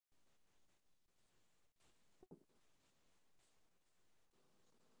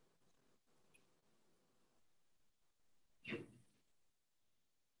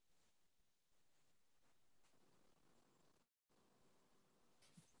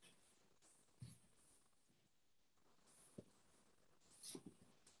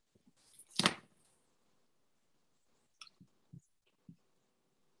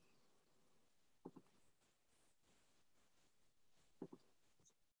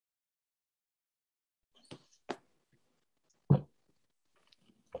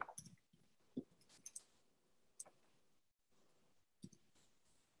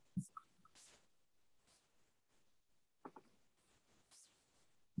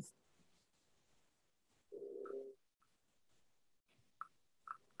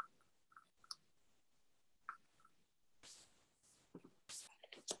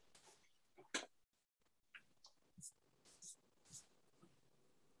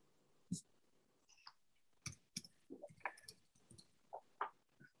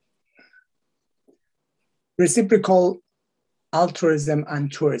Reciprocal altruism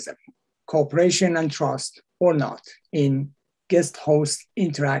and tourism, cooperation and trust or not in guest-host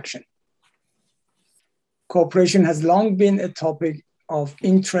interaction. Cooperation has long been a topic of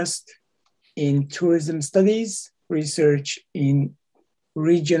interest in tourism studies, research in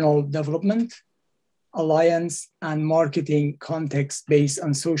regional development, alliance, and marketing context based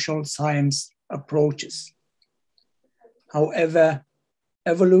on social science approaches. However,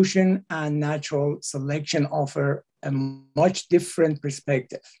 evolution and natural selection offer a much different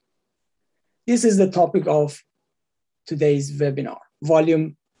perspective. This is the topic of today's webinar,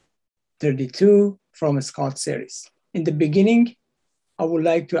 volume 32 from a SCoT series. In the beginning, I would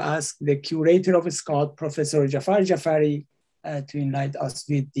like to ask the curator of SCoT, Professor Jafar Jafari, to enlighten us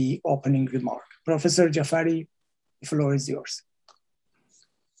with the opening remark. Professor Jafari, the floor is yours.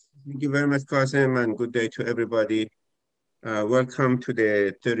 Thank you very much, Qasim, and good day to everybody. Welcome to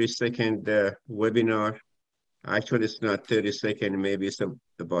the 32nd webinar. Actually, it's not 32nd, maybe it's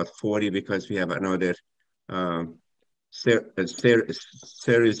about 40 because we have another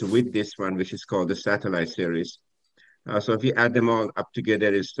series with this one, which is called the satellite series. So if you add them all up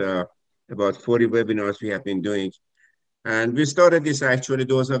together, it's about 40 webinars we have been doing. And we started this actually,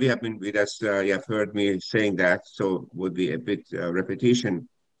 those of you have been with us, you have heard me saying that, so would be a bit repetition.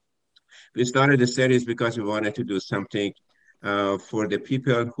 We started the series because we wanted to do something for the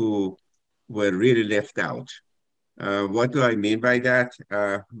people who were really left out. What do I mean by that?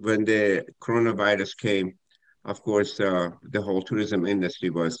 When the coronavirus came, of course, the whole tourism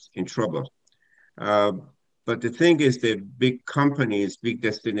industry was in trouble. But the thing is, the big companies, big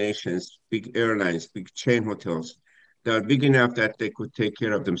destinations, big airlines, big chain hotels, they are big enough that they could take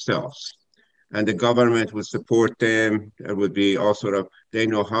care of themselves. And the government would support them. There would be all sort of, they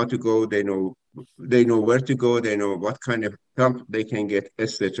know how to go, they know where to go, they know what kind of help they can get,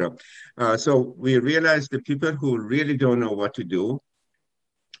 etc. So we realized the people who really don't know what to do,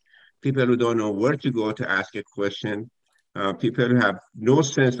 people who don't know where to go to ask a question, people who have no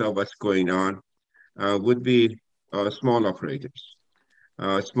sense of what's going on, would be small operators,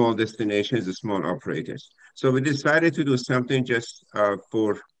 small destinations, small operators. So we decided to do something just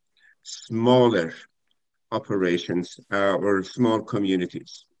for smaller operations or small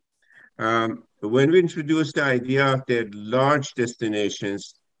communities. When we introduced the idea of the large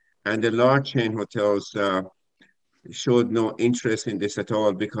destinations and the large chain hotels showed no interest in this at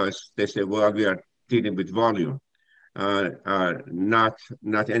all because they said, well, we are dealing with volume, not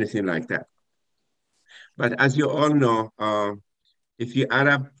anything like that. But as you all know, if you add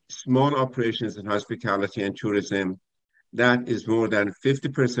up small operations in hospitality and tourism, that is more than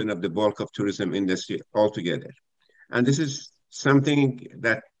 50% of the bulk of tourism industry altogether. And this is something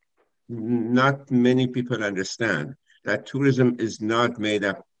that not many people understand, that tourism is not made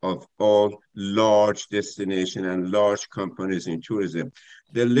up of all large destinations and large companies in tourism.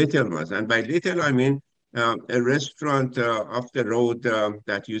 The little ones, and by little, I mean a restaurant off the road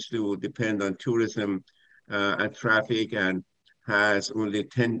that used to depend on tourism and traffic and has only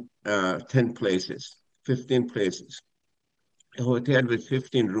 10 places, 15 places. A hotel with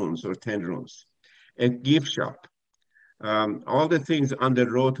 15 rooms or 10 rooms, a gift shop, all the things on the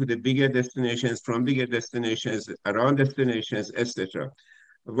road to the bigger destinations, from bigger destinations, around destinations, etc.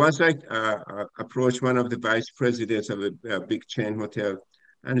 Once I approached one of the vice presidents of a big chain hotel,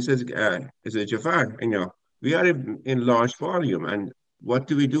 and he says, Jafar, we are in large volume, and what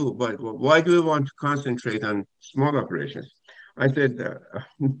do we do? But why do we want to concentrate on small operations? I said,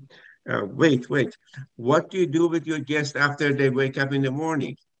 wait. What do you do with your guests after they wake up in the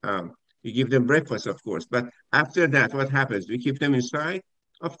morning? You give them breakfast, of course. But after that, what happens? We keep them inside?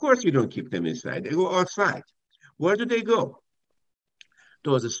 Of course you don't keep them inside. They go outside. Where do they go?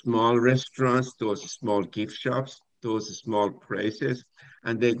 Those small restaurants, those small gift shops, those small places.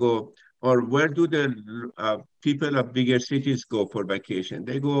 And they go, or where do the people of bigger cities go for vacation?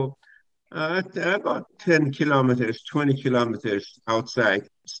 They go about 10 kilometers, 20 kilometers outside,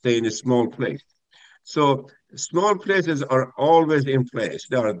 stay in a small place. So small places are always in place.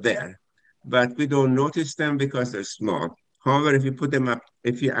 They are there, but we don't notice them because they're small. However, if you put them up,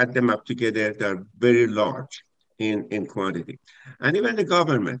 if you add them up together, they're very large in quantity. And even the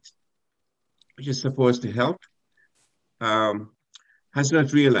government, which is supposed to help, has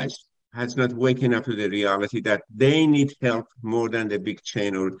not realized, has not waken up to the reality that they need help more than the big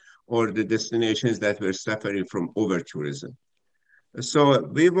chain or the destinations that were suffering from over-tourism. So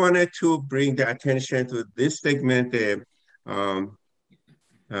we wanted to bring the attention to this segment,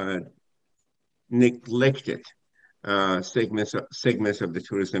 neglected segments of the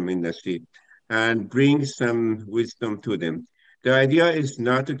tourism industry, and bring some wisdom to them. The idea is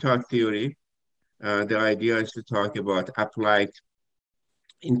not to talk theory. The idea is to talk about applied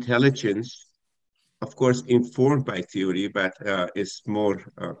intelligence, of course, informed by theory, but it's more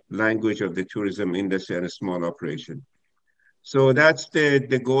language of the tourism industry and a small operation. So that's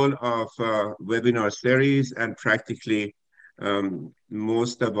the goal of webinar series, and practically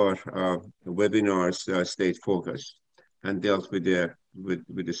most of our webinars stayed focused and dealt with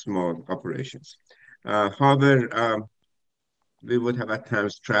the small operations. However, we would have at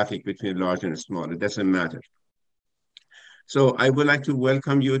times traffic between large and small. It doesn't matter. So I would like to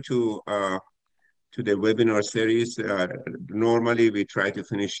welcome you to the webinar series. Normally, we try to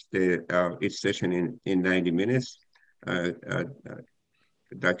finish each session in 90 minutes.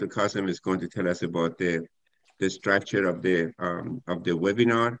 Dr. Qasim is going to tell us about the structure of the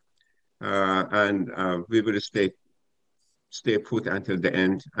webinar, and we will stay put until the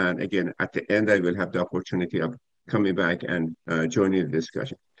end. And again, at the end, I will have the opportunity of coming back and joining the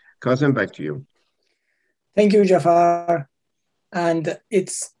discussion. Qasim, back to you. Thank you, Jafar. And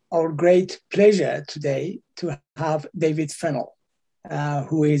it's our great pleasure today to have David Fennell,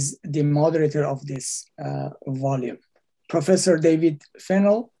 who is the moderator of this volume. Professor David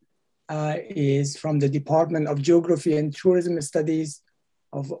Fennell is from the Department of Geography and Tourism Studies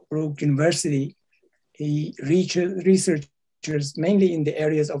of Brook University. He researches mainly in the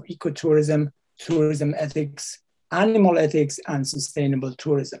areas of ecotourism, tourism ethics, animal ethics, and sustainable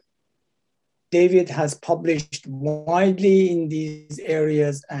tourism. David has published widely in these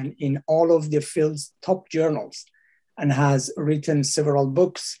areas and in all of the field's top journals, and has written several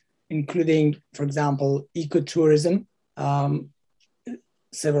books, including, for example, Ecotourism,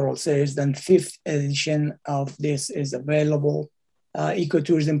 several series. Then 5th edition of this is available.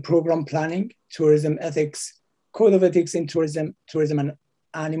 Ecotourism Program Planning, Tourism Ethics, Code of Ethics in Tourism, Tourism and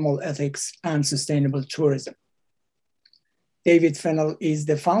Animal Ethics, and Sustainable Tourism. David Fennell is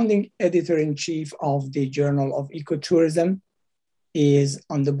the founding editor-in-chief of the Journal of Ecotourism, is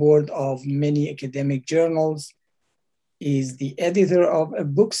on the board of many academic journals, is the editor of a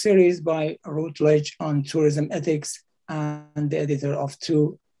book series by Routledge on tourism ethics, and the editor of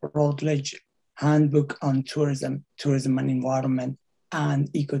 2 Routledge handbook on tourism, tourism and environment,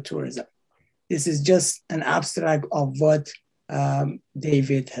 and ecotourism. This is just an abstract of what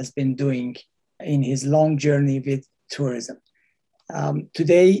David has been doing in his long journey with tourism.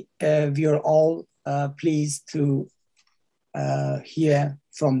 Today, we are all pleased to hear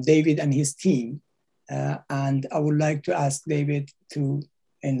from David and his team. And I would like to ask David to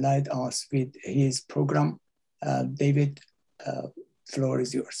enlighten us with his program. David, floor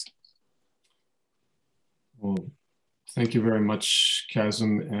is yours. Well, thank you very much,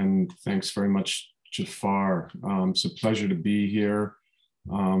 Qasim, and thanks very much, Jafar. It's a pleasure to be here.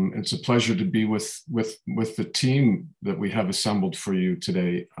 It's a pleasure to be with the team that we have assembled for you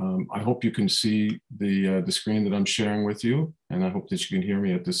today. I hope you can see the screen that I'm sharing with you, and I hope that you can hear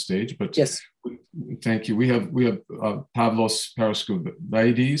me at this stage. But yes, thank you. We have Pavlos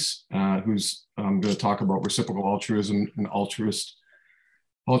Paraskouvaidis, who's going to talk about reciprocal altruism and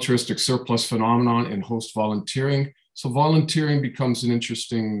altruistic surplus phenomenon in host volunteering. So volunteering becomes an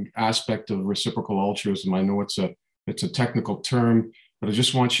interesting aspect of reciprocal altruism. I know it's a technical term, but I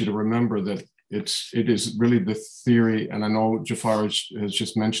just want you to remember that it is really the theory. And I know Jafar has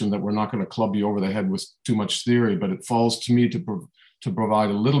just mentioned that we're not going to club you over the head with too much theory, but it falls to me to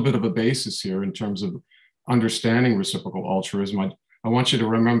provide a little bit of a basis here in terms of understanding reciprocal altruism. I want you to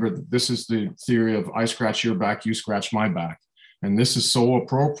remember that this is the theory of I scratch your back, you scratch my back. And this is so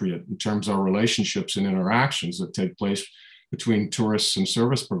appropriate in terms of our relationships and interactions that take place between tourists and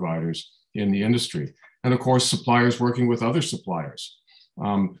service providers in the industry. And of course, suppliers working with other suppliers.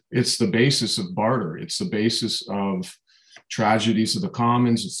 It's the basis of barter. It's the basis of tragedies of the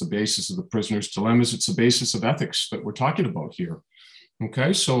commons. It's the basis of the prisoner's dilemmas. It's the basis of ethics that we're talking about here.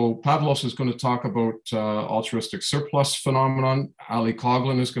 Okay, so Pavlos is going to talk about altruistic surplus phenomenon. Ali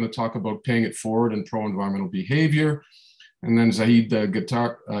Coughlin is going to talk about paying it forward and pro-environmental behavior. And then Zahid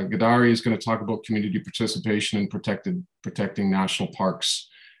Gadari is going to talk about community participation in protecting national parks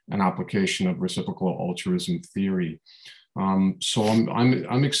and application of reciprocal altruism theory. So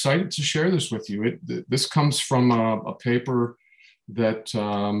I'm excited to share this with you. This comes from a paper that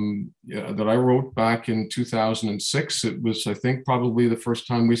I wrote back in 2006. It was, I think, probably the first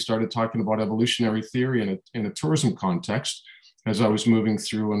time we started talking about evolutionary theory in a tourism context, as I was moving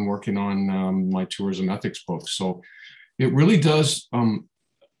through and working on my tourism ethics book. So it really does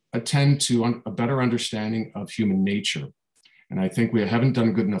attend to a better understanding of human nature. And I think we haven't done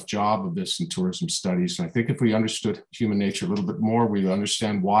a good enough job of this in tourism studies. And I think if we understood human nature a little bit more, we would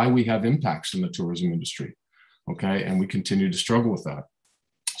understand why we have impacts in the tourism industry, okay? And we continue to struggle with that.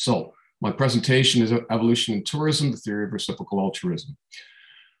 So My presentation is Evolution in Tourism, the Theory of Reciprocal Altruism.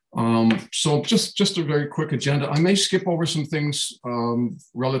 So just a very quick agenda. I may skip over some things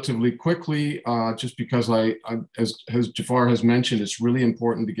relatively quickly, just because as Jafar has mentioned, it's really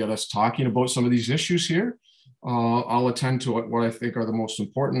important to get us talking about some of these issues here. I'll attend to what I think are the most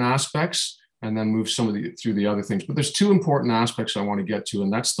important aspects and then move through the other things. But there's two important aspects I want to get to,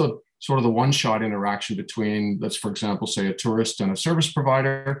 and that's the sort of the one-shot interaction between, let's, for example, say a tourist and a service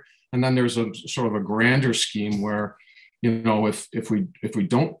provider. And then there's a sort of a grander scheme where, you know, if we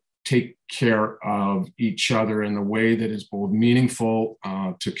don't take care of each other in a way that is both meaningful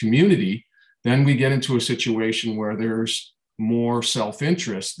to community, then we get into a situation where there's more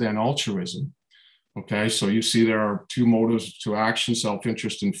self-interest than altruism. Okay, so you see there are two motives to action: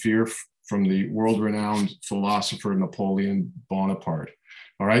 self-interest and fear, from the world-renowned philosopher Napoleon Bonaparte.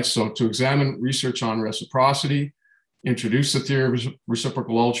 All right, so to examine research on reciprocity, introduce the theory of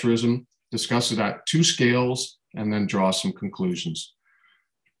reciprocal altruism, discuss it at two scales, and then draw some conclusions.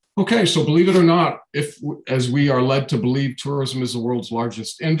 Okay, so believe it or not, as we are led to believe tourism is the world's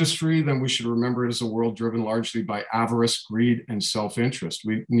largest industry, then we should remember it is a world driven largely by avarice, greed, and self-interest.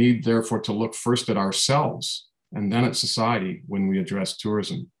 We need, therefore, to look first at ourselves and then at society when we address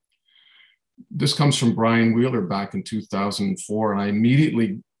tourism. This comes from Brian Wheeler back in 2004, and I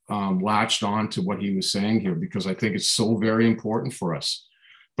immediately latched on to what he was saying here because I think it's so very important for us.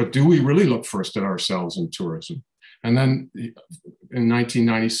 But do we really look first at ourselves in tourism? And then in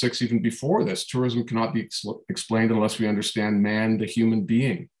 1996, even before this, tourism cannot be explained unless we understand man, the human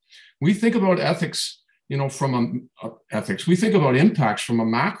being. We think about ethics, you know, from we think about impacts from a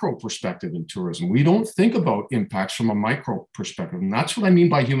macro perspective in tourism. We don't think about impacts from a micro perspective. And that's what I mean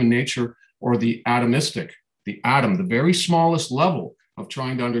by human nature, or the atomistic, the atom, the very smallest level of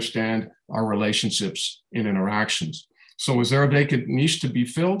trying to understand our relationships and interactions. So is there a vacant niche to be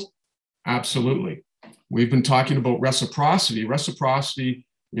filled? Absolutely. We've been talking about reciprocity. Reciprocity,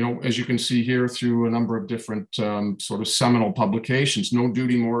 you know, as you can see here through a number of different sort of seminal publications, no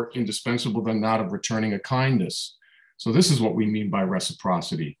duty more indispensable than that of returning a kindness. So this is what we mean by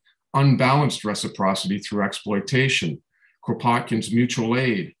reciprocity: unbalanced reciprocity through exploitation. Kropotkin's mutual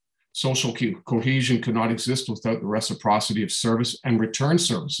aid. Social cohesion could not exist without the reciprocity of service and return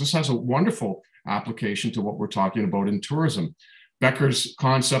service. This has a wonderful application to what we're talking about in tourism. Becker's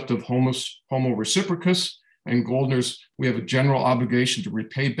concept of homo reciprocus, and Goldner's, we have a general obligation to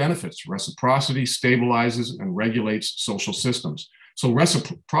repay benefits. Reciprocity stabilizes and regulates social systems. So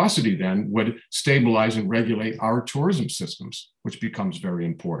reciprocity then would stabilize and regulate our tourism systems, which becomes very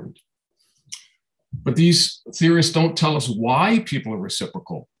important. But these theorists don't tell us why people are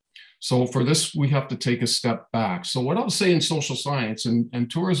reciprocal. So for this, we have to take a step back. So what I'll say in social science,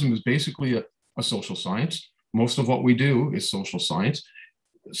 and tourism is basically a social science. Most of what we do is social science.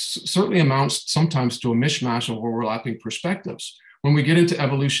 Certainly amounts sometimes to a mishmash of overlapping perspectives. When we get into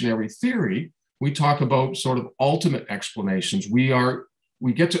evolutionary theory, we talk about sort of ultimate explanations. We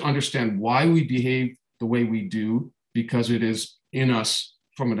get to understand why we behave the way we do because it is in us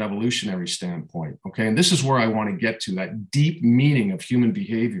from an evolutionary standpoint, okay? And this is where I want to get to, that deep meaning of human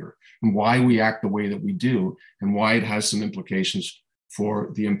behavior and why we act the way that we do and why it has some implications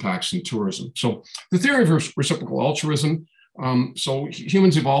for the impacts in tourism. So the theory of reciprocal altruism, so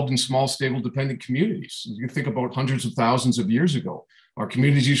humans evolved in small, stable, dependent communities. You think about hundreds of thousands of years ago. Our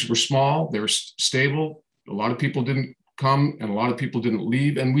communities were small, they were stable, a lot of people didn't come and a lot of people didn't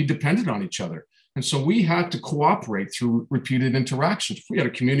leave, and we depended on each other. And so we had to cooperate through repeated interactions. If we had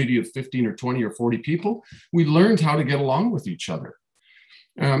a community of 15 or 20 or 40 people, we learned how to get along with each other.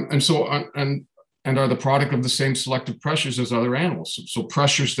 And are the product of the same selective pressures as other animals. So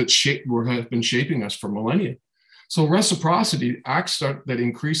pressures that have been shaping us for millennia. So reciprocity acts that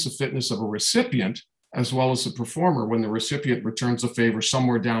increase the fitness of a recipient as well as the performer when the recipient returns a favor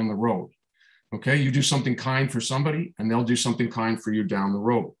somewhere down the road. Okay, you do something kind for somebody and they'll do something kind for you down the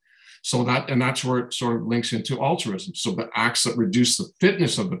road. So that's where it sort of links into altruism. So the acts that reduce the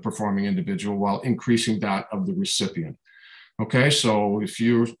fitness of the performing individual while increasing that of the recipient. Okay, so if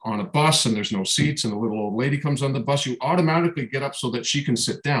you're on a bus and there's no seats and a little old lady comes on the bus, you automatically get up so that she can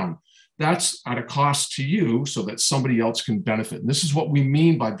sit down. That's at a cost to you so that somebody else can benefit. And this is what we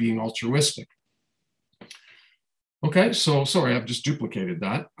mean by being altruistic. Okay, so sorry, I've just duplicated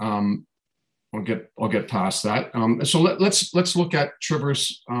that. I'll get past that. So let's look at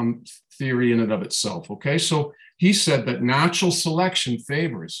Trevor's theory in and of itself. Okay, so he said that natural selection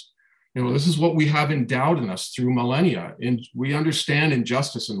favors. You know, this is what we have endowed in us through millennia. And we understand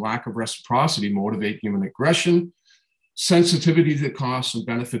injustice and lack of reciprocity motivate human aggression, sensitivity to the costs and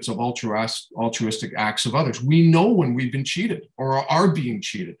benefits of altruistic acts of others. We know when we've been cheated or are being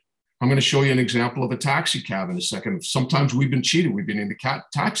cheated. I'm going to show you an example of a taxi cab in a second. Sometimes we've been cheated. We've been in the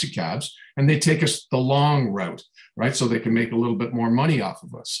taxi cabs and they take us the long route, right? So they can make a little bit more money off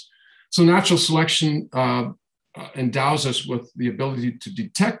of us. So natural selection endows us with the ability to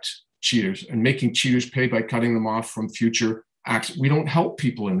detect cheaters and making cheaters pay by cutting them off from future acts. We don't help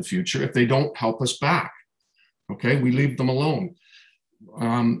people in the future if they don't help us back. Okay, we leave them alone.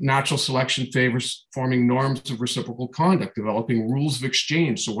 Natural selection favors forming norms of reciprocal conduct, developing rules of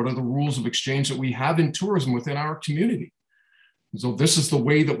exchange. So what are the rules of exchange that we have in tourism within our community? So this is the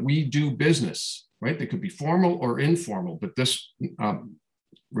way that we do business, right? They could be formal or informal, but this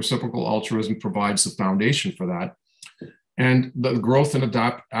reciprocal altruism provides the foundation for that. And the growth and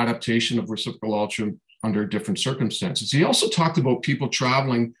adaptation of reciprocal altruism under different circumstances. He also talked about people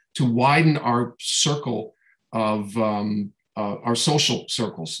traveling to widen our circle of our social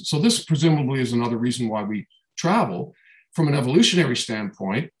circles. So this presumably is another reason why we travel. From an evolutionary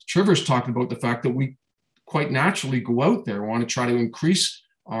standpoint, Trivers talked about the fact that we quite naturally go out there and want to try to increase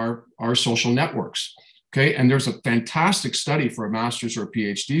our social networks. Okay, and there's a fantastic study for a master's or a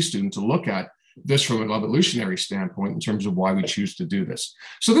PhD student to look at this from an evolutionary standpoint in terms of why we choose to do this.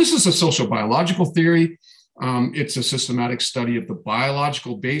 So this is a social biological theory. It's a systematic study of the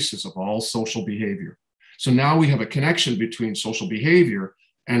biological basis of all social behavior. So now we have a connection between social behavior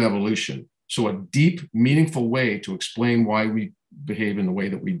and evolution. So a deep, meaningful way to explain why we behave in the way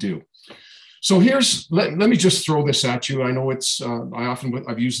that we do. So let me just throw this at you. I know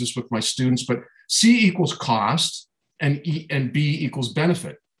I've used this with my students, but C equals cost and B equals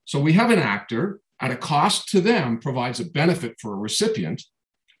benefit. So we have an actor at a cost to them provides a benefit for a recipient.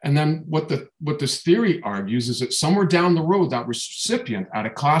 And then what this theory argues is that somewhere down the road, that recipient at a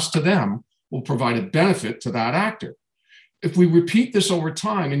cost to them will provide a benefit to that actor. If we repeat this over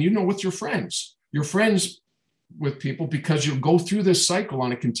time, and with your friends with people because you go through this cycle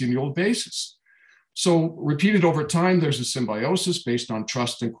on a continual basis. So repeated over time, there's a symbiosis based on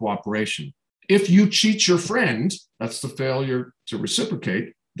trust and cooperation. If you cheat your friend, that's the failure to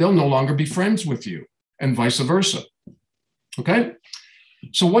reciprocate, they'll no longer be friends with you and vice versa. Okay?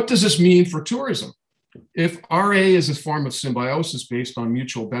 So what does this mean for tourism? If RA is a form of symbiosis based on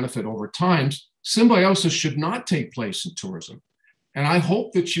mutual benefit over time, symbiosis should not take place in tourism. And I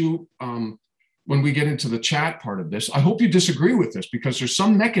hope that you, when we get into the chat part of this, I hope you disagree with this because there's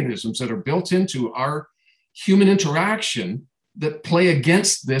some mechanisms that are built into our human interaction that play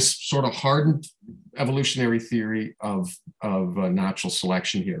against this sort of hardened evolutionary theory of natural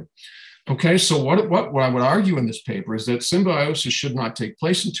selection here. Okay, so what I would argue in this paper is that symbiosis should not take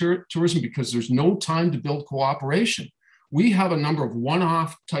place in tourism because there's no time to build cooperation. We have a number of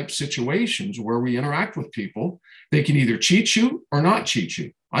one-off type situations where we interact with people. They can either cheat you or not cheat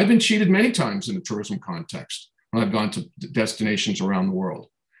you. I've been cheated many times in the tourism context when I've gone to destinations around the world.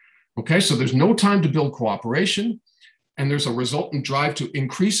 Okay, so there's no time to build cooperation, and there's a resultant drive to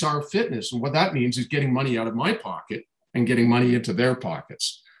increase our fitness. And what that means is getting money out of my pocket and getting money into their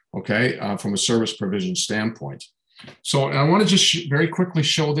pockets. Okay, from a service provision standpoint. So I want to just very quickly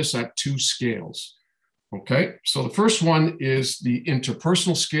show this at two scales. Okay, so the first one is the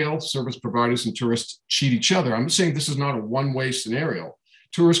interpersonal scale. Service providers and tourists cheat each other. I'm saying this is not a one-way scenario.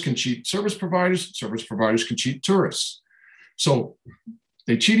 Tourists can cheat service providers can cheat tourists. So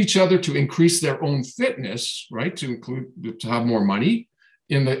they cheat each other to increase their own fitness, right? To have more money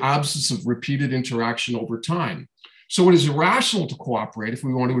in the absence of repeated interaction over time. So it is irrational to cooperate if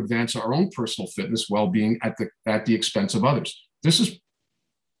we want to advance our own personal fitness well-being at the expense of others. This is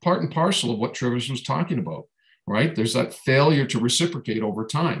part and parcel of what Trivers was talking about, right? There's that failure to reciprocate over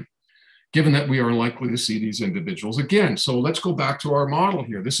time, given that we are likely to see these individuals again. So let's go back to our model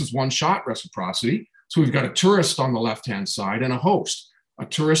here. This is one-shot reciprocity. So we've got a tourist on the left-hand side and a host. A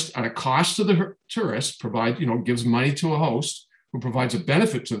tourist at a cost to the tourist gives money to a host who provides a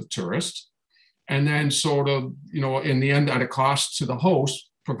benefit to the tourist. And then sort of, in the end, at a cost to the host,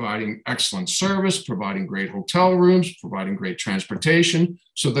 providing excellent service, providing great hotel rooms, providing great transportation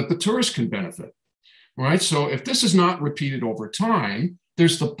so that the tourist can benefit, right? So if this is not repeated over time,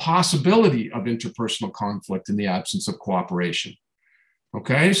 there's the possibility of interpersonal conflict in the absence of cooperation,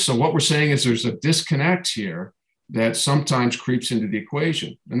 okay? So what we're saying is there's a disconnect here that sometimes creeps into the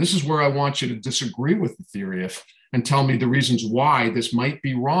equation. And this is where I want you to disagree with the theory and tell me the reasons why this might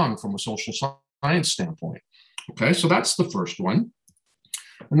be wrong from a social science standpoint. Okay, so that's the first one.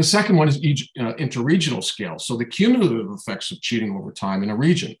 And the second one is interregional scale. So the cumulative effects of cheating over time in a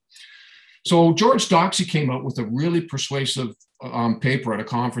region. So George Doxey came out with a really persuasive paper at a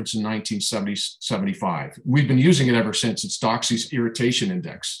conference in 1975. We've been using it ever since. It's Doxey's irritation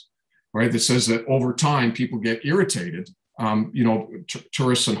index, right? That says that over time, people get irritated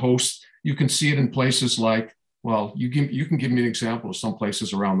tourists and hosts. You can see it in places like, well, you can give me an example of some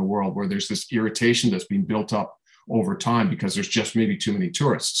places around the world where there's this irritation that's being built up over time because there's just maybe too many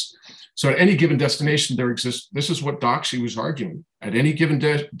tourists. So at any given destination, there exists, this is what Doxy was arguing, at any given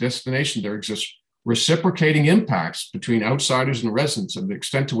destination, there exists reciprocating impacts between outsiders and residents, and the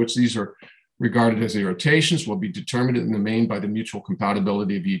extent to which these are regarded as irritations will be determined in the main by the mutual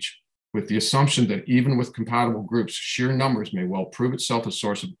compatibility of each, with the assumption that even with compatible groups, sheer numbers may well prove itself a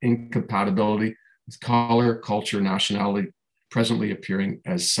source of incompatibility with color, culture, nationality, presently appearing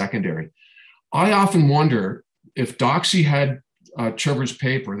as secondary. I often wonder if Doxy had Trevor's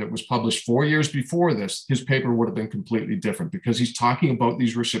paper that was published 4 years before this, his paper would have been completely different because he's talking about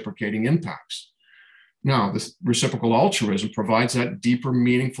these reciprocating impacts. Now, this reciprocal altruism provides that deeper,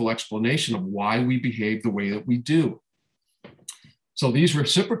 meaningful explanation of why we behave the way that we do. So these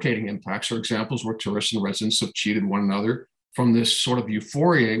reciprocating impacts are examples where tourists and residents have cheated one another from this sort of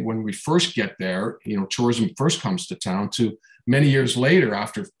euphoria when we first get there, tourism first comes to town, to many years later,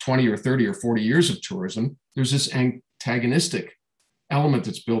 after 20 or 30 or 40 years of tourism, there's this antagonistic element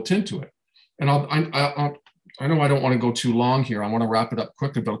that's built into it. And I know I don't want to go too long here. I want to wrap it up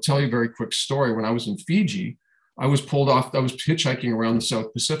quickly, but I'll tell you a very quick story. When I was in Fiji, I was hitchhiking around the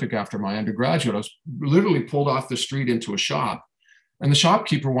South Pacific after my undergraduate. I was literally pulled off the street into a shop, and the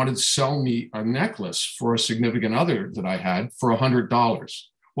shopkeeper wanted to sell me a necklace for a significant other that I had for $100.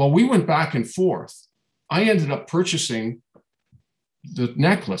 Well, we went back and forth. I ended up purchasing the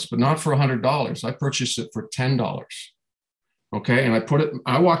necklace, but not for $100. I purchased it for $10. Okay, and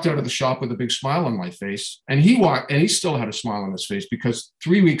I walked out of the shop with a big smile on my face, and he still had a smile on his face because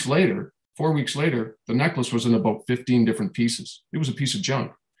 4 weeks later, the necklace was in about 15 different pieces. It was a piece of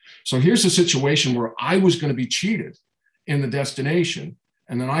junk. So here's a situation where I was going to be cheated in the destination.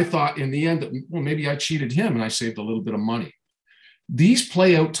 And then I thought in the end that, well, maybe I cheated him and I saved a little bit of money. These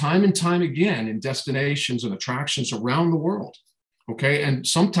play out time and time again in destinations and attractions around the world. Okay, and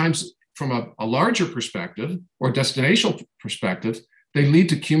sometimes from a larger perspective or destinational perspective, they lead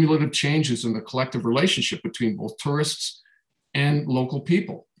to cumulative changes in the collective relationship between both tourists and local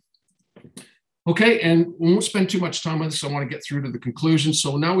people. Okay, and we won't spend too much time on this. I want to get through to the conclusion.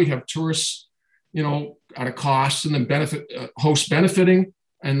 So now we have tourists, at a cost, and then hosts benefiting,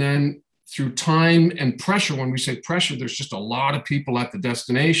 and then through time and pressure. When we say pressure, there's just a lot of people at the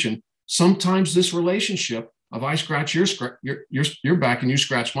destination. Sometimes this relationship of I scratch your back and you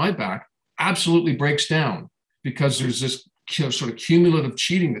scratch my back absolutely breaks down because there's this sort of cumulative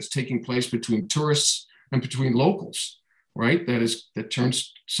cheating that's taking place between tourists and between locals, right? That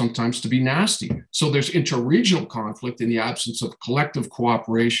turns sometimes to be nasty. So there's interregional conflict in the absence of collective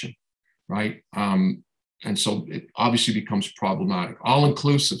cooperation, right? And so it obviously becomes problematic.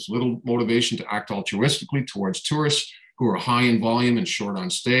 All-inclusive, little motivation to act altruistically towards tourists who are high in volume and short on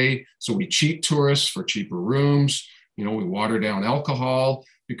stay. So we cheat tourists for cheaper rooms. We water down alcohol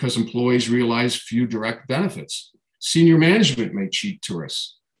because employees realize few direct benefits. Senior management may cheat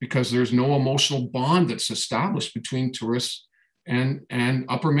tourists because there's no emotional bond that's established between tourists and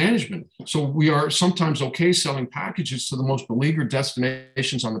upper management. So we are sometimes okay selling packages to the most beleaguered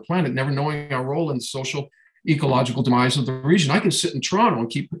destinations on the planet, never knowing our role in the social ecological demise of the region. I can sit in Toronto and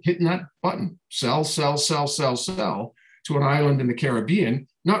keep hitting that button, sell, sell, sell, sell, sell, to an island in the Caribbean,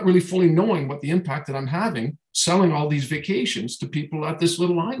 not really fully knowing what the impact that I'm having, selling all these vacations to people at this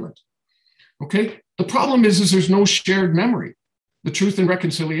little island. Okay, the problem is there's no shared memory. The Truth and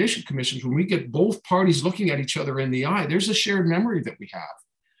Reconciliation Commissions, when we get both parties looking at each other in the eye, there's a shared memory that we have.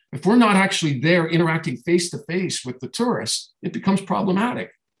 If we're not actually there interacting face to face with the tourists, it becomes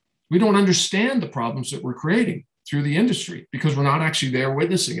problematic. We don't understand the problems that we're creating through the industry because we're not actually there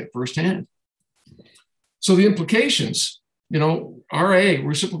witnessing it firsthand. So the implications, RA,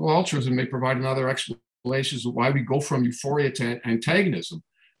 reciprocal altruism, may provide another explanation of why we go from euphoria to antagonism,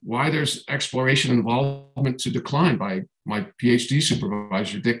 why there's exploration and involvement to decline by my PhD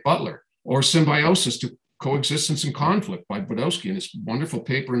supervisor, Dick Butler, or symbiosis to coexistence and conflict by Budowski in his wonderful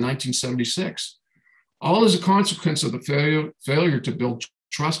paper in 1976. All as a consequence of the failure to build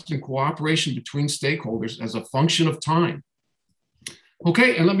trust and cooperation between stakeholders as a function of time.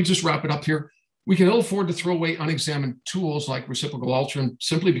 Okay, and let me just wrap it up here. We can ill afford to throw away unexamined tools like reciprocal altruism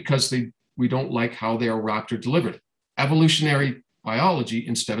simply because we don't like how they are wrapped or delivered. Evolutionary biology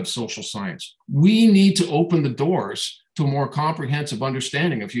instead of social science. We need to open the doors to a more comprehensive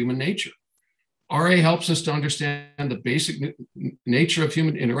understanding of human nature. RA helps us to understand the basic nature of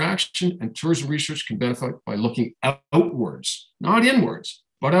human interaction, and tourism research can benefit by looking outwards, not inwards,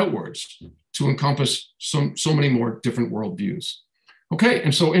 but outwards, to encompass so many more different worldviews. Okay,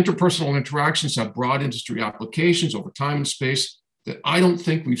 and so interpersonal interactions have broad industry applications over time and space that I don't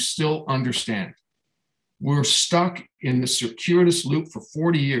think we still understand. We're stuck in the circuitous loop for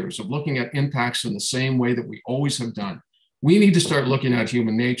 40 years of looking at impacts in the same way that we always have done. We need to start looking at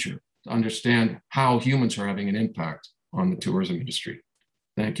human nature to understand how humans are having an impact on the tourism industry.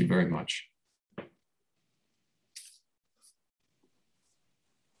 Thank you very much.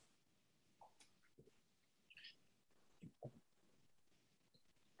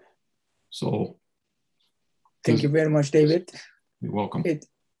 So, thank you very much, David. You're welcome.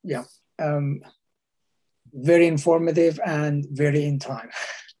 Very informative and very in time.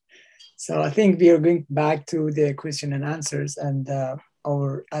 So I think we are going back to the question and answers, and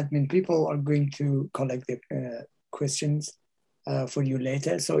our admin people are going to collect the questions for you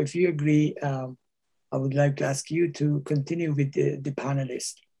later. So if you agree, I would like to ask you to continue with the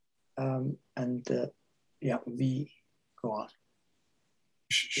panelists, we go on.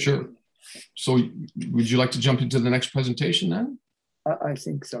 Sure. So would you like to jump into the next presentation then? I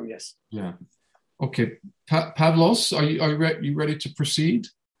think so, yes. Yeah. Okay. Pavlos, are you ready to proceed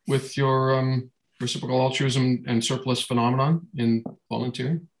with your reciprocal altruism and surplus phenomenon in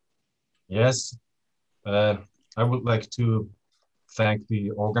volunteering? Yes. I would like to thank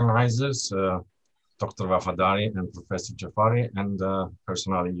the organizers, Dr. Wafadari and Professor Jafari, and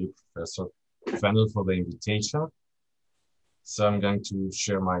personally you, Professor Fennell, for the invitation. So I'm going to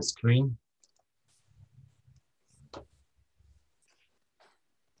share my screen.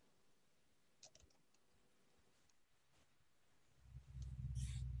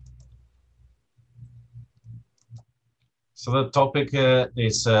 So the topic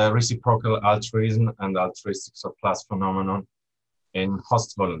is reciprocal altruism and altruistic surplus phenomenon in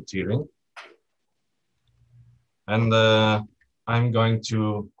host volunteering. And I'm going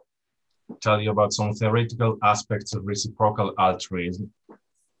to tell you about some theoretical aspects of reciprocal altruism.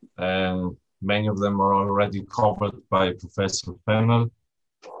 Many of them are already covered by Professor Fennell.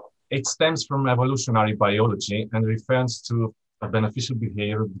 It stems from evolutionary biology and refers to a beneficial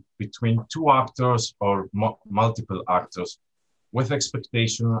behavior between two actors or multiple actors with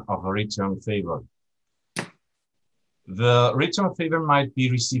expectation of a return favor. The return favor might be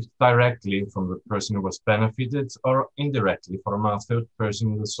received directly from the person who was benefited or indirectly from a third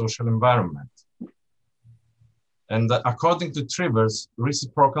person in the social environment. And according to Trivers,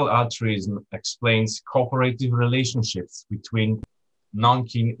 reciprocal altruism explains cooperative relationships between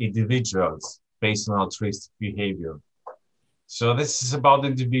non-kin individuals based on altruistic behavior. So this is about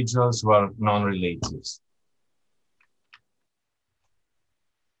individuals who are non-relatives.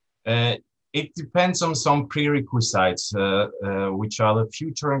 It depends on some prerequisites, which are the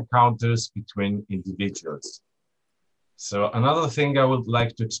future encounters between individuals. So another thing I would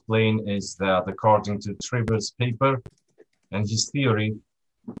like to explain is that according to Trivers' paper and his theory,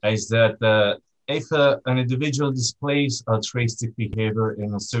 is that if an individual displays altruistic behavior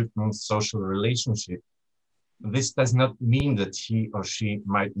in a certain social relationship, this does not mean that he or she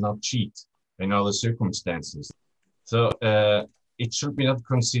might not cheat in other circumstances. So it should be not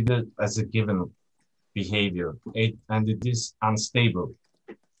considered as a given behavior, and it is unstable.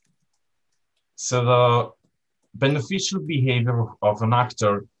 So the beneficial behavior of an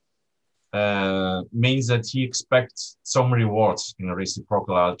actor means that he expects some rewards in a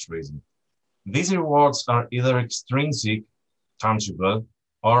reciprocal altruism. These rewards are either extrinsic, tangible,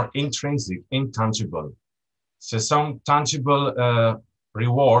 or intrinsic, intangible. So some tangible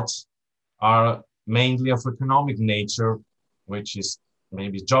rewards are mainly of economic nature, which is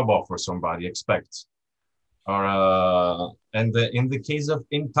maybe job offer somebody expects. Or, and in the case of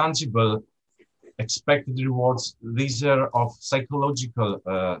intangible expected rewards, these are of psychological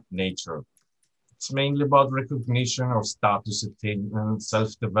nature. It's mainly about recognition of status attainment,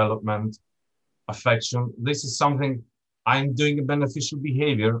 self-development, affection. This is something I'm doing a beneficial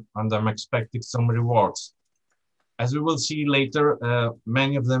behavior and I'm expecting some rewards. As we will see later,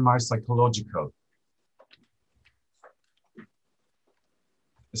 many of them are psychological.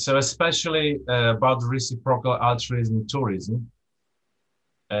 So especially about reciprocal altruism tourism,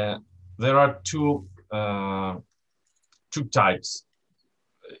 there are two types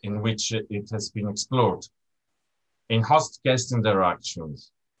in which it has been explored. In host-guest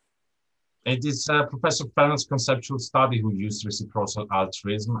interactions, it is Professor Fennell's conceptual study who used reciprocal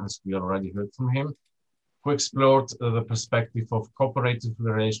altruism, as we already heard from him, who explored the perspective of cooperative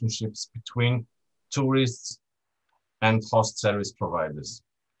relationships between tourists and host service providers.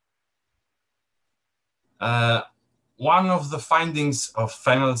 One of the findings of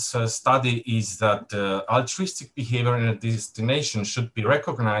Fennell's study is that altruistic behavior in a destination should be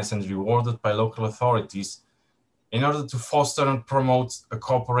recognized and rewarded by local authorities in order to foster and promote a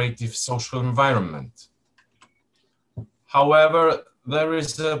cooperative social environment. However, there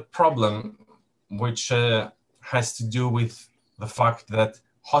is a problem which has to do with the fact that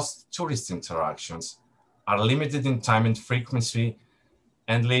host-tourist interactions are limited in time and frequency,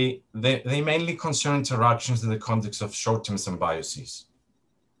 and they mainly concern interactions in the context of short-term symbiosis.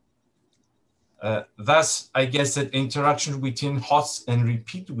 Thus, I guess that interaction between hosts and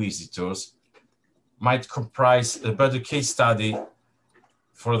repeat visitors might comprise a better case study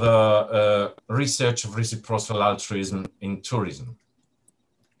for the research of reciprocal altruism in tourism.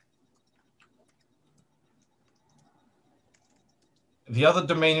 The other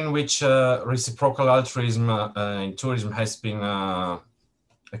domain in which reciprocal altruism in tourism has been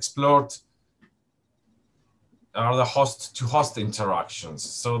explored are the host-to-host interactions.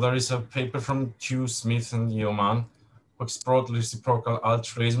 So there is a paper from Q, Smith, and Yeoman who explored reciprocal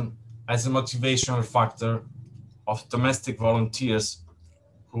altruism as a motivational factor of domestic volunteers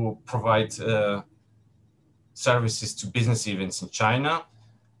who provide services to business events in China.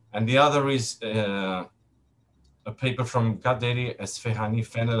 And the other is a paper from Gaderi, Esfehani,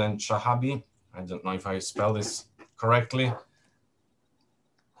 Fennel, and Shahabi, I don't know if I spell this correctly,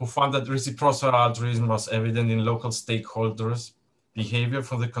 who found that reciprocal altruism was evident in local stakeholders' behavior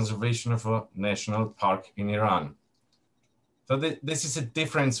for the conservation of a national park in Iran. So this is a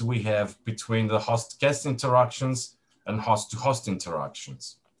difference we have between the host-guest interactions and host-to-host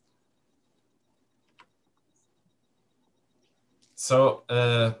interactions. So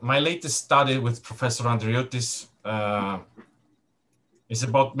my latest study with Professor Andriotis is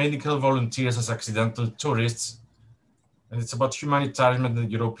about medical volunteers as accidental tourists, and it's about humanitarian and the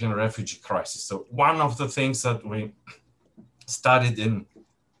European refugee crisis. So one of the things that we studied in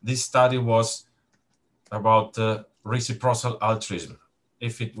this study was about reciprocal altruism,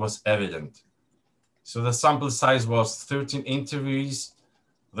 if it was evident. So the sample size was 13 interviewees.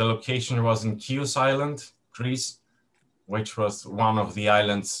 The location was in Chios Island, Greece, which was one of the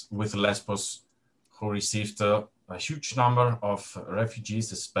islands with Lesbos who received a huge number of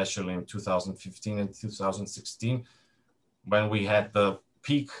refugees, especially in 2015 and 2016, when we had the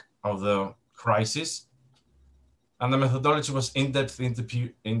peak of the crisis. And the methodology was in-depth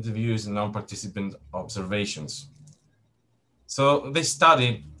interviews and non-participant observations. So this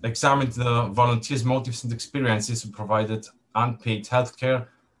study examined the volunteers' motives and experiences who provided unpaid healthcare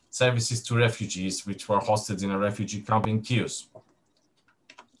services to refugees, which were hosted in a refugee camp in Chios.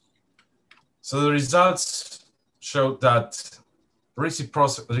 So the results showed that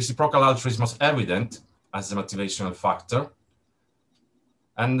reciprocal altruism was evident as a motivational factor.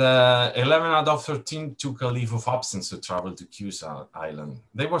 And 11 out of 13 took a leave of absence to travel to Chios Island.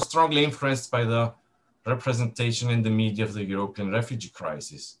 They were strongly influenced by the representation in the media of the European refugee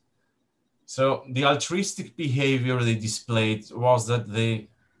crisis. So the altruistic behavior they displayed was that they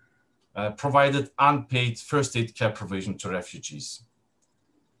provided unpaid first aid care provision to refugees.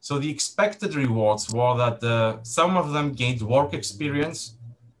 So the expected rewards were that some of them gained work experience.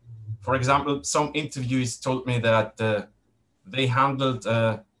 For example, some interviewees told me that they handled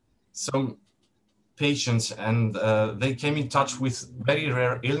some patients and they came in touch with very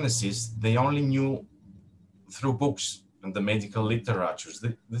rare illnesses they only knew through books and the medical literature.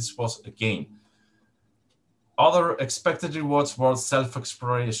 This was a gain. Other expected rewards were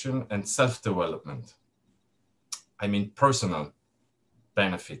self-exploration and self-development. I mean, personal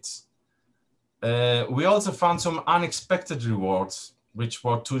benefits. We also found some unexpected rewards, which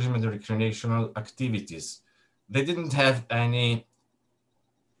were tourism and recreational activities. They didn't have any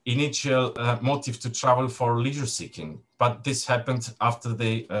initial motive to travel for leisure seeking, but this happened after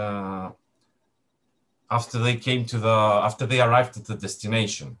they arrived at the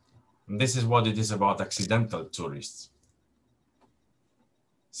destination. And this is what it is about accidental tourists.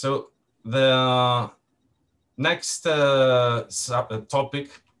 So the next topic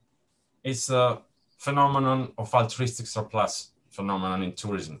is a phenomenon of altruistic surplus phenomenon in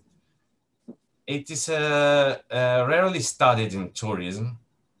tourism. It is rarely studied in tourism,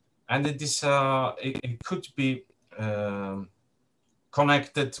 and it could be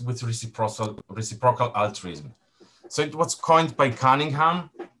connected with reciprocal altruism. So it was coined by Cunningham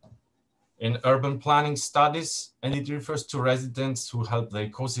in urban planning studies, and it refers to residents who help their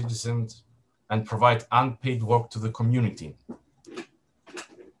co-citizens and provide unpaid work to the community.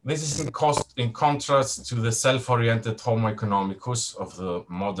 This is in contrast to the self-oriented homo economicus of the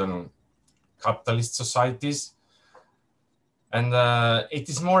modern capitalist societies. And it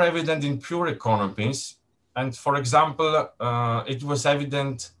is more evident in pure economies. And for example, it was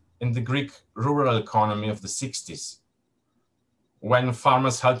evident in the Greek rural economy of the 60s, when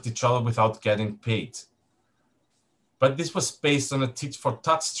farmers helped each other without getting paid. But this was based on a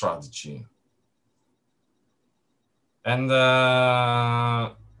tit-for-tat strategy. And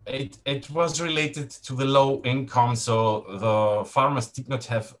it was related to the low income, so the farmers did not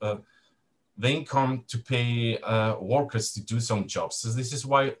have the income to pay workers to do some jobs. So this is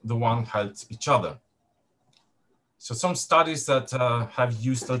why the one helped each other. So some studies that have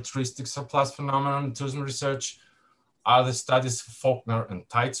used altruistic surplus phenomenon in tourism research are the studies of Faulkner and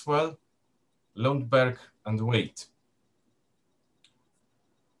Tideswell, Lundberg and Waite.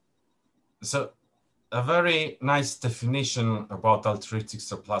 So a very nice definition about altruistic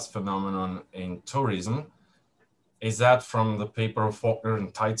surplus phenomenon in tourism is that from the paper of Faulkner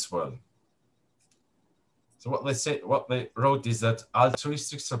and Tideswell. So what they wrote is that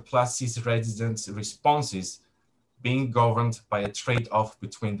altruistic surplus sees residents' responses being governed by a trade-off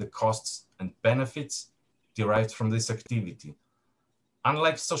between the costs and benefits derived from this activity.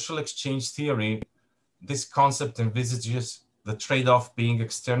 Unlike social exchange theory, this concept envisages the trade-off being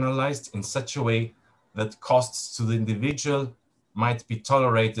externalized in such a way that costs to the individual might be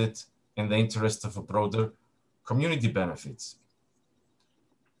tolerated in the interest of a broader community benefits.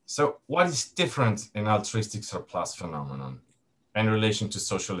 So what is different in altruistic surplus phenomenon in relation to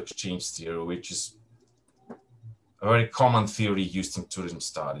social exchange theory, which is a very common theory used in tourism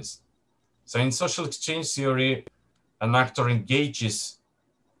studies? So in social exchange theory, an actor engages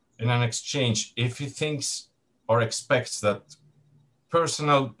in an exchange if he thinks or expects that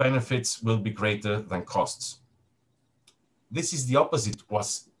personal benefits will be greater than costs. This is the opposite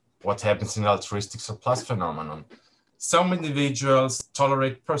was what happens in altruistic surplus phenomenon. Some individuals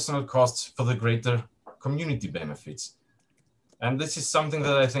tolerate personal costs for the greater community benefits. And this is something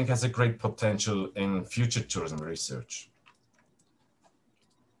that I think has a great potential in future tourism research.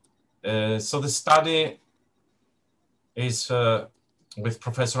 So the study is with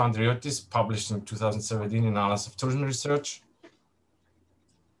Professor Andriotis, published in 2017 in Annals of Tourism Research.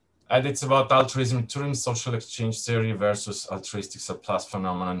 And it's about altruism in tourism, social exchange theory versus altruistic surplus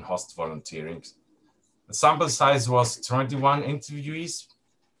phenomenon and host volunteering. The sample size was 21 interviewees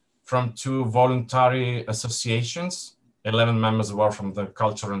from 2 voluntary associations. 11 members were from the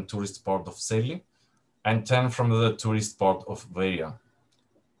Cultural and Tourist Board of Seli, and 10 from the Tourist Board of Veria.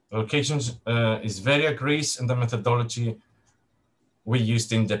 The location is Veria, Greece, and the methodology we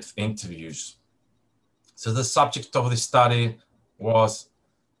used in-depth interviews. So the subject of the study was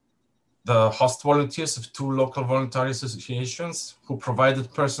the host volunteers of 2 local voluntary associations who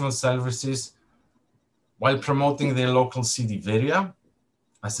provided personal services while promoting their local city Veria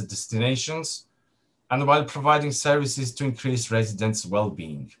as a destination, and while providing services to increase residents'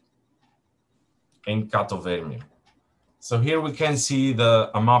 well-being in Kato Vermio. So here we can see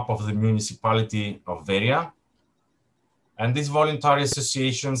a map of the municipality of Veria. And these voluntary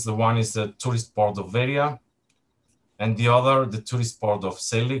associations, the one is the Tourist Board of Veria, and the other, the Tourist Board of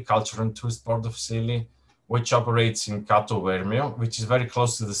Seli, Cultural and Tourist Board of Seli, which operates in Kato Vermio, which is very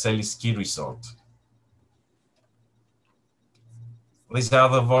close to the Seli ski resort. These are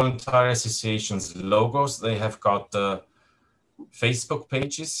the voluntary associations logos. They have got Facebook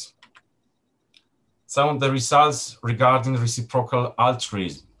pages. Some of the results regarding reciprocal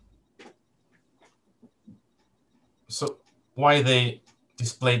altruism. So why they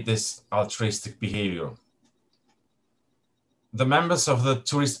displayed this altruistic behavior? The members of the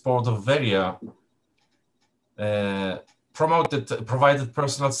Tourist Board of Veria provided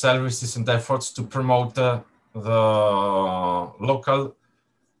personal services and efforts to promote the local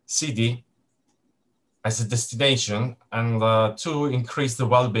city as a destination and to increase the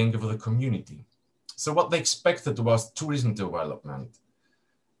well-being of the community. So what they expected was tourism development.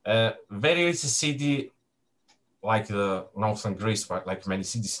 Veria is a city like the northern Greece, like many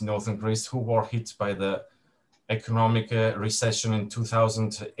cities in northern Greece, who were hit by the economic recession in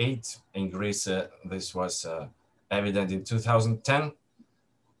 2008. In Greece, this was evident in 2010.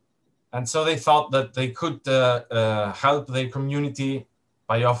 And so they thought that they could help their community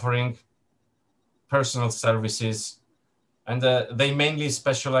by offering personal services. And they mainly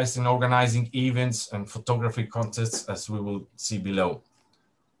specialized in organizing events and photography contests, as we will see below.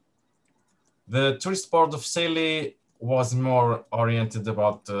 The Tourist Board of Seli was more oriented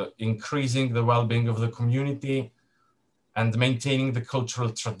about increasing the well-being of the community and maintaining the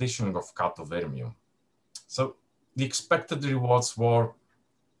cultural tradition of Kato Vermio. So the expected rewards were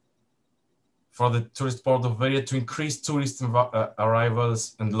for the Tourist Board of Veria to increase tourist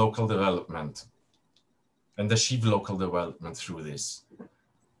arrivals and local development and achieve local development through this.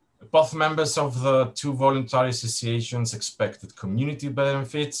 Both members of the 2 voluntary associations expected community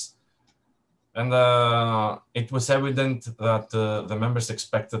benefits, and it was evident that the members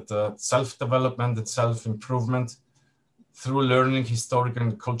expected self-development and self-improvement through learning historical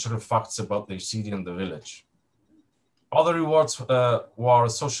and cultural facts about their city and the village. Other rewards were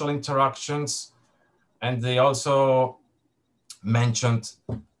social interactions, and they also mentioned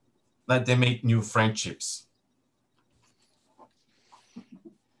that they made new friendships.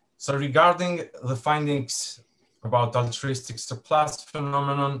 So regarding the findings about altruistic surplus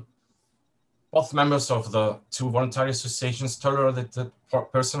phenomenon, both members of the two voluntary associations tolerated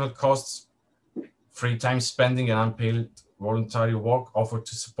personal costs, free time spending, and unpaid voluntary work offered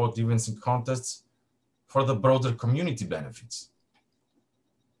to support events and contests for the broader community benefits.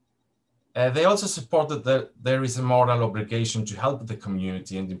 They also supported that there is a moral obligation to help the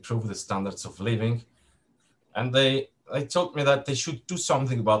community and improve the standards of living. And they told me that they should do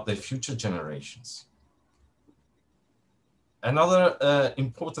something about their future generations. Another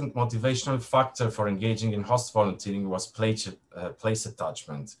important motivational factor for engaging in host volunteering was place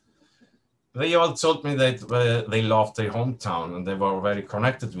attachment. They all told me that they loved their hometown and they were very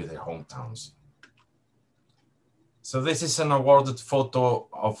connected with their hometowns. So this is an awarded photo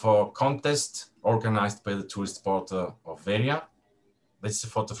of a contest organized by the tourist board of Veria. This is a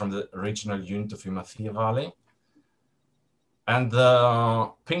photo from the regional unit of Imathia Valley. And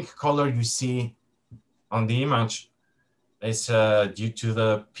the pink color you see on the image is due to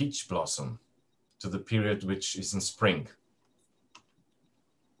the peach blossom, to the period which is in spring.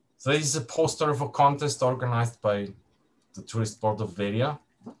 So this is a poster of a contest organized by the tourist board of Veria.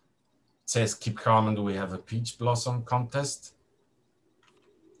 It says, "Keep calm and we have a peach blossom contest."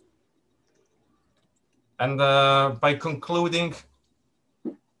 And by concluding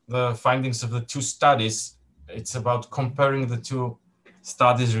the findings of the two studies, it's about comparing the two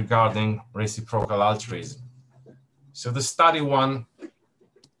studies regarding reciprocal altruism. So the study one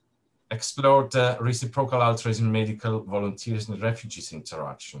explored reciprocal altruism in medical volunteers and refugees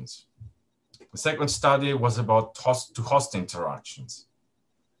interactions. The second study was about host-to-host interactions.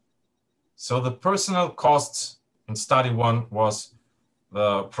 So the personal costs in study one was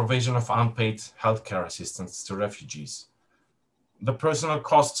the provision of unpaid healthcare assistance to refugees. The personal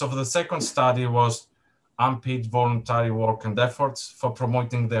costs of the second study was unpaid voluntary work and efforts for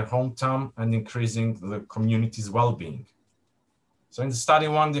promoting their hometown and increasing the community's well-being. So in the study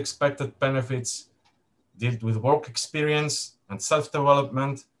one, the expected benefits dealt with work experience and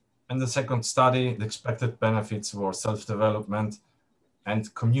self-development. And the second study, the expected benefits were self-development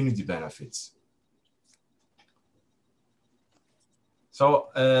and community benefits. So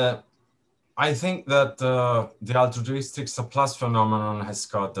I think that the altruistic surplus phenomenon has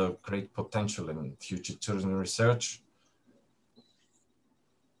got a great potential in future tourism research.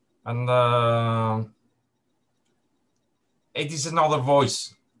 And it is another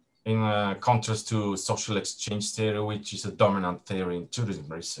voice in contrast to social exchange theory, which is a dominant theory in tourism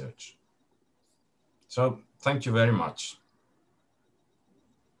research. So thank you very much.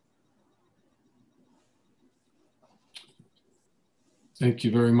 Thank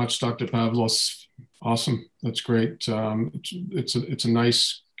you very much, Dr. Pavlos. Awesome. That's great. It's a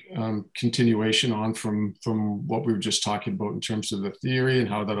nice continuation on from what we were just talking about in terms of the theory and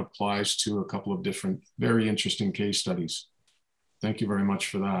how that applies to a couple of different very interesting case studies. Thank you very much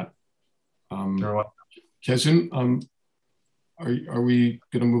for that. Kezin, are we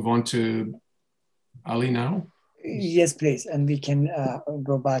going to move on to Ali now? Yes, please. And we can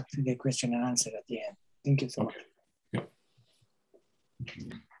go back to the question and answer at the end. Thank you so much. Yep.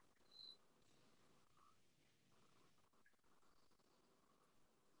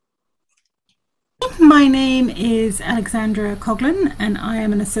 My name is Alexandra Coughlin, and I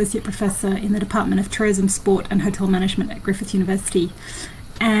am an associate professor in the Department of Tourism, Sport and Hotel Management at Griffith University.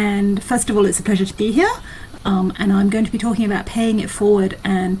 And first of all, it's a pleasure to be here. And I'm going to be talking about paying it forward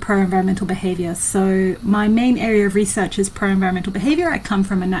and pro-environmental behaviour. So my main area of research is pro-environmental behaviour. I come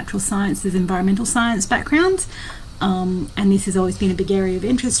from a natural sciences, environmental science background. And this has always been a big area of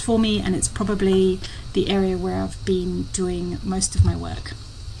interest for me, and it's probably the area where I've been doing most of my work.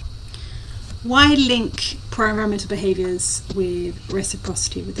 Why link pro-environmental behaviours with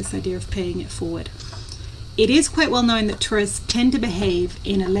reciprocity, with this idea of paying it forward? It is quite well known that tourists tend to behave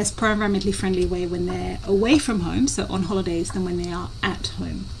in a less pro-environmentally friendly way when they're away from home, so on holidays, than when they are at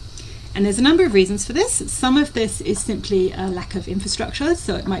home. And there's a number of reasons for this. Some of this is simply a lack of infrastructure,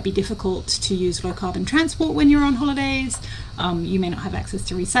 so it might be difficult to use low carbon transport when you're on holidays. You may not have access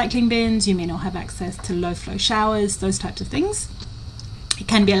to recycling bins, you may not have access to low flow showers, those types of things. It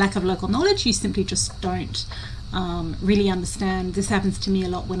can be a lack of local knowledge. You simply just don't really understand. This happens to me a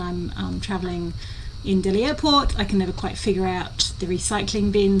lot when I'm traveling in Delhi Airport. I can never quite figure out the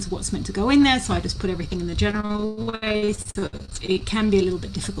recycling bins, what's meant to go in there, so I just put everything in the general way. So it can be a little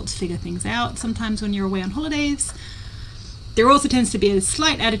bit difficult to figure things out sometimes when you're away on holidays. There also tends to be a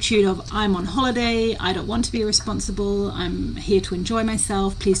slight attitude of, I'm on holiday, I don't want to be irresponsible, I'm here to enjoy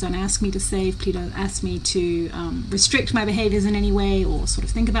myself, please don't ask me to save, please don't ask me to restrict my behaviors in any way or sort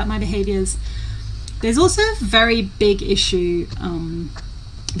of think about my behaviors. There's also a very big issue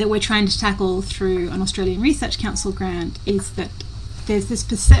that we're trying to tackle through an Australian Research Council grant, is that there's this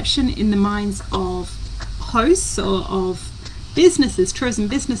perception in the minds of hosts or of businesses, tourism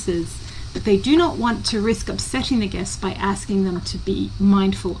businesses, that they do not want to risk upsetting the guests by asking them to be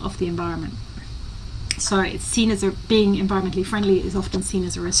mindful of the environment. So it's seen as being environmentally friendly is often seen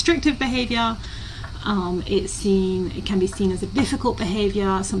as a restrictive behavior. It can be seen as a difficult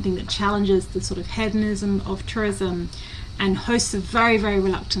behavior, something that challenges the sort of hedonism of tourism, and hosts are very, very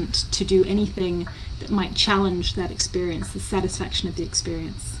reluctant to do anything that might challenge that experience, the satisfaction of the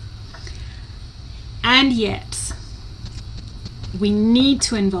experience. And yet, we need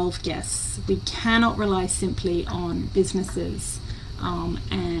to involve guests. We cannot rely simply on businesses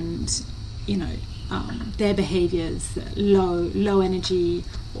and their behaviors, low energy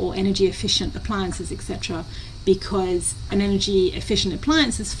or energy efficient appliances, etc. Because an energy efficient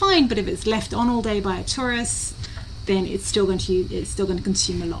appliance is fine, but if it's left on all day by a tourist, then it's still going to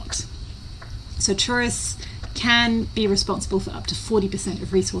consume a lot. So tourists can be responsible for up to 40%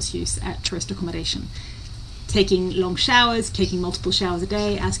 of resource use at tourist accommodation. Taking long showers, taking multiple showers a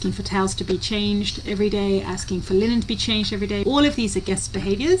day, asking for towels to be changed every day, asking for linen to be changed every day. All of these are guest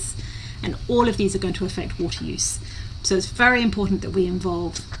behaviors, and all of these are going to affect water use. So it's very important that we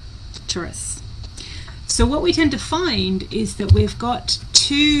involve tourists. So what we tend to find is that we've got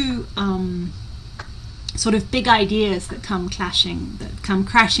two sort of big ideas that come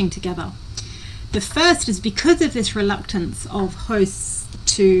crashing together. The first is, because of this reluctance of hosts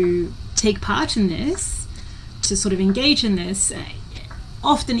to take part in this, to sort of engage in this,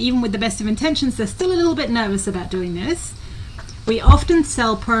 often even with the best of intentions, they're still a little bit nervous about doing this. We often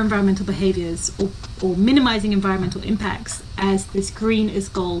sell pro-environmental behaviors or minimizing environmental impacts as this green is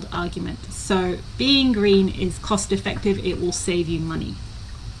gold argument. So being green is cost effective, it will save you money.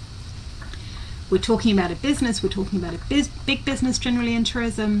 We're talking about a business, we're talking about a big business generally in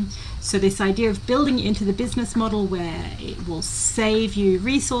tourism. So this idea of building into the business model where it will save you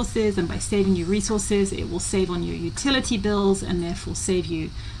resources, and by saving you resources, it will save on your utility bills and therefore save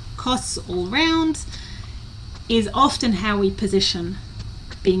you costs all round, is often how we position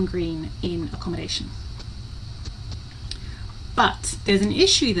being green in accommodation. But there's an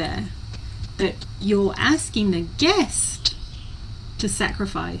issue there, that you're asking the guest to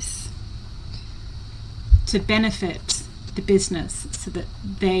sacrifice to benefit the business so that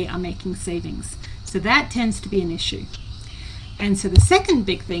they are making savings. So that tends to be an issue. And so the second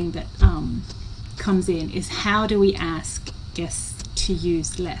big thing that comes in is, how do we ask guests to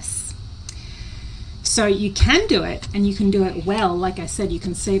use less? So you can do it, and you can do it well. Like I said, you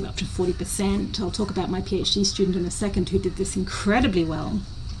can save up to 40%. I'll talk about my PhD student in a second who did this incredibly well.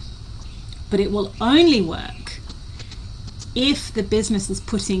 But it will only work if the business is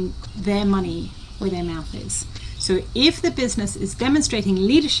putting their money where their mouth is. So if the business is demonstrating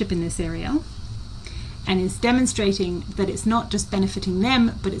leadership in this area and is demonstrating that it's not just benefiting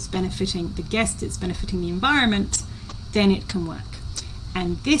them, but it's benefiting the guest, it's benefiting the environment, then it can work.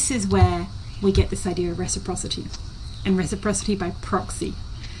 And this is where we get this idea of reciprocity, and reciprocity by proxy.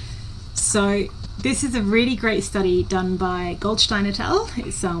 So this is a really great study done by Goldstein et al.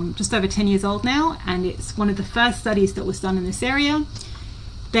 It's just over 10 years old now, and it's one of the first studies that was done in this area.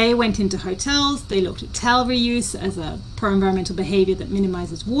 They went into hotels, they looked at towel reuse as a pro-environmental behavior that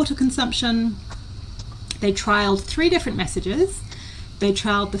minimizes water consumption. They trialed 3 different messages. They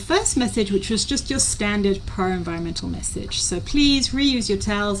trialed the first message, which was just your standard pro-environmental message. So please reuse your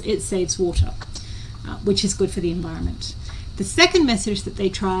towels, it saves water, which is good for the environment. The second message that they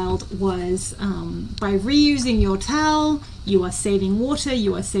trialed was, by reusing your towel, you are saving water,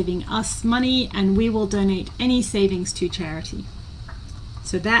 you are saving us money, and we will donate any savings to charity.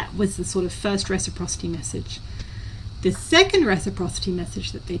 So that was the sort of first reciprocity message. The second reciprocity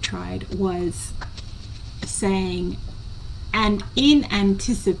message that they tried was saying, and in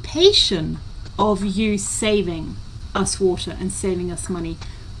anticipation of you saving us water and saving us money,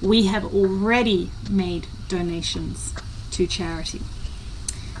 we have already made donations to charity.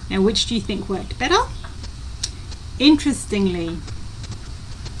 Now, which do you think worked better? Interestingly,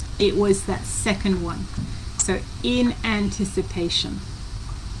 it was that second one. So in anticipation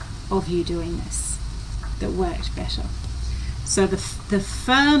of you doing this, that worked better. So the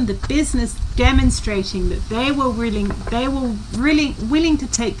firm, the business, demonstrating that they were willing to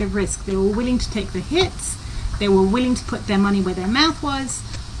take the risk, they were willing to take the hits, they were willing to put their money where their mouth was,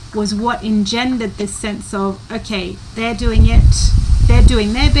 was what engendered this sense of, okay, they're doing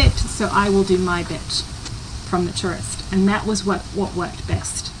their bit, so I will do my bit from the tourist. And that was what worked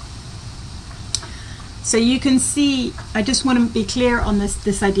best. So you can see, I just want to be clear on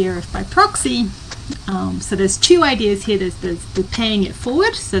this idea of by proxy. So there's two ideas here. There's the paying it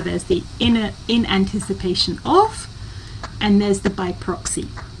forward, so there's the in anticipation of, and there's the by proxy.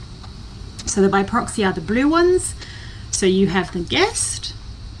 So the by proxy are the blue ones. So you have the guest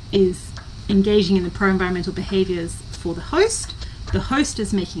is engaging in the pro-environmental behaviors for the host. The host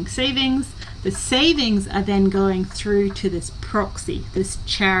is making savings. The savings are then going through to this proxy, this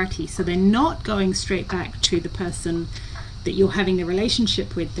charity. So they're not going straight back to the person that you're having the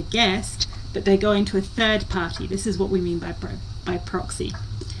relationship with, the guest, but they're going to a third party. This is what we mean by proxy.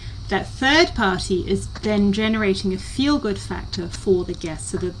 That third party is then generating a feel-good factor for the guest,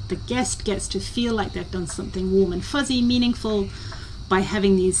 so that the guest gets to feel like they've done something warm and fuzzy, meaningful, by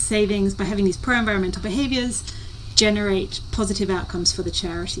having these savings, by having these pro-environmental behaviors, generate positive outcomes for the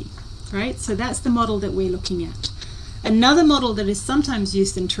charity, right? So that's the model that we're looking at. Another model that is sometimes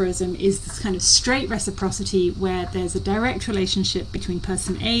used in tourism is this kind of straight reciprocity, where there's a direct relationship between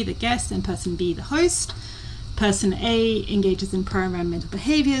person A, the guest, and person B, the host. Person A engages in pro-environmental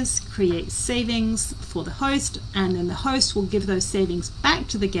behaviors, creates savings for the host, and then the host will give those savings back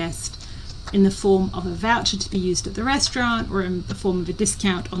to the guest in the form of a voucher to be used at the restaurant, or in the form of a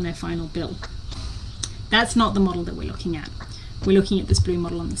discount on their final bill. That's not the model that we're looking at. We're looking at this blue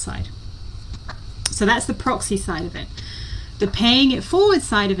model on the side. So that's the proxy side of it. The paying it forward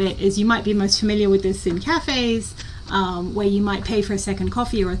side of it is, you might be most familiar with this in cafes, where you might pay for a second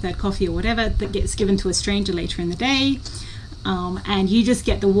coffee or a third coffee or whatever that gets given to a stranger later in the day. And you just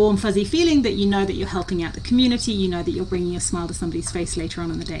get the warm, fuzzy feeling that you know that you're helping out the community, you know that you're bringing a smile to somebody's face later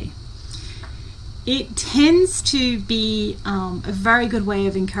on in the day. It tends to be a very good way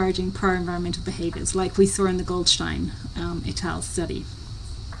of encouraging pro-environmental behaviors, like we saw in the Goldstein et al. Study.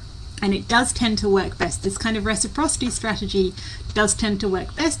 And it does tend to work best. This kind of reciprocity strategy does tend to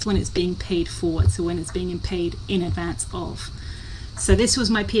work best when it's being paid forward, so when it's being paid in advance of. So this was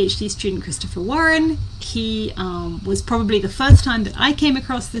my PhD student, Christopher Warren. He was probably the first time that I came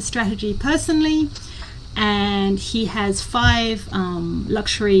across this strategy personally, and he has 5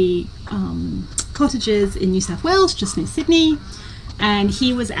 luxury cottages in New South Wales, just near Sydney. And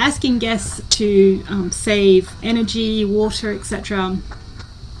he was asking guests to save energy, water, etc.,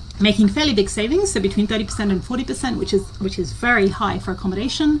 making fairly big savings, so between 30% and 40%, which is very high for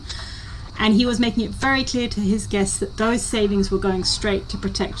accommodation. And he was making it very clear to his guests that those savings were going straight to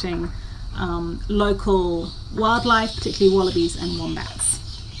protecting local wildlife, particularly wallabies and wombats.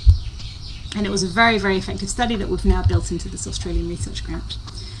 And it was a very, very effective study that we've now built into this Australian research grant.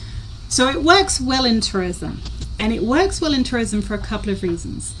 So it works well in tourism, and it works well in tourism for a couple of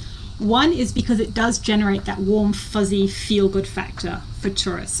reasons. One is because it does generate that warm, fuzzy, feel-good factor for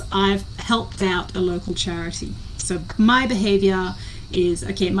tourists. I've helped out a local charity. So my behavior is,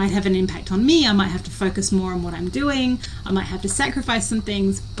 okay, it might have an impact on me. I might have to focus more on what I'm doing. I might have to sacrifice some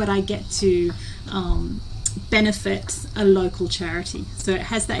things, but I get to benefit a local charity. So it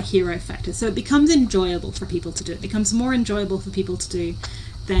has that hero factor. So it becomes enjoyable for people to do. It becomes more enjoyable for people to do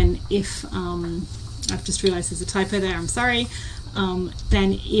than if, I've just realized there's a typo there, I'm sorry,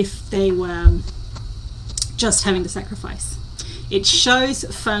 than if they were just having to sacrifice. It shows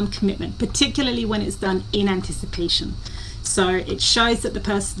firm commitment, particularly when it's done in anticipation. So it shows that the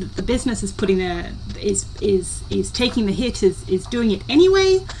person, the business is putting their, is taking the hit, is doing it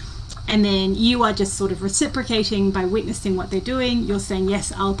anyway, and then you are just sort of reciprocating by witnessing what they're doing. You're saying,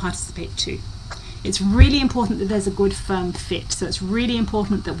 yes, I'll participate too. It's really important that there's a good firm fit. So it's really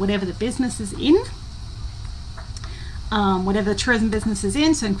important that whatever the business is in, whatever the tourism business is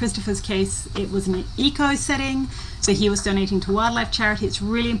in, so in Christopher's case, it was an eco setting, so he was donating to wildlife charity. It's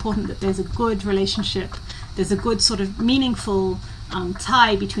really important that there's a good relationship, there's a good sort of meaningful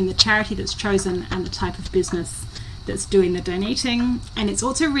tie between the charity that's chosen and the type of business that's doing the donating. And it's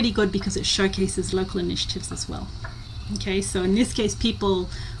also really good because it showcases local initiatives as well. Okay, so in this case, people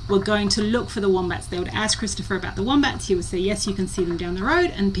were going to look for the wombats. They would ask Christopher about the wombats. He would say, yes, you can see them down the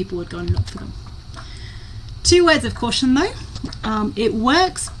road, and people would go and look for them. 2 words of caution though. It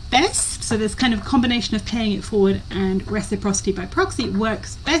works best, so there's kind of a combination of paying it forward and reciprocity by proxy. It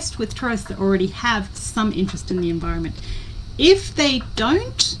works best with tourists that already have some interest in the environment. If they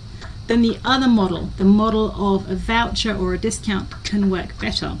don't, then the other model, the model of a voucher or a discount, can work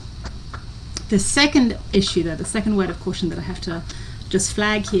better. The second issue though, the second word of caution that I have to just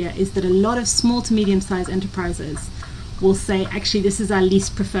flag here, is that a lot of small to medium-sized enterprises will say, actually, this is our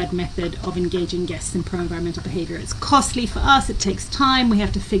least preferred method of engaging guests in pro-environmental behavior. It's costly for us, it takes time, we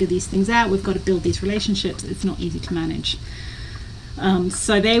have to figure these things out, we've got to build these relationships, it's not easy to manage.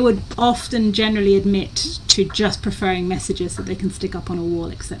 So they would often generally admit to just preferring messages that they can stick up on a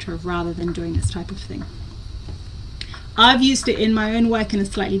wall, etc., rather than doing this type of thing. I've used it in my own work in a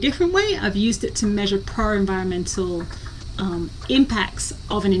slightly different way. I've used it to measure pro-environmental impacts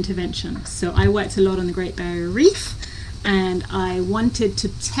of an intervention. So I worked a lot on the Great Barrier Reef, and I wanted to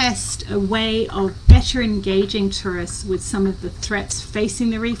test a way of better engaging tourists with some of the threats facing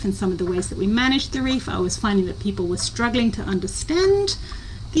the reef and some of the ways that we manage the reef. I was finding that people were struggling to understand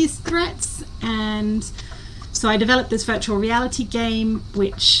these threats, and so I developed this virtual reality game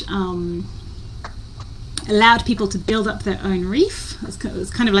which allowed people to build up their own reef. It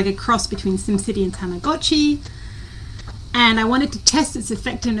was kind of like a cross between SimCity and Tamagotchi. And I wanted to test its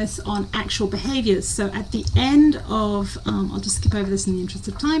effectiveness on actual behaviors. So at the end of, I'll just skip over this in the interest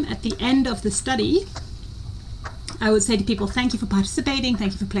of time. At the end of the study, I would say to people, thank you for participating,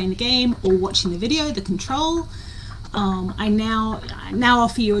 thank you for playing the game or watching the video, the control. I now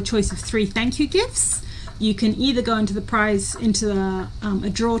offer you a choice of 3 thank you gifts. You can either go into a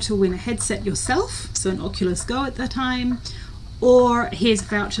draw to win a headset yourself, so an Oculus Go at the time, or here's a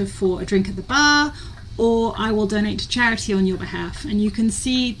voucher for a drink at the bar, or I will donate to charity on your behalf. And you can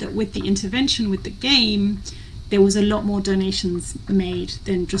see that with the intervention with the game, there was a lot more donations made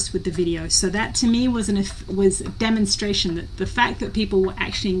than just with the video. So that to me was a demonstration that the fact that people were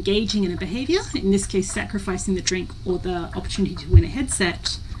actually engaging in a behavior, in this case sacrificing the drink or the opportunity to win a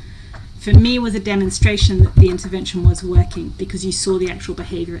headset, for me was a demonstration that the intervention was working, because you saw the actual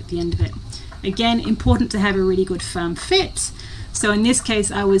behavior at the end of it. Again, important to have a really good firm fit. So in this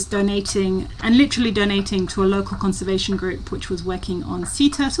case, I was donating, and literally donating, to a local conservation group which was working on sea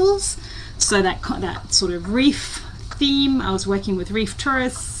turtles. So that sort of reef theme, I was working with reef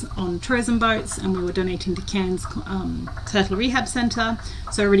tourists on tourism boats, and we were donating to Cairns Turtle Rehab Centre.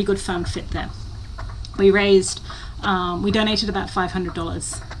 So a really good firm fit there. We donated about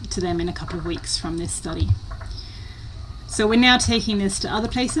 $500 to them in a couple of weeks from this study. So we're now taking this to other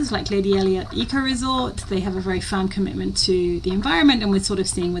places like Lady Elliot Eco Resort. They have a very firm commitment to the environment, and we're sort of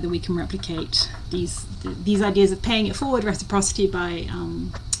seeing whether we can replicate these ideas of paying it forward, reciprocity by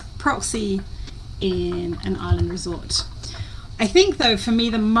proxy, in an island resort. I think, though, for me,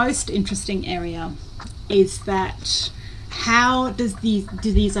 the most interesting area is that how do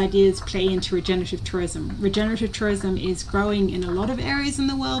these ideas play into regenerative tourism? Regenerative tourism is growing in a lot of areas in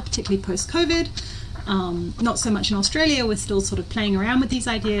the world, particularly post-COVID. Not so much in Australia, we're still sort of playing around with these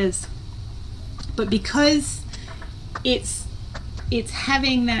ideas, but because it's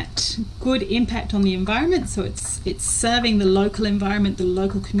having that good impact on the environment, so it's serving the local environment, the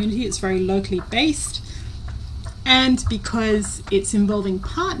local community, it's very locally based, and because it's involving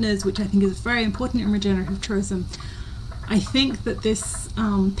partners, which I think is very important in regenerative tourism, I think that this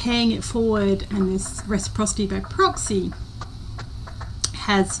paying it forward and this reciprocity by proxy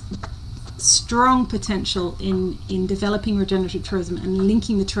has strong potential in developing regenerative tourism and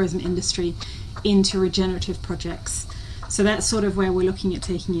linking the tourism industry into regenerative projects. So that's sort of where we're looking at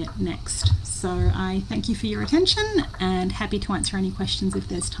taking it next. So I thank you for your attention and happy to answer any questions if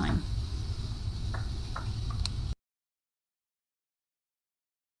there's time.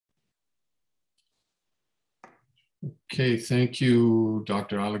 Okay, thank you,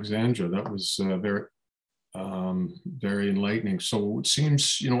 Dr. Alexandra. That was very enlightening. So it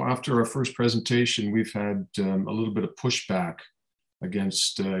seems, after our first presentation, we've had a little bit of pushback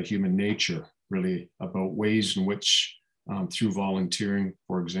against human nature, really, about ways in which, through volunteering,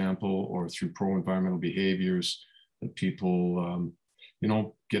 for example, or through pro-environmental behaviors, that people,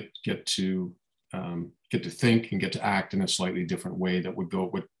 get to think and get to act in a slightly different way that would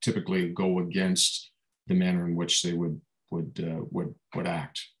typically go against the manner in which they would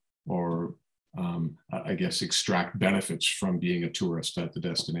act, or I guess extract benefits from being a tourist at the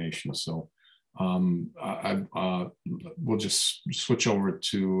destination. So we'll just switch over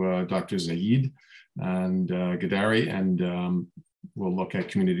to Dr. Zaid and Gadari, and we'll look at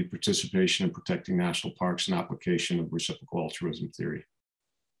community participation in protecting national parks and application of reciprocal altruism theory.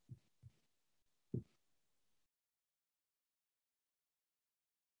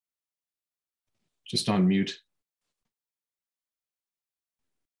 Just on mute.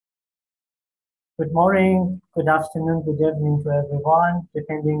 Good morning, good afternoon, good evening to everyone,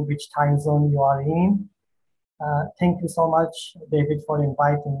 depending which time zone you are in. Thank you so much, David, for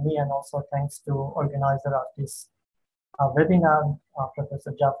inviting me, and also thanks to organizer of this webinar,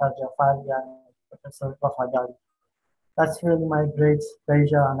 Professor Jafar Jafari and Professor Wafadari. That's really my great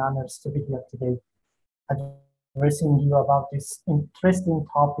pleasure and honors to be here today. I addressing you about this interesting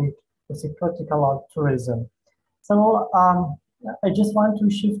topic, reciprocal altruism. So I just want to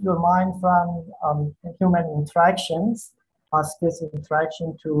shift your mind from human interactions, species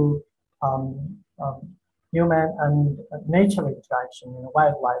interaction, to human and nature interaction,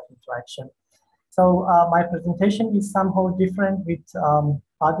 wildlife interaction. So my presentation is somehow different with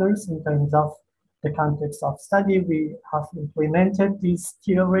others in terms of the context of study. We have implemented this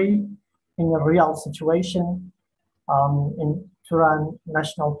theory in a real situation in Turan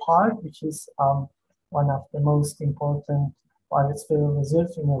National Park, which is one of the most important biosphere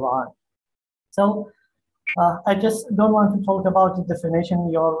reserves in Iran. So I just don't want to talk about the definition.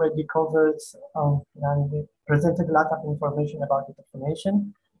 We already covered and we presented a lot of information about the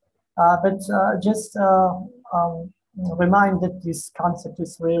definition. But just remind that this concept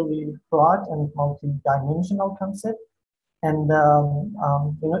is really broad and multi-dimensional concept. And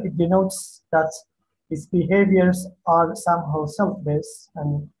it denotes that these behaviors are somehow selfless,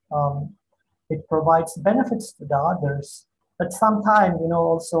 and it provides benefits to the others. But sometimes,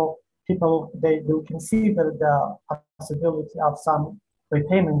 also people, they do consider the possibility of some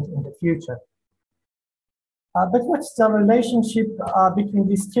repayment in the future. But what's the relationship between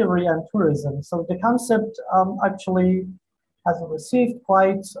this theory and tourism? So the concept actually has received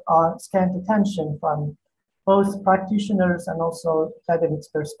quite scant attention from both practitioners and also academics'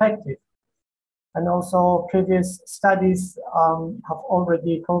 perspective. And also previous studies have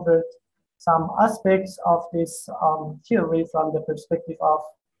already covered some aspects of this theory from the perspective of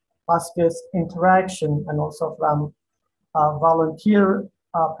hospice interaction and also from volunteer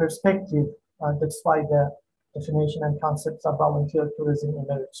perspective. That's why the definition and concepts of volunteer tourism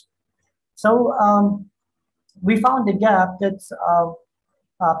emerged. So we found a gap that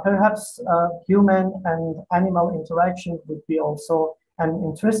perhaps human and animal interaction would be also an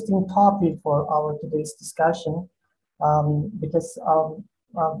interesting topic for our today's discussion, because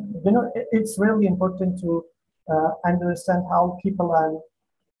it's really important to understand how people and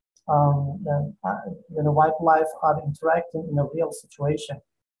wildlife are interacting in a real situation.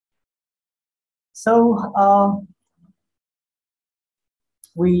 So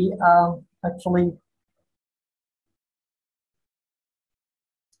we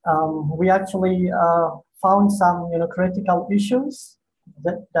actually found some critical issues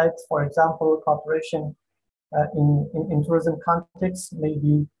that for example, cooperation in tourism context may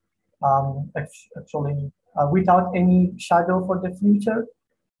be actually without any shadow for the future.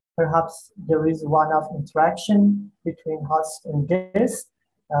 Perhaps there is one-off interaction between host and guest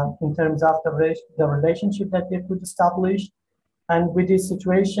in terms of the relationship that they could establish. And with this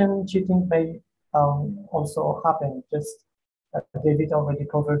situation, cheating may also happen. Just David already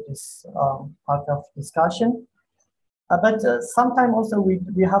covered this part of discussion. But sometimes also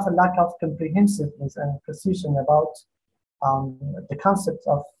we have a lack of comprehensiveness and precision about the concept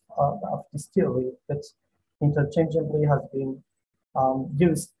of this theory that interchangeably has been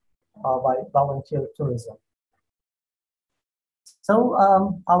used by volunteer tourism. So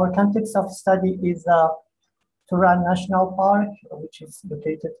our context of study is Turan National Park, which is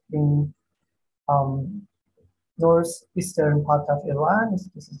located in northeastern part of Iran.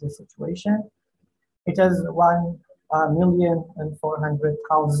 This is the situation. It has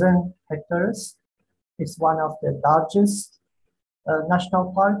 1,400,000 hectares. It's one of the largest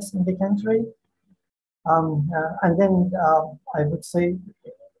national parks in the country. And then I would say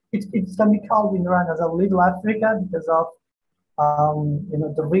it can be called in Iran as a little Africa because of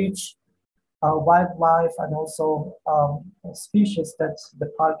the rich wildlife and also species that the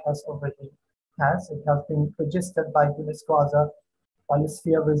park has already has. It has been registered by UNESCO as a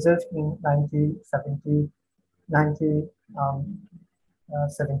biosphere reserve in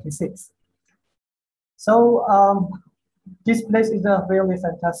 1976. So this place is a really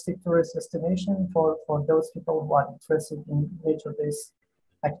fantastic tourist destination for those people who are interested in nature-based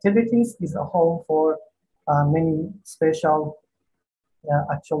activities. It's a home for many special,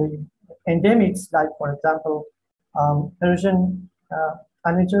 actually endemics, like for example, Persian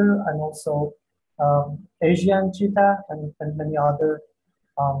tanager and also Asian cheetah and many other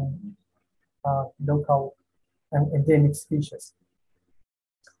local and endemic species.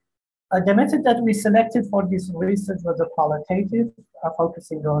 The method that we selected for this research was a qualitative,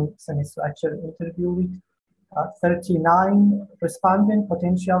 focusing on semi-structured interview with 39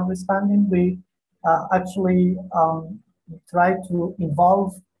 potential respondents. We actually tried to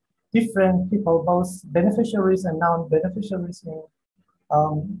involve different people, both beneficiaries and non-beneficiaries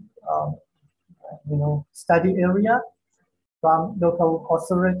in study area, from local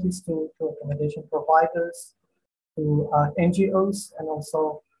authorities to accommodation providers, to NGOs, and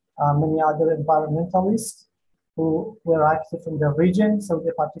also many other environmentalists. who were active in the region. So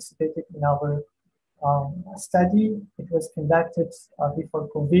they participated in our study. It was conducted before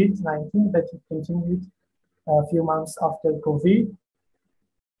COVID-19, but it continued a few months after COVID.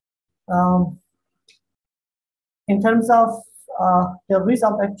 In terms of the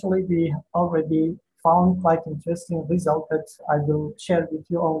result, actually, we already found quite interesting result, but I will share with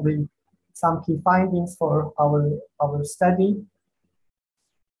you only some key findings for our study.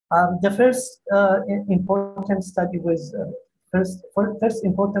 The first important study was, first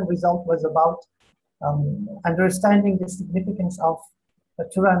important result was about understanding the significance of the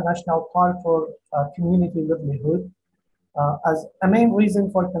Turan National Park for community livelihood as a main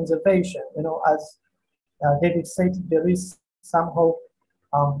reason for conservation. You know, as David said, there is somehow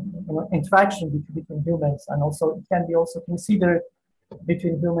interaction between humans, and also it can be also considered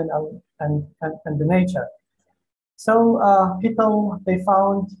between human and the nature. So people, they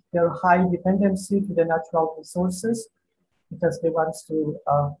found their high dependency to the natural resources because they want to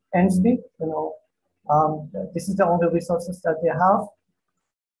ends meet, you know, this is the only resources that they have.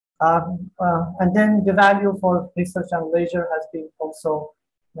 And then the value for research and leisure has been also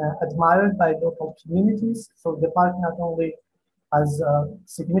admired by local communities. So the park not only has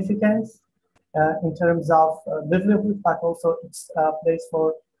significance in terms of livelihood, but also it's a place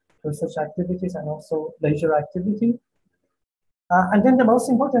for research activities and also leisure activity. And then the most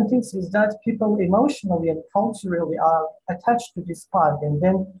important thing is that people emotionally and culturally are attached to this park, and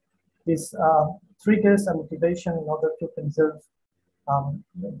then this triggers a motivation in order to conserve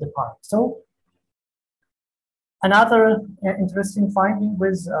the park. So another interesting finding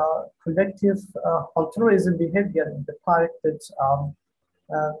was collective altruism behavior in the park that,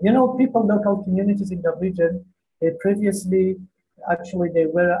 you know, people, local communities in the region, they previously, actually, they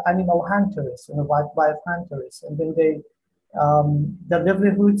were animal hunters, you know, wildlife hunters, and then they, the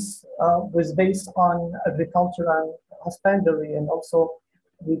livelihoods was based on agriculture and husbandry and also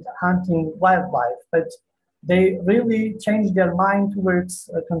with hunting wildlife, but they really changed their mind towards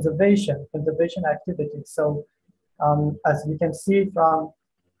conservation activities. So as we can see from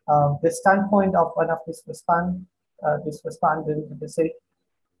the standpoint of one of this respondent, they say,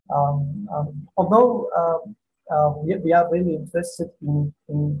 although we are really interested in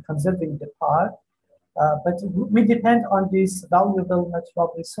conserving the park, but we depend on these valuable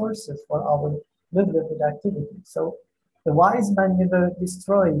natural resources for our livelihood activities. So the wise man never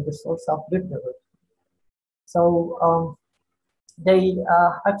destroyed the source of livelihood. So they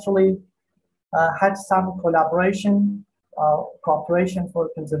actually had some cooperation for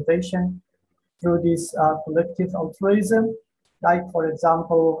conservation through this collective altruism. Like, for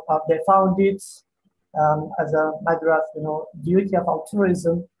example, they found it as a matter of, you know, duty of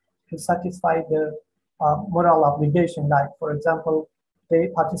altruism to satisfy their moral obligation. Like, for example, they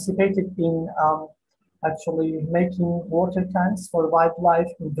participated in actually making water tanks for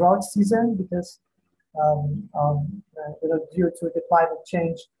wildlife in drought season because you know, due to the climate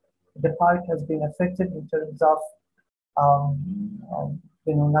change, the park has been affected in terms of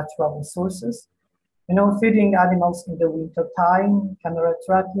you know, natural resources. You know, feeding animals in the winter time, camera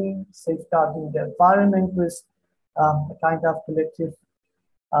tracking, safeguarding the environment was a kind of collective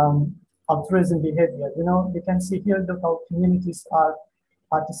altruism behavior. You know, you can see here local communities are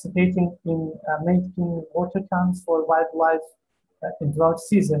participating in making water tanks for wildlife in drought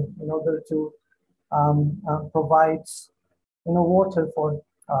season in order to provide, you know, water for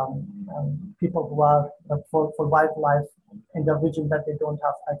people who are for wildlife in the region that they don't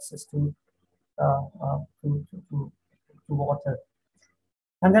have access to water.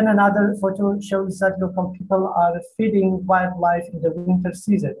 And then another photo shows that local people are feeding wildlife in the winter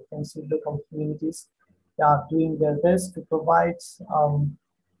season. You can see local communities, they are doing their best to provide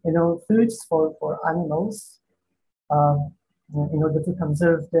you know, foods for animals in order to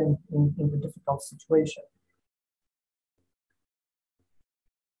conserve them in the difficult situation.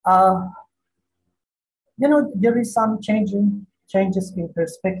 You know, there is some changes in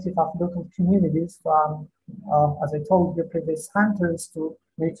perspective of local communities from, as I told you, previous hunters to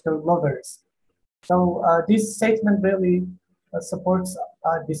nature lovers. So this statement really supports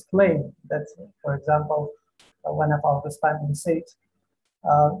this claim that, for example, one of our respondents said,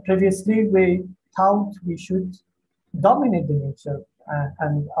 previously we thought we should dominate the nature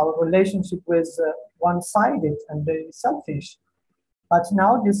and our relationship was one-sided and very selfish. But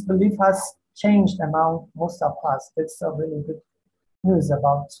now this belief has changed among most of us. That's a really good news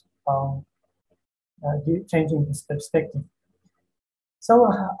about changing this perspective.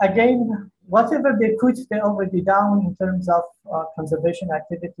 So again, whatever they could, they already done in terms of conservation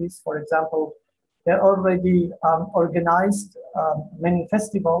activities. For example, they already organized many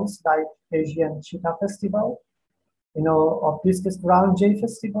festivals like Asian Cheetah Festival, Pisces Brown Jay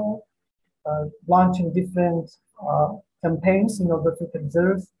Festival, launching different campaigns in order to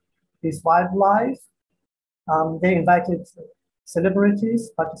conserve this wildlife. They invited celebrities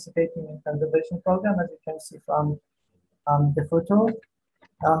participating in conservation program, as you can see from the photo.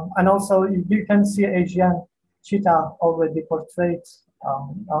 And also you can see Asian cheetah already portrayed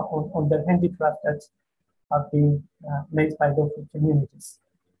on the handicraft that have been made by local communities.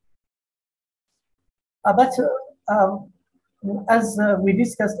 But as we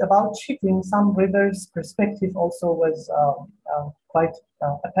discussed about cheating, some rivers' perspective also was quite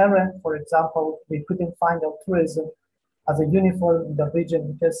apparent. For example, we couldn't find altruism as a uniform in the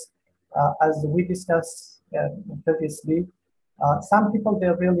region because, as we discussed previously, some people, they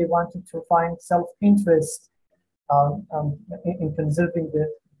really wanted to find self-interest in conserving the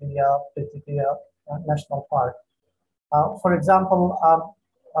national park. For example,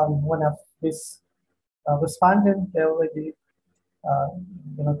 one of these respondents, they already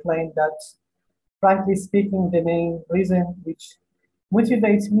claimed that, frankly speaking, the main reason which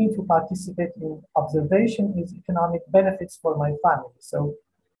motivates me to participate in observation is economic benefits for my family. So,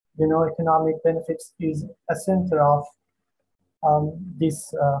 economic benefits is a center of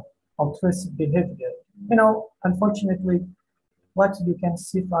this altruistic behavior. Unfortunately, what you can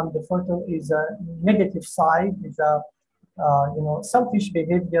see from the photo is a negative side, is a selfish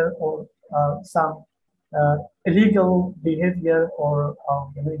behavior or some illegal behavior or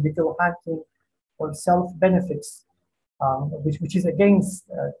illegal hunting or self-benefits, which is against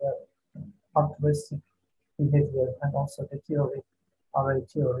the altruistic behavior and also the theory, RA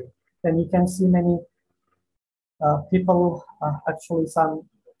theory. Then you can see many people, actually some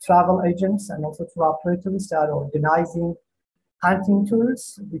travel agents and also tour operators that are organizing hunting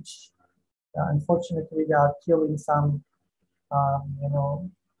tours, which unfortunately they are killing some,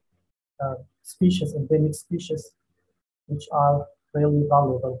 species, endemic species, which are really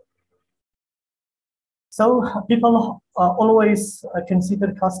valuable. So people always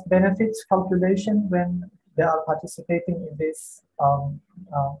consider cost benefits calculation when they are participating in this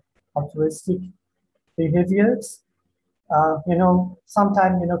altruistic behaviors.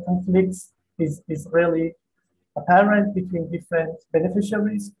 Sometimes conflicts is really apparent between different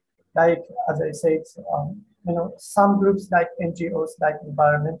beneficiaries. Like, as I said, some groups like NGOs, like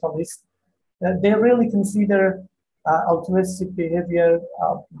environmentalists, they really consider altruistic behavior,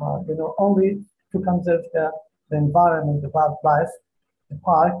 only to conserve the environment, the wildlife, the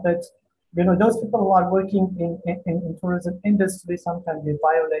park. But those people who are working in tourism industry, sometimes they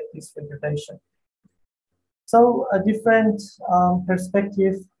violate this regulation. So a different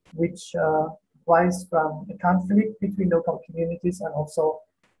perspective which rise from a conflict between local communities and also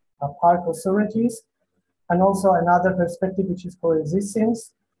park authorities, and also another perspective which is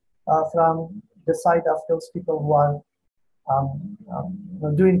coexistence from the side of those people who are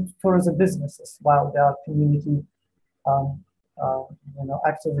doing tourism businesses while they are community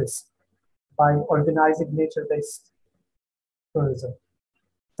activists by organizing nature-based tourism.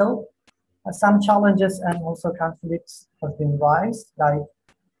 So some challenges and also conflicts have been raised, like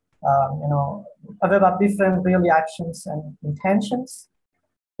about different really actions and intentions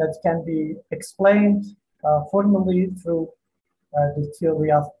that can be explained formally through the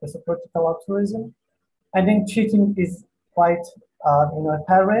theory of reciprocal altruism. I think cheating is quite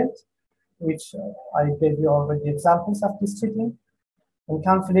apparent, which I gave you already examples of this cheating, and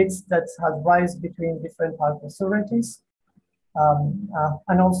conflicts that have risen between different park authorities.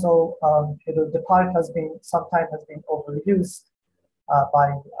 And also, the park sometimes has been overused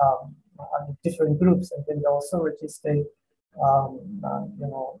by different groups, and then the authorities, they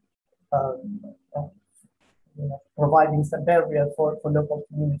providing some barrier for local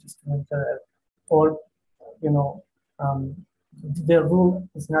communities to enter, or their rule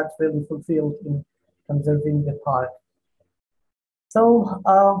is not really fulfilled in conserving the park. So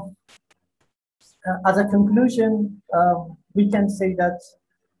as a conclusion, we can say that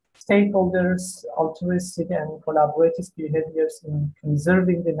stakeholders, altruistic and collaborative behaviors in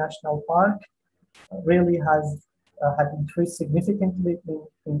conserving the national park really have increased significantly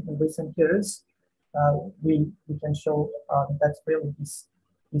in recent years. We can show that really this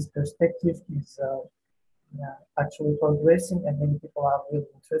perspective is actually progressing, and many people are really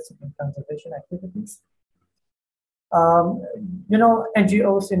interested in conservation activities.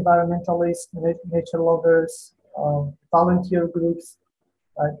 NGOs, environmentalists, nature lovers, volunteer groups,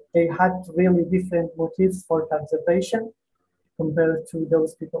 they had really different motives for conservation compared to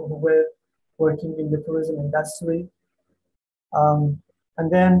those people who were working in the tourism industry. And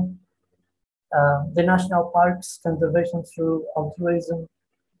then the national parks conservation through altruism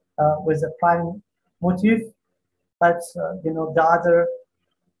was a prime motive. But the other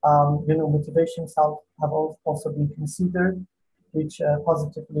motivations have also been considered, which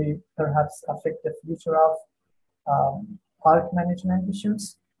positively perhaps affect the future of park management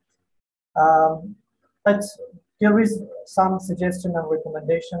issues. But there is some suggestion and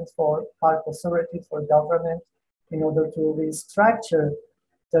recommendations for park authorities, for government, in order to restructure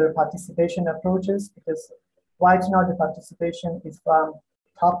their participation approaches, because right now the participation is from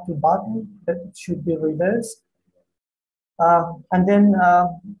top to bottom, but it should be reversed. And then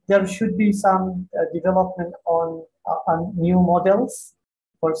there should be some development on new models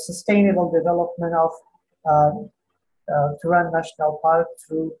for sustainable development of Turan National Park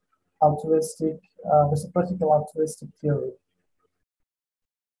through altruistic, reciprocal altruistic theory.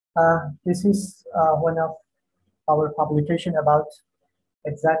 This is one of our publication about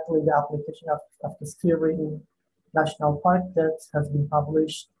exactly the application of this theory in national park that has been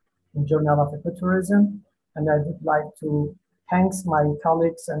published in Journal of Ecotourism. And I would like to thank my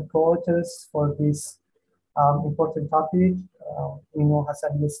colleagues and co-authors for this important topic,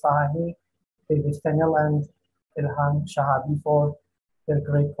 Hassan Yustahani, David Fennell, and Ilhan Shahabi for their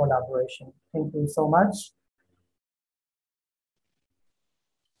great collaboration. Thank you so much.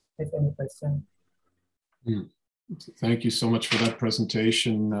 If any question. Thank you so much for that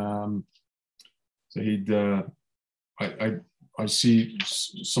presentation, Zahid. I see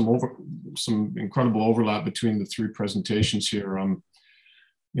some incredible overlap between the three presentations here.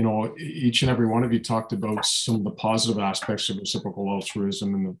 Each and every one of you talked about some of the positive aspects of reciprocal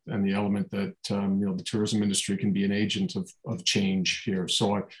altruism and the element that the tourism industry can be an agent of change here.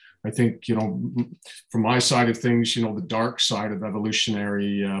 So I think from my side of things, the dark side of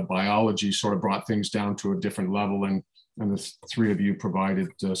evolutionary biology sort of brought things down to a different level, and the three of you provided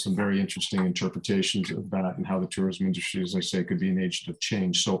some very interesting interpretations of that and how the tourism industry, as I say, could be an agent of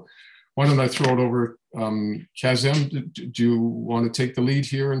change. So why don't I throw it over, Kazem, do you want to take the lead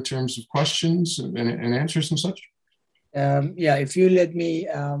here in terms of questions and answers and such? Yeah, if you let me,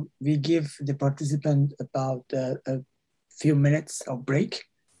 we give the participant about a few minutes of break,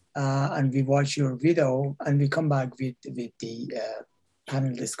 and we watch your video, and we come back with the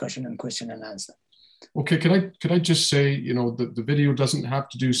panel discussion and question and answer. Okay, could I just say, the video doesn't have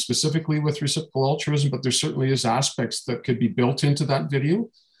to do specifically with reciprocal altruism, but there certainly is aspects that could be built into that video.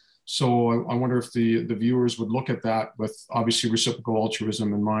 So I wonder if the viewers would look at that with obviously reciprocal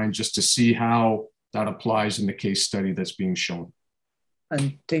altruism in mind, just to see how that applies in the case study that's being shown.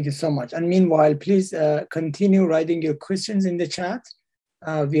 And thank you so much. And meanwhile, please continue writing your questions in the chat.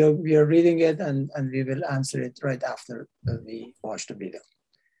 We are reading it, and we will answer it right after we watch the video.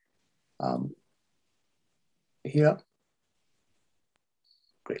 Here.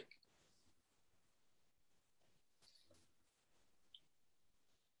 Great.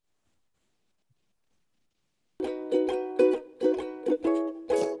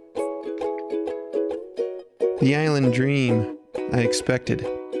 The island dream I expected.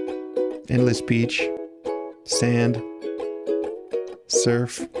 Endless beach, sand,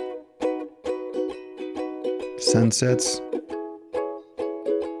 surf, sunsets,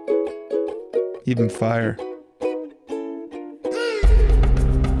 even fire.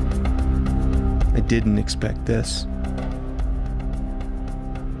 I didn't expect this.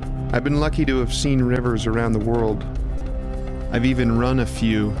 I've been lucky to have seen rivers around the world. I've even run a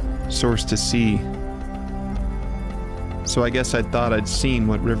few, source to sea. So I guess I thought I'd seen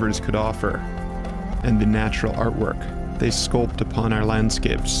what rivers could offer, and the natural artwork they sculpt upon our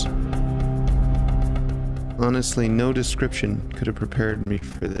landscapes. Honestly, no description could have prepared me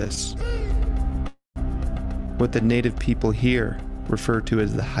for this. What the native people here refer to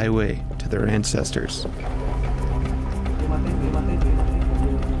as the highway to their ancestors.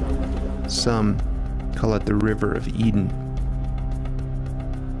 Some call it the River of Eden.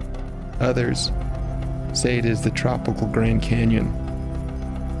 Others say it is the tropical Grand Canyon.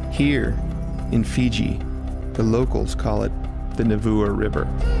 Here, in Fiji, the locals call it the Navua River.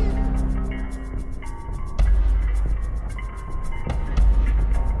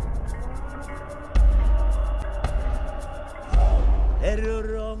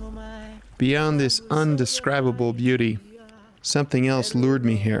 Beyond this undescribable beauty, something else lured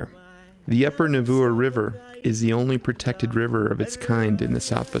me here. The upper Navua River is the only protected river of its kind in the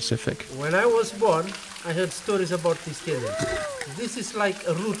South Pacific. When I was born, I heard stories about this area. This is like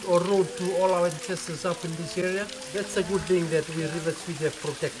a route or road to all our ancestors up in this area. That's a good thing that we River Fiji have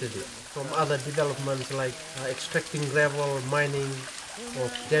protected it from other developments like extracting gravel, mining,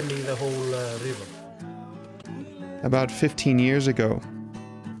 or damming the whole river. About 15 years ago,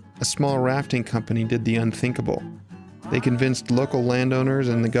 a small rafting company did the unthinkable. They convinced local landowners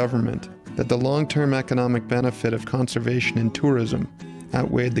and the government that the long-term economic benefit of conservation and tourism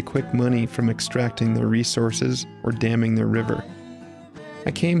outweighed the quick money from extracting their resources or damming their river.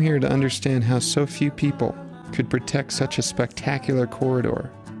 I came here to understand how so few people could protect such a spectacular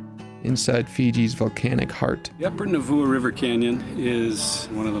corridor inside Fiji's volcanic heart. The Upper Navua River Canyon is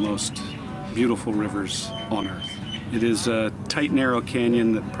one of the most beautiful rivers on Earth. It is a tight, narrow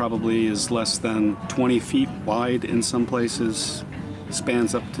canyon that probably is less than 20 feet wide in some places,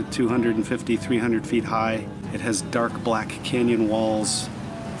 spans up to 250, 300 feet high. It has dark black canyon walls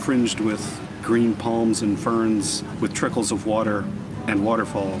fringed with green palms and ferns with trickles of water and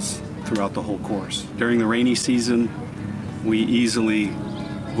waterfalls throughout the whole course. During the rainy season, we easily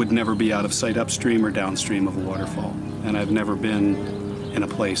would never be out of sight upstream or downstream of a waterfall. And I've never been in a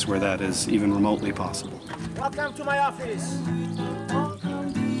place where that is even remotely possible. Welcome to my office.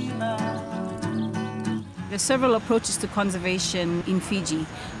 There are several approaches to conservation in Fiji.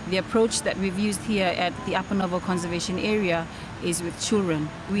 The approach that we've used here at the Upper Navua Conservation Area is with children.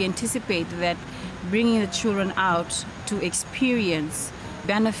 We anticipate that bringing the children out to experience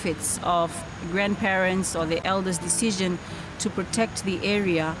benefits of grandparents or the elders' decision to protect the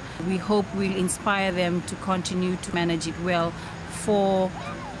area, we hope will inspire them to continue to manage it well for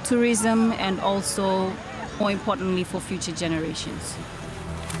tourism and also, more importantly, for future generations.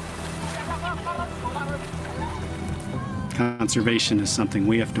 Conservation is something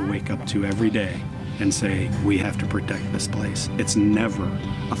we have to wake up to every day and say, we have to protect this place. It's never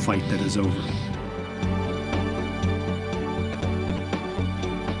a fight that is over.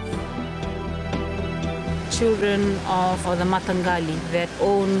 Children of the Matangali that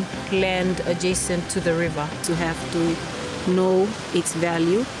own land adjacent to the river to have to know its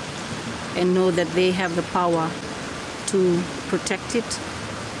value and know that they have the power to protect it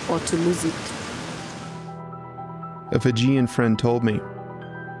or to lose it. A Fijian friend told me,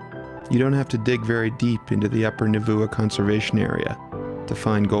 you don't have to dig very deep into the Upper Navua Conservation Area to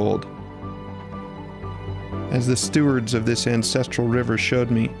find gold. As the stewards of this ancestral river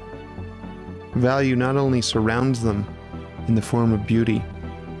showed me, value not only surrounds them in the form of beauty,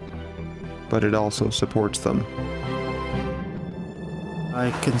 but it also supports them. I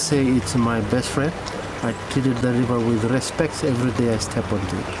can say it's my best friend. I treated the river with respect every day I step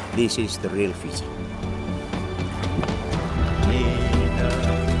onto it. This is the real Fiji.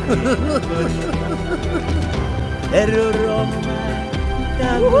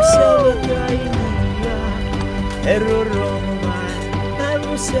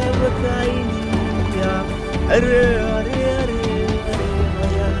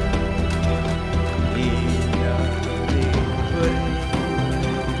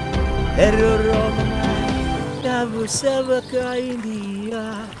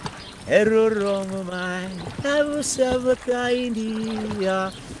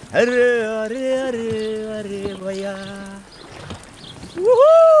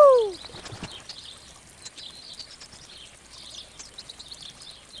 Woohoo!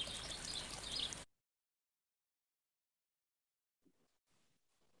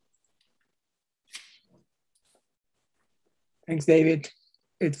 Thanks, David.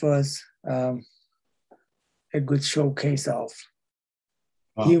 It was a good showcase of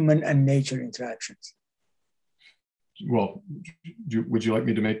human and nature interactions. Well, would you like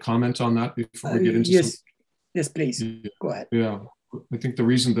me to make comments on that before we get into some? Yes, please. Yeah. Go ahead. Yeah, I think the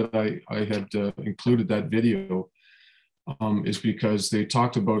reason that I had included that video is because they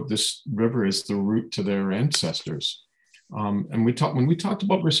talked about this river as the route to their ancestors. And when we talked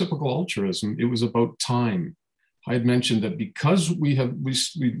about reciprocal altruism, it was about time. I had mentioned that because we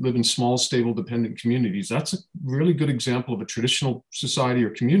live in small, stable, dependent communities, that's a really good example of a traditional society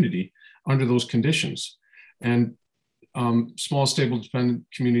or community under those conditions. And small, stable, dependent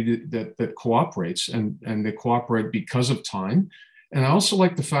community that cooperates, and they cooperate because of time. And I also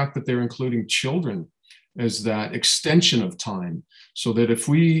like the fact that they're including children as that extension of time, so that if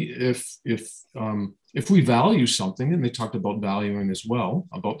we value something, and they talked about valuing as well,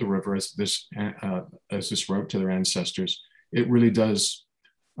 about the river as this route to their ancestors, it really does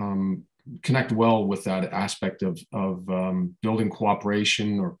connect well with that aspect of building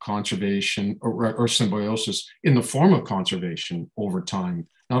cooperation or conservation or symbiosis in the form of conservation over time,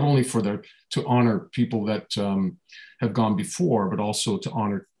 not only to honor people that have gone before, but also to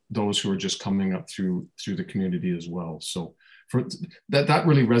honor those who are just coming up through the community as well. So that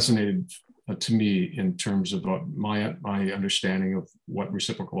really resonated to me in terms of my understanding of what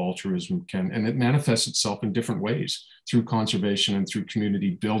reciprocal altruism can, and it manifests itself in different ways through conservation and through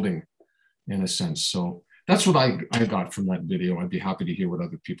community building, in a sense. So that's what I got from that video. I'd be happy to hear what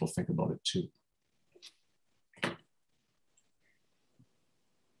other people think about it too.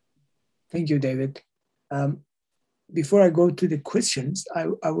 Thank you, David. Before I go to the questions,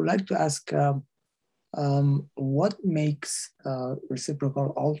 I would like to ask what makes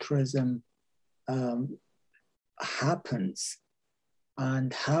reciprocal altruism happens,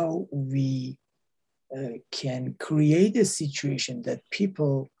 and how we can create a situation that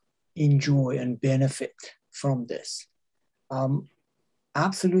people enjoy and benefit from this.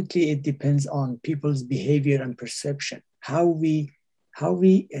 Absolutely, it depends on people's behavior and perception. How we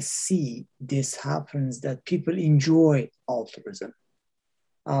see this happens, that people enjoy altruism.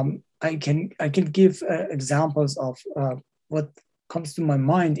 I can give examples of what comes to my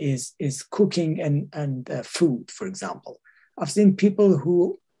mind is cooking and food, for example. I've seen people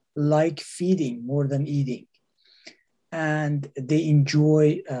who like feeding more than eating, and they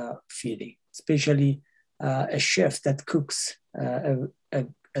enjoy feeding, especially a chef that cooks a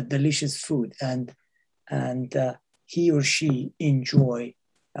delicious food, and he or she enjoy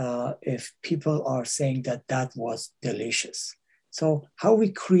if people are saying that was delicious. So how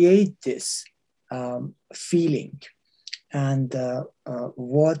we create this feeling, and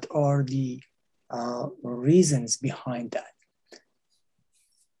what are the reasons behind that?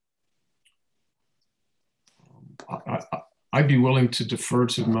 I'd be willing to defer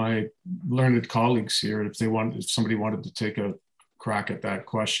to my learned colleagues here if somebody wanted to take a crack at that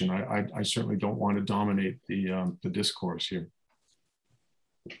question. I certainly don't want to dominate the discourse here.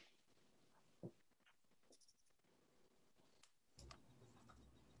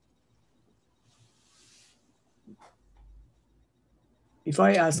 If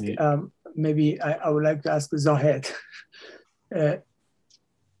I ask, maybe I would like to ask Zahed.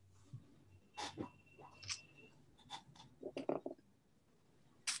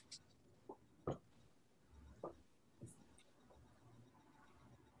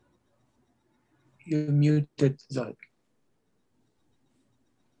 You're muted, Zahed.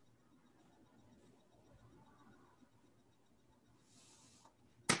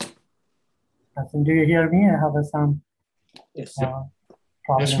 Do you hear me? I have some yes. problem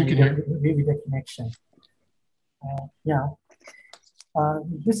yes, we can hear. with the connection. Yeah.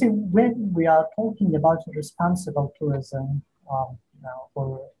 You see, when we are talking about responsible tourism,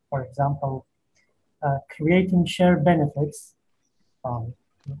 for example, creating shared benefits,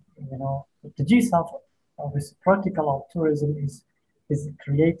 the gist of reciprocal altruism is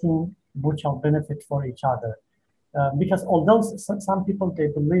creating mutual benefit for each other. Because although some people, they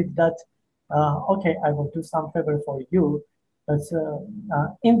believe that, okay, I will do some favor for you, but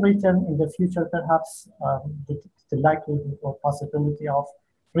in return, in the future, perhaps the likelihood or possibility of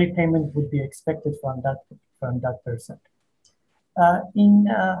repayment would be expected from that person. In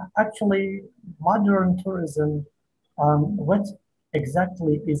actually modern tourism, what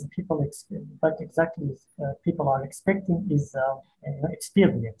exactly people are expecting is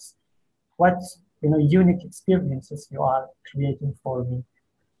experience. What unique experiences you are creating for me.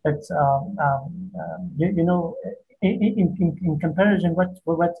 But in comparison,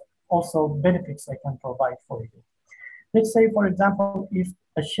 what also benefits I can provide for you. Let's say, for example, if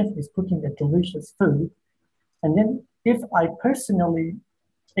a chef is cooking a delicious food, and then if I personally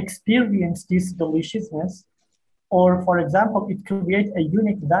experience this deliciousness, or for example, it creates a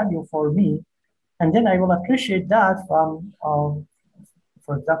unique value for me, and then I will appreciate that from, for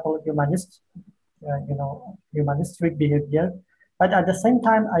example, humanistic behavior. But at the same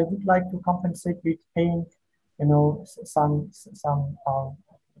time, I would like to compensate with paying, some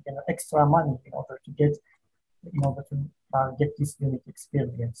extra money in order to get this unique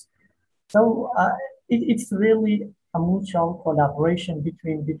experience. So it's really a mutual collaboration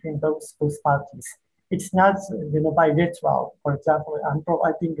between those parties. It's not by virtual. For example, I'm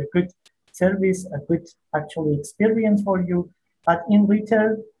providing a good service, a good actually experience for you, but in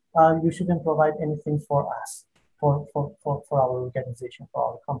return, you shouldn't provide anything for us, for our organization, for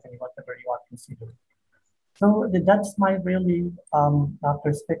our company, whatever you are considering. So that's my really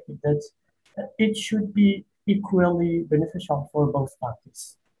perspective, that it should be equally beneficial for both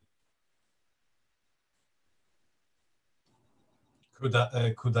parties.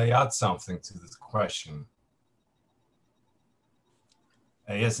 Could I add something to this question?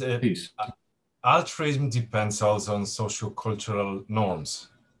 Yes, please. Altruism depends also on social-cultural norms.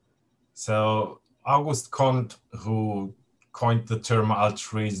 So Auguste Comte, who coined the term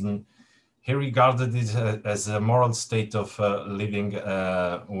altruism, he regarded it as a moral state of living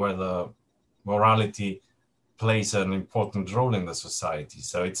where the morality plays an important role in the society.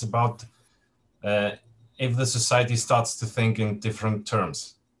 So it's about if the society starts to think in different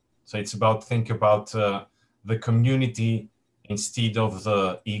terms. So it's about think about the community instead of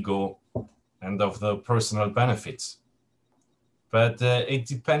the ego and of the personal benefits. But it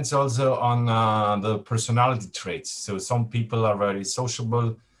depends also on the personality traits. So some people are very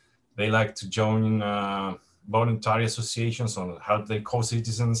sociable. They like to join voluntary associations or help their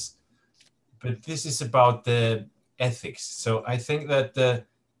co-citizens. But this is about the ethics. So I think that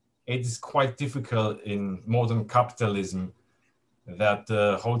it is quite difficult in modern capitalism that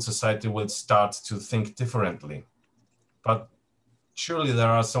the whole society will start to think differently. But surely there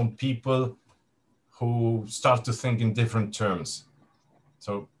are some people who start to think in different terms.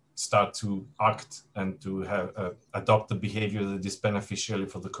 So start to act and to have adopt the behavior that is beneficial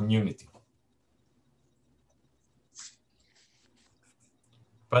for the community.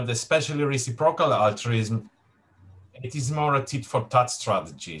 But especially reciprocal altruism, it is more a tit-for-tat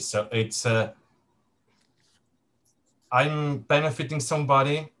strategy. So it's I'm benefiting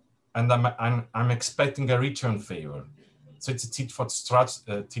somebody, and I'm expecting a return favor. So it's a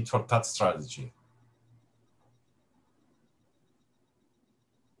tit-for-tat strategy.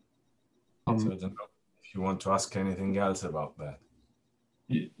 So I don't know if you want to ask anything else about that.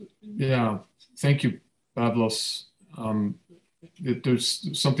 Yeah, thank you, Pavlos.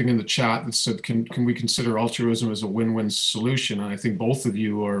 There's something in the chat that said, can we consider altruism as a win-win solution? And I think both of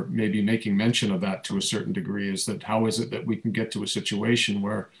you are maybe making mention of that to a certain degree, is that how is it that we can get to a situation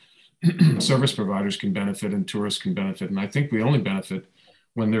where service providers can benefit and tourists can benefit? And I think we only benefit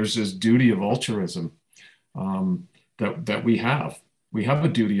when there's this duty of altruism that we have. We have a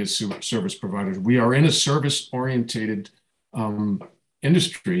duty as service providers. We are in a service-orientated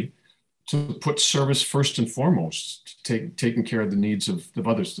industry to put service first and foremost, taking care of the needs of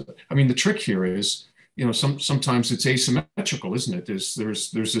others. I mean, the trick here is, you know, sometimes it's asymmetrical, isn't it? There's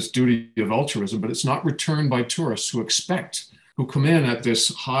this duty of altruism, but it's not returned by tourists who come in at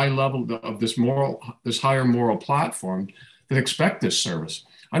this high level of this higher moral platform that expect this service.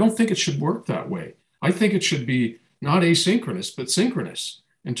 I don't think it should work that way. I think it should be not asynchronous, but synchronous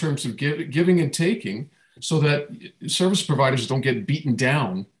in terms of giving and taking, so that service providers don't get beaten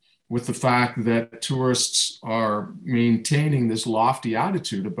down with the fact that tourists are maintaining this lofty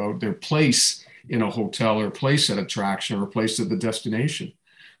attitude about their place in a hotel or place at attraction or place at the destination.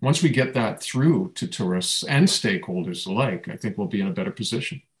 Once we get that through to tourists and stakeholders alike, I think we'll be in a better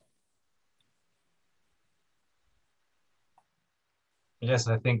position. Yes,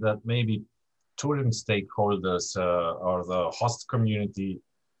 I think that maybe tourism stakeholders or the host community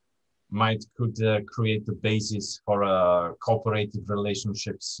could create the basis for cooperative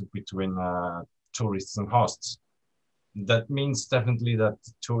relationships between tourists and hosts. That means definitely that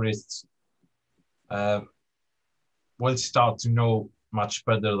tourists will start to know much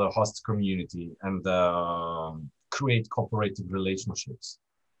better the host community and create cooperative relationships.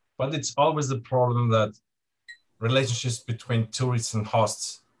 But it's always the problem that relationships between tourists and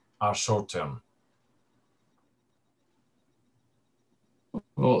hosts are short-term.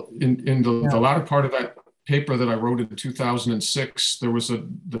 Well, in the latter part of that paper that I wrote in 2006, there was a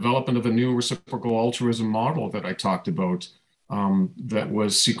development of a new reciprocal altruism model that I talked about that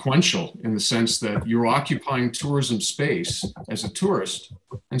was sequential, in the sense that you're occupying tourism space as a tourist.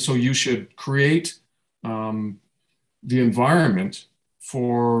 And so you should create the environment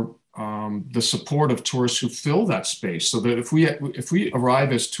for the support of tourists who fill that space, so that if we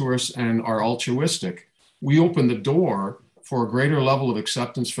arrive as tourists and are altruistic, we open the door for a greater level of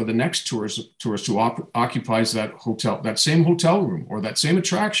acceptance for the next tourist who occupies that same hotel room or that same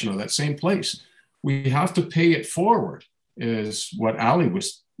attraction or that same place. We have to pay it forward, is what Ali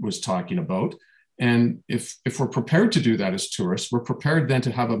was talking about. And if we're prepared to do that as tourists, we're prepared then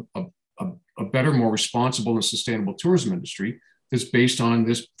to have a better, more responsible and sustainable tourism industry that's based on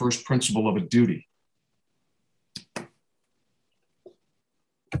this first principle of a duty.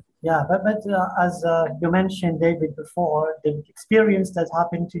 Yeah, but as you mentioned, David, before, the experience that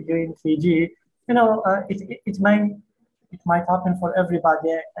happened to you in Fiji, you know, it might happen for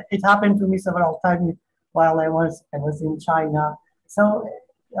everybody. It happened to me several times while I was in China. So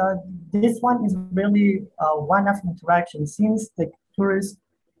this one is really one-off interaction, since the tourists,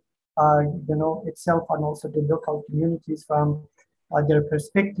 you know, itself, and also the local communities from their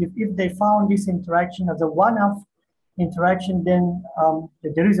perspective, if they found this interaction as a one-off interaction, then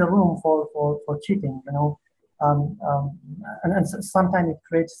there is a room for cheating, you know, and sometimes it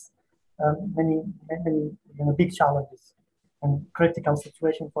creates many big challenges and critical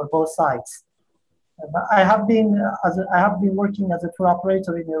situation for both sides. But I have been working as a tour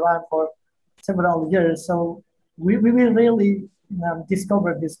operator in Iran for several years, so we will really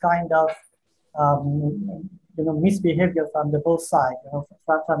discover this kind of misbehavior from the both sides, you know,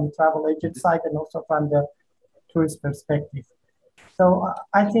 from the travel agent side and also from the tourist perspective. So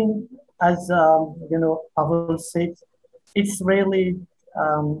I think, as Pavel said, it's really,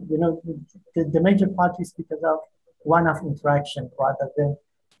 the major part is because of one-off interaction rather than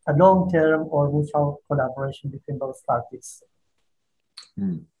a long-term or mutual collaboration between both parties.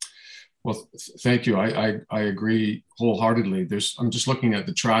 Well, thank you. I agree wholeheartedly. I'm just looking at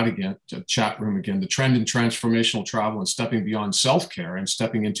the chat room again, the trend in transformational travel and stepping beyond self-care and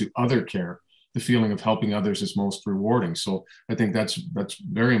stepping into other care. The feeling of helping others is most rewarding. So I think that's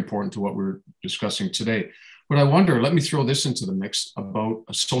very important to what we're discussing today. But I wonder, let me throw this into the mix about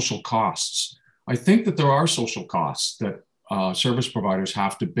social costs. I think that there are social costs that service providers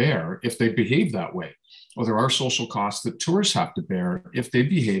have to bear if they behave that way. Or there are social costs that tourists have to bear if they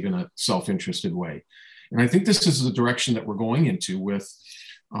behave in a self-interested way. And I think this is the direction that we're going into with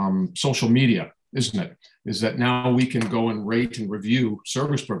social media, isn't it? Is that now we can go and rate and review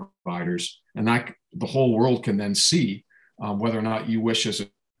service providers, and that the whole world can then see whether or not you wish as a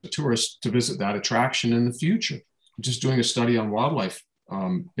tourist to visit that attraction in the future. I'm just doing a study on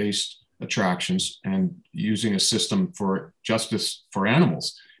wildlife-based attractions and using a system for justice for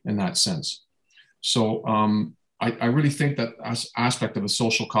animals in that sense. So I really think that aspect of a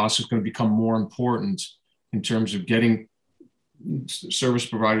social cost is going to become more important in terms of getting service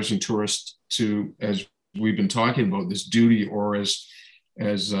providers and tourists to, as we've been talking about, this duty, or as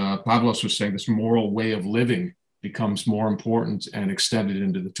Pavlos was saying, this moral way of living becomes more important and extended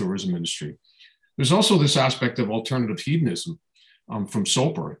into the tourism industry. There's also this aspect of alternative hedonism from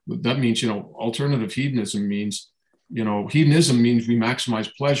Soper. That means, alternative hedonism means, hedonism means we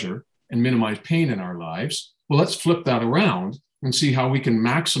maximize pleasure and minimize pain in our lives. Well, let's flip that around and see how we can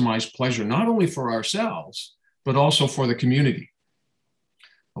maximize pleasure, not only for ourselves, but also for the community.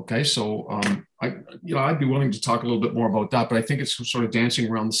 Okay, so I'd be willing to talk a little bit more about that, but I think it's sort of dancing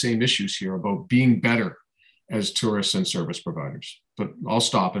around the same issues here about being better as tourists and service providers. But I'll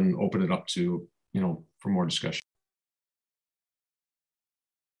stop and open it up to, for more discussion.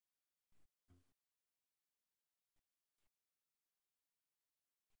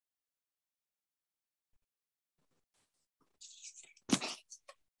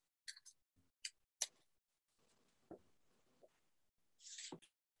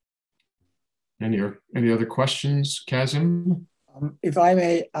 Any other questions, Kazim? If I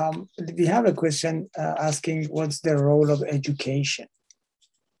may, we have a question asking what's the role of education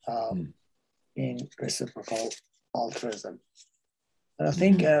in reciprocal altruism. And I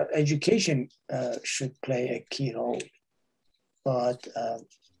think education should play a key role. But I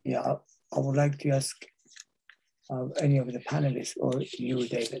would like to ask any of the panelists or you,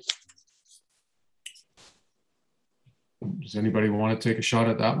 David. Does anybody want to take a shot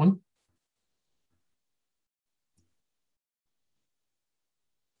at that one?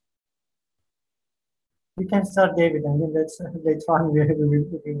 You can start, David, and then later on we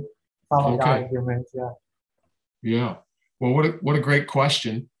follow the argument. Yeah. Well, what a great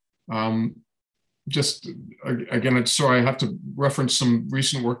question. Just again, I'm sorry, I have to reference some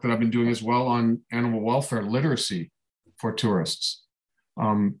recent work that I've been doing as well on animal welfare literacy for tourists.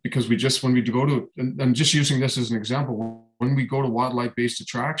 Because when we go to, and just using this as an example, when we go to wildlife-based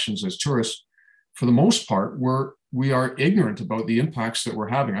attractions as tourists, for the most part, we are ignorant about the impacts that we're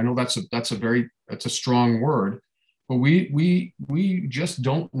having. I know that's a strong word, but we just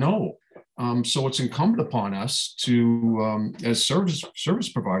don't know. So it's incumbent upon us to, as service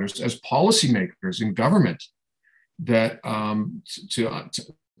providers, as policymakers in government, that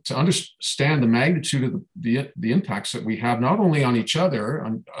to understand the magnitude of the impacts that we have, not only on each other,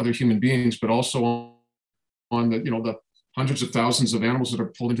 on other human beings, but also on the hundreds of thousands of animals that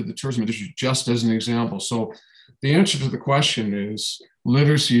are pulled into the tourism industry, just as an example. So the answer to the question is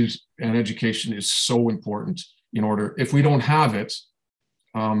literacy and education is so important if we don't have it,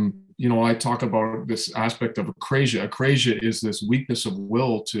 I talk about this aspect of acrasia. Acrasia is this weakness of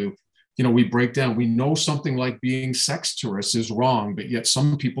will to, we break down. We know something like being sex tourists is wrong, but yet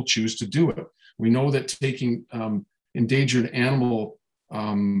some people choose to do it. We know that taking endangered animal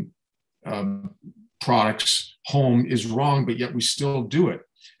products home is wrong, but yet we still do it.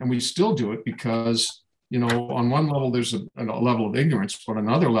 And we still do it because, on one level, there's a level of ignorance, but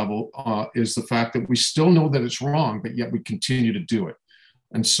another level is the fact that we still know that it's wrong, but yet we continue to do it.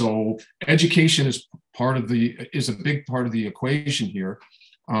 And so education is a big part of the equation here,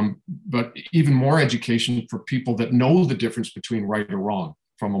 but even more education for people that know the difference between right or wrong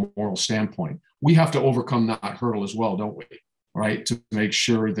from a moral standpoint. We have to overcome that hurdle as well, don't we? Right? To make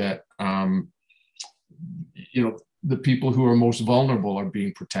sure that, the people who are most vulnerable are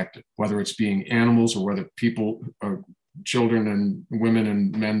being protected, whether it's being animals or whether people are children and women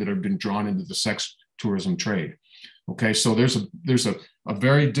and men that have been drawn into the sex tourism trade. Okay, so there's a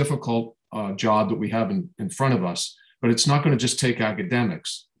very difficult job that we have in front of us, but it's not going to just take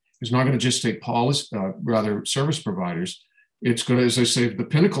academics. It's not going to just take service providers. It's going to, as I say, the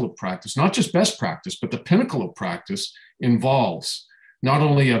pinnacle of practice, not just best practice, but the pinnacle of practice involves not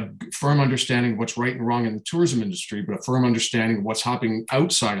only a firm understanding of what's right and wrong in the tourism industry, but a firm understanding of what's happening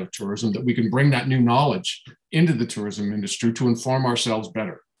outside of tourism, that we can bring that new knowledge into the tourism industry to inform ourselves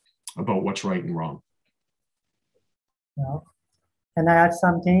better about what's right and wrong. Yeah. Can I add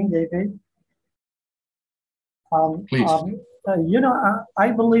something, David? Please.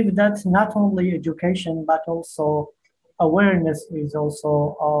 I believe that not only education, but also awareness is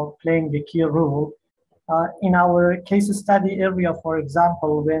also playing the key role. In our case study area, for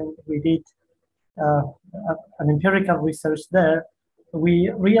example, when we did an empirical research there, we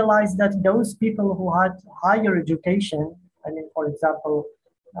realized that those people who had higher education, I mean, for example,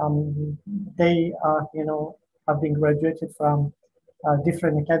 they have been graduated from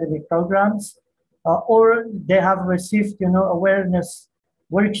different academic programs, or they have received, awareness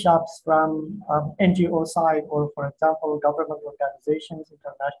workshops from NGO side, or for example, government organizations,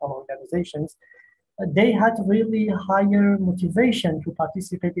 international organizations. They had really higher motivation to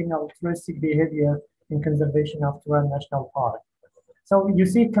participate in altruistic behavior in conservation of Turan National Park. So you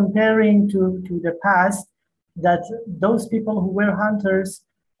see, comparing to the past, that those people who were hunters,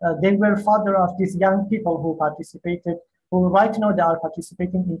 they were father of these young people who participated, who right now they are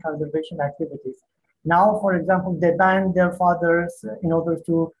participating in conservation activities. Now, for example, they banned their fathers in order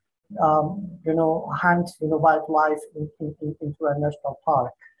to, hunt, wildlife into a national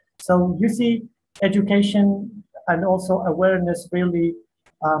park. So you see, education and also awareness really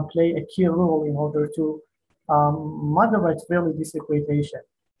play a key role in order to moderate really this exploitation.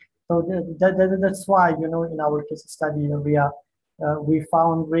 So that's why, in our case study area, we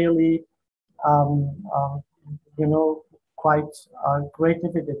found really, quite great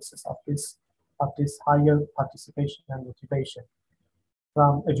evidences of this higher participation and motivation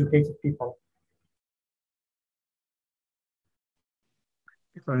from educated people.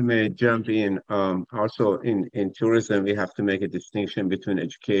 If I may jump in, also in tourism, we have to make a distinction between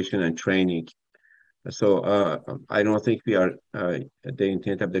education and training. So I don't think we are, the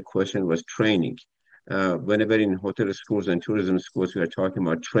intent of the question was training. Whenever in hotel schools and tourism schools, we are talking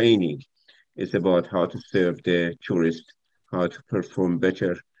about training. It's about how to serve the tourist, how to perform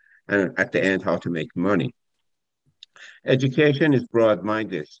better, and at the end, how to make money. Education is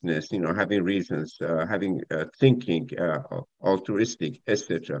broad-mindedness, having reasons, having thinking, altruistic,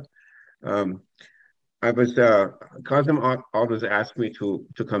 etc. Kazim always asked me to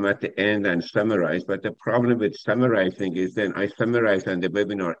come at the end and summarize, but the problem with summarizing is then I summarize and the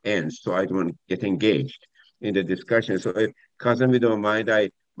webinar ends, so I don't get engaged in the discussion. So if Kazim, you don't mind, I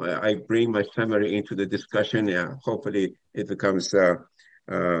bring my summary into the discussion. Hopefully it becomes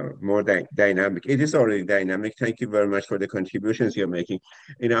more dynamic. It is already dynamic. Thank you very much for the contributions you're making.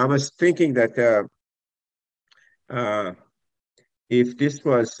 I was thinking that if this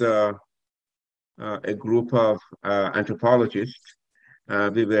was a group of anthropologists,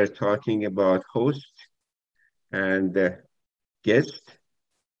 we were talking about host and guest,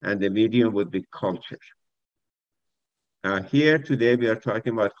 and the medium would be culture. Here today, we are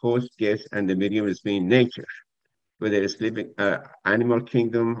talking about host, guest, and the medium is being nature, whether it's living animal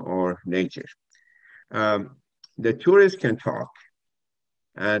kingdom or nature. The tourists can talk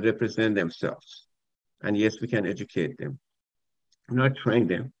and represent themselves. And yes, we can educate them. Not train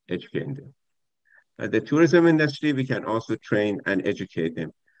them, educate them. The tourism industry, we can also train and educate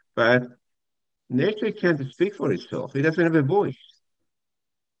them. But nature can't speak for itself. It doesn't have a voice.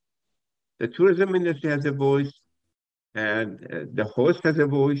 The tourism industry has a voice, and the host has a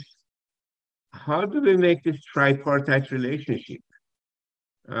voice. How do we make this tripartite relationship?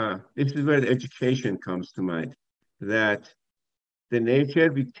 This is where the education comes to mind, that the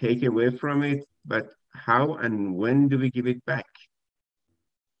nature we take away from it, but how and when do we give it back?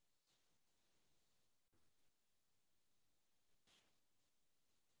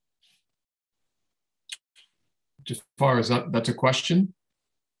 As far as that's a question?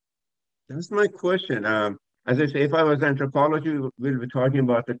 That's my question. As I say, if I was anthropology, we'll be talking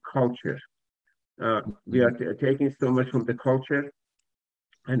about the culture. We are taking so much from the culture,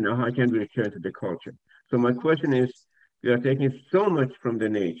 and now how can we return to the culture? So my question is, we are taking so much from the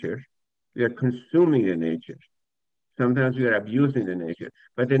nature, we are consuming the nature. Sometimes we are abusing the nature,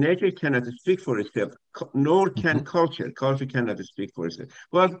 but the nature cannot speak for itself, nor can culture. Culture cannot speak for itself.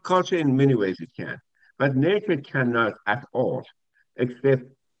 Well, culture in many ways it can, but nature cannot at all, except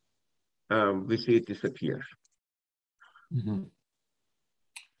we see it disappear. Mm-hmm.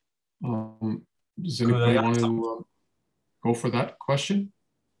 Does anybody want to go for that question?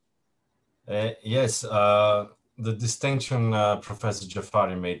 Yes. the distinction Professor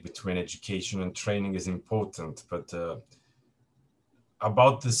Jafari made between education and training is important, but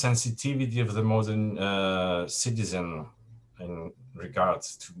about the sensitivity of the modern citizen in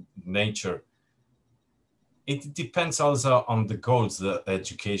regards to nature, it depends also on the goals the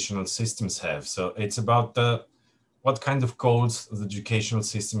educational systems have. So it's about what kind of goals the educational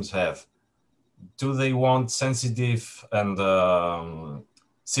systems have. Do they want sensitive and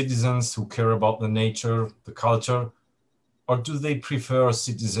citizens who care about the nature, the culture, or do they prefer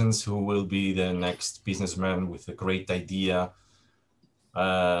citizens who will be the next businessman with a great idea,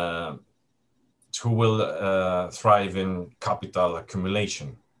 who will thrive in capital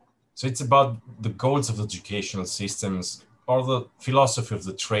accumulation? So it's about the goals of the educational systems or the philosophy of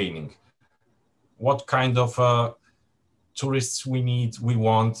the training. What kind of tourists we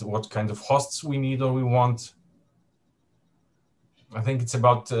want, what kind of hosts we need or we want. I think it's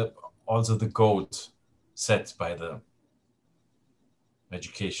about also the goals set by the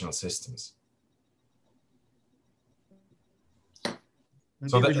educational systems.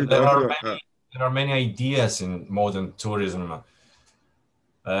 So there are many ideas in modern tourism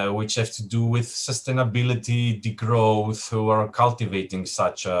which have to do with sustainability, degrowth, who are cultivating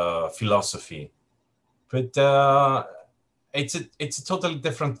such a philosophy. But it's a totally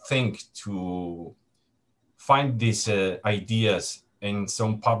different thing to find these ideas in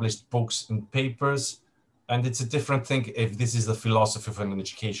some published books and papers, and it's a different thing if this is the philosophy of an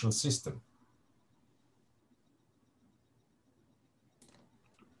educational system.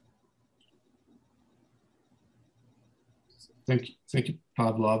 Thank you,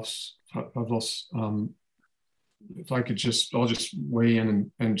 Pavlos. If I could I'll just weigh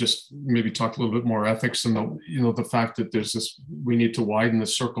in and just maybe talk a little bit more ethics and the fact that there's this, we need to widen the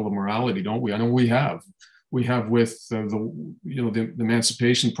circle of morality, don't we? I know we have with the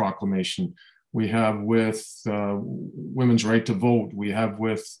Emancipation Proclamation, we have with women's right to vote, we have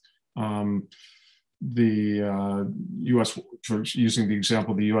with the U.S., for using the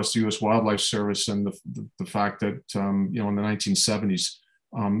example of the U.S. Wildlife Service and the fact that in the 1970s,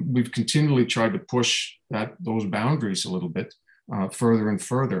 we've continually tried to push those boundaries a little bit further and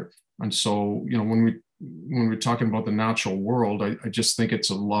further. And so, when we're talking about the natural world, I just think it's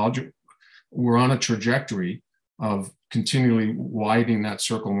a logic. We're on a trajectory of continually widening that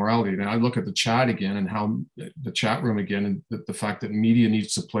circle of morality. And I look at the chat again and how the chat room again, and the fact that media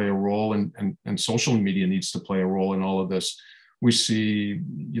needs to play a role and social media needs to play a role in all of this. We see,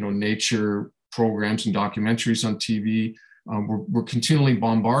 nature programs and documentaries on TV. We're continually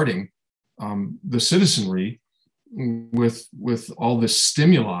bombarding the citizenry with all this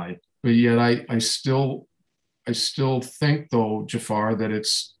stimuli, but yet I still think, though, Jafar, that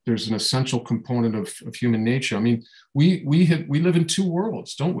there's an essential component of human nature. I mean, we live in two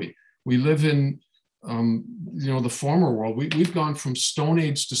worlds, don't we? We live in the former world. We've gone from Stone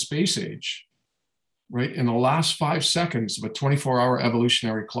Age to Space Age, right? In the last 5 seconds of a 24-hour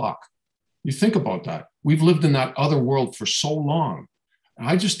evolutionary clock. You think about that. We've lived in that other world for so long.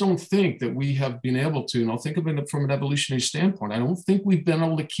 I just don't think that we have been able to, and I'll think of it from an evolutionary standpoint, I don't think we've been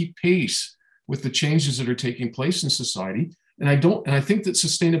able to keep pace with the changes that are taking place in society. And I think that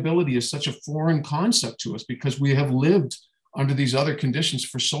sustainability is such a foreign concept to us because we have lived under these other conditions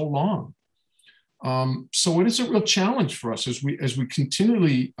for so long. So it is a real challenge for us as we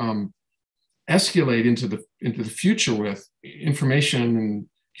continually escalate into the future with information and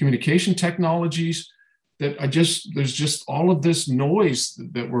communication technologies, that there's just all of this noise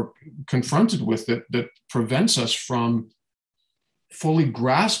that we're confronted with that prevents us from fully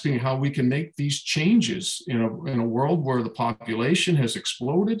grasping how we can make these changes in a world where the population has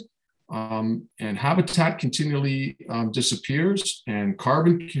exploded and habitat continually disappears and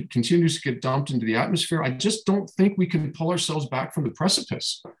carbon continues to get dumped into the atmosphere. I just don't think we can pull ourselves back from the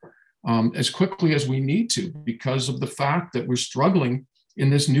precipice as quickly as we need to, because of the fact that we're struggling in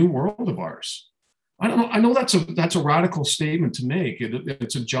this new world of ours. I don't know. I know that's a radical statement to make.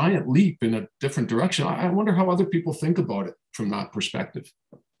 It's a giant leap in a different direction. I wonder how other people think about it from that perspective.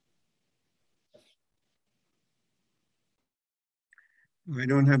 I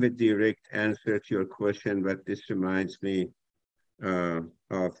don't have a direct answer to your question, but this reminds me of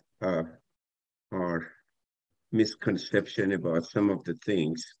our misconception about some of the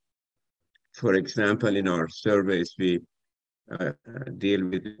things. For example, in our surveys, we deal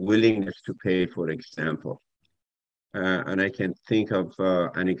with willingness to pay, for example. And I can think of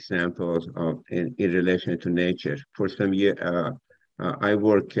an example in relation to nature. For some years, I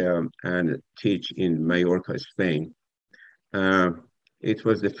work and teach in Mallorca, Spain. It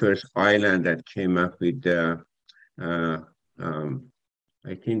was the first island that came up with, I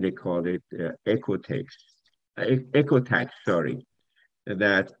think they called it ecotech. eco tax, sorry,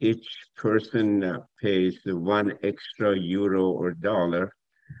 that each person pays one extra euro or dollar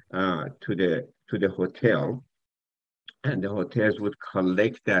to the hotel, and the hotels would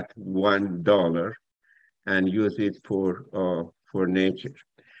collect that $1 and use it for nature.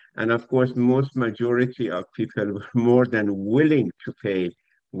 And of course, most majority of people were more than willing to pay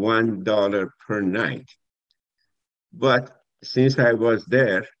 $1 per night. But since I was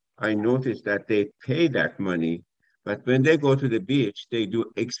there, I noticed that they pay that money, but when they go to the beach, they do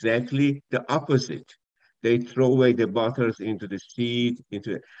exactly the opposite. They throw away the bottles into the sea,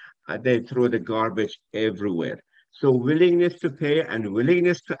 they throw the garbage everywhere. So willingness to pay and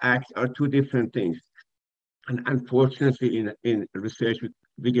willingness to act are two different things. And unfortunately, in research,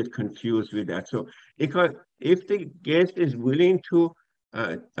 we get confused with that. So if the guest is willing to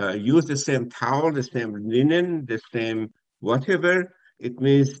use the same towel, the same linen, the same whatever, it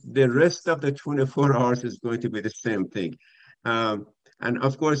means the rest of the 24 hours is going to be the same thing. And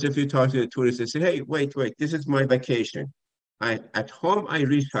of course, if you talk to the tourists, they say, hey, wait, this is my vacation. At home, I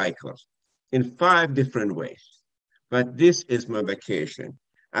recycle in 5 different ways, but this is my vacation.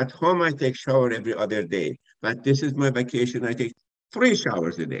 At home, I take shower every other day, but this is my vacation. I take 3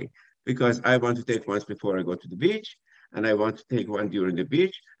 showers a day because I want to take once before I go to the beach, and I want to take one during the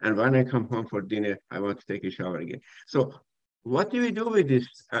beach. And when I come home for dinner, I want to take a shower again. So what do we do with this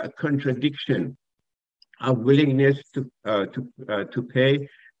contradiction of willingness to pay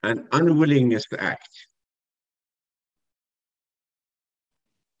and unwillingness to act?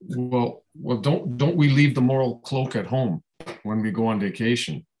 Well, don't we leave the moral cloak at home when we go on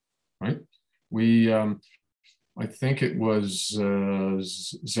vacation, right? We, I think it was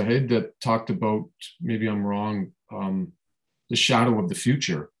Zahid that talked about, maybe I'm wrong, the shadow of the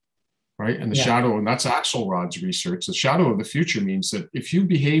future, right? And the shadow, and that's Axelrod's research. The shadow of the future means that if you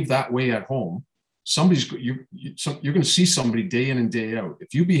behave that way at home, you're going to see somebody day in and day out.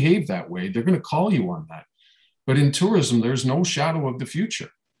 If you behave that way, they're going to call you on that. But in tourism, there's no shadow of the future.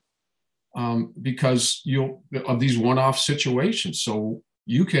 Because of these one-off situations. So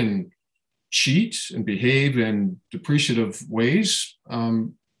you can cheat and behave in depreciative ways,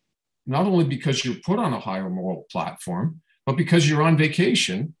 not only because you're put on a higher moral platform, but because you're on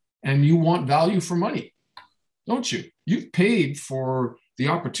vacation and you want value for money, don't you? You've paid for the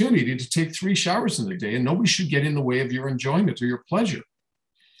opportunity to take 3 showers in a day, and nobody should get in the way of your enjoyment or your pleasure.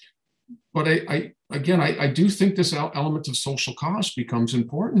 But I do think this element of social cost becomes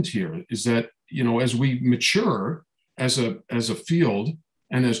important here, is that, as we mature as a field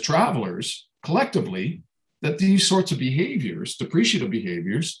and as travelers collectively, that these sorts of behaviors, depreciative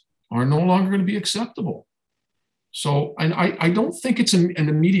behaviors, are no longer going to be acceptable. So, and I don't think it's an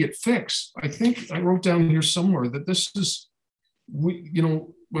immediate fix. I think I wrote down here somewhere that this is,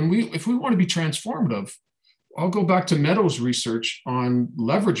 if we want to be transformative, I'll go back to Meadows' research on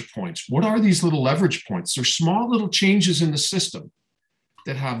leverage points. What are these little leverage points? They're small little changes in the system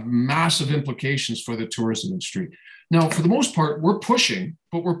that have massive implications for the tourism industry. Now, for the most part, we're pushing,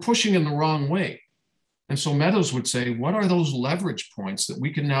 but we're pushing in the wrong way. And so Meadows would say, what are those leverage points that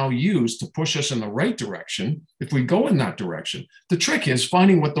we can now use to push us in the right direction if we go in that direction? The trick is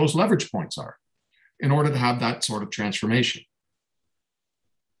finding what those leverage points are in order to have that sort of transformation.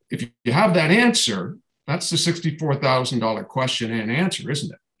 If you have that answer, that's the $64,000 question and answer,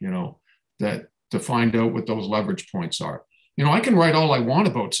 isn't it? That to find out what those leverage points are. I can write all I want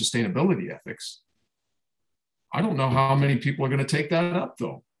about sustainability ethics. I don't know how many people are going to take that up,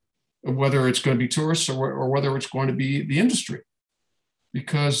 though, whether it's going to be tourists or whether it's going to be the industry,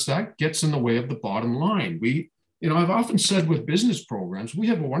 because that gets in the way of the bottom line. I've often said with business programs, we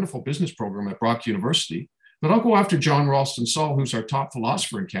have a wonderful business program at Brock University. But I'll go after John Ralston Saul, who's our top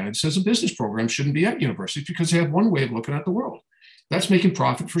philosopher in Canada, says a business program shouldn't be at universities because they have one way of looking at the world. That's making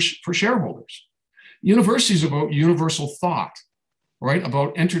profit for shareholders. University is about universal thought, right?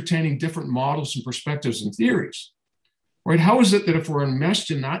 About entertaining different models and perspectives and theories, right? How is it that if we're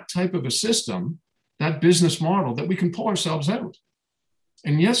enmeshed in that type of a system, that business model, that we can pull ourselves out?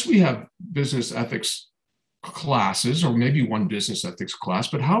 And yes, we have business ethics classes, or maybe one business ethics class,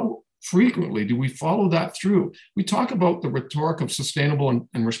 but how frequently do we follow that through? We talk about the rhetoric of sustainable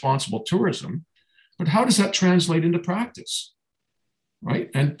and responsible tourism, but how does that translate into practice, right?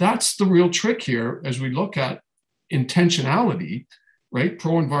 And that's the real trick here as we look at intentionality, right?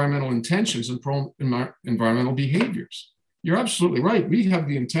 Pro-environmental intentions and pro-environmental behaviors. You're absolutely right. We have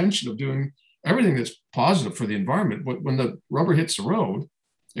the intention of doing everything that's positive for the environment, but when the rubber hits the road,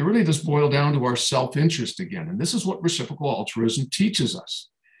 it really does boil down to our self-interest again. And this is what reciprocal altruism teaches us,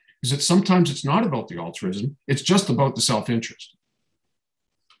 is that sometimes it's not about the altruism, it's just about the self-interest.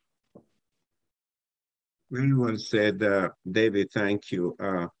 Very well said, David. Thank you.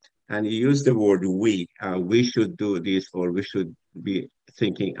 And you used the word we. We should do this, or we should be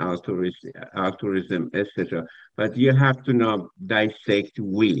thinking altruism, etc. But you have to now dissect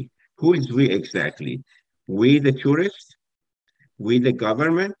we. Who is we exactly? We the tourist, we the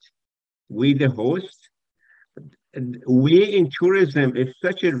government, we the host. And we in tourism is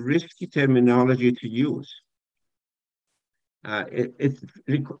such a risky terminology to use. It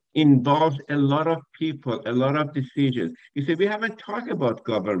involves a lot of people, a lot of decisions. You see, we haven't talked about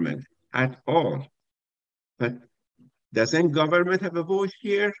government at all, but doesn't government have a voice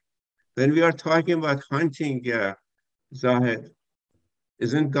here? When we are talking about hunting, Zahid,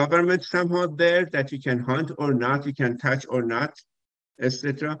 isn't government somehow there that you can hunt or not, you can touch or not,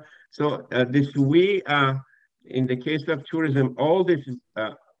 etc.? So this we, in the case of tourism, all these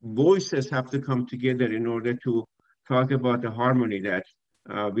voices have to come together in order to talk about the harmony that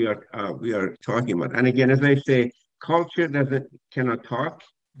we are talking about. And again, as I say, culture cannot talk.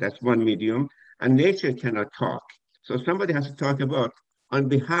 That's one medium, and nature cannot talk. So somebody has to talk about on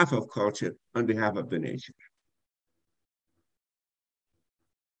behalf of culture, on behalf of the nature.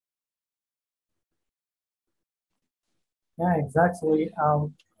 Yeah, exactly.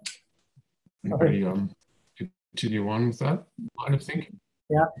 Anybody continue on with that line of thinking?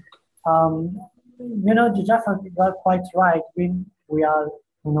 Yeah. You know, Jafar got quite right. When we are,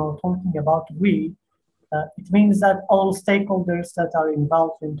 talking about we, it means that all stakeholders that are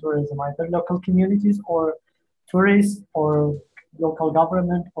involved in tourism, either local communities or tourists or local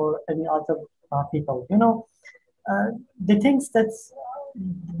government or any other people. The things that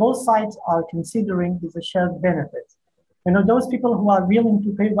both sides are considering is a shared benefit. Those people who are willing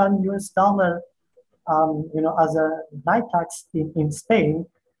to pay $1 as a night tax in Spain,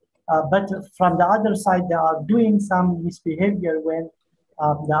 but from the other side, they are doing some misbehavior when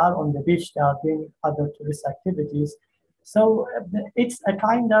they are on the beach, they are doing other tourist activities. So it's a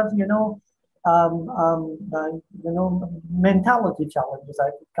kind of, mentality challenges. I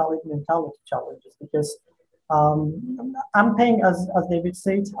could call it mentality challenges because I'm paying, as David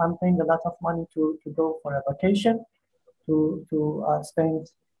said, I'm paying a lot of money to go for a vacation, to spend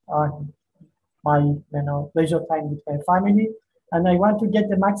my leisure time with my family, and I want to get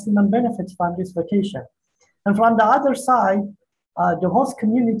the maximum benefits from this vacation. And from the other side, the host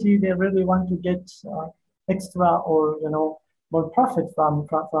community, they really want to get extra or more profit from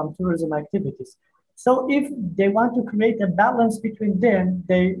tourism activities. So if they want to create a balance between them,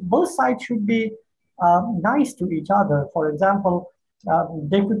 both sides should be nice to each other. For example,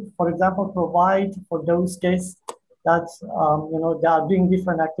 they could, for example, provide for those guests that they are doing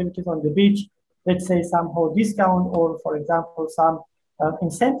different activities on the beach, let's say some whole discount, or for example some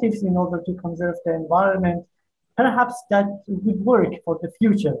incentives in order to conserve the environment. Perhaps that would work for the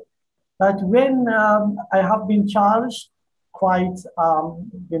future. But when I have been charged quite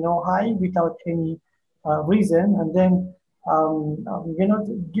high without any reason, and then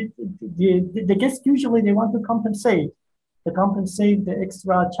the guests usually they want to compensate the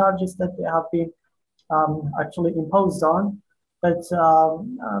extra charges that they have been actually imposed on. But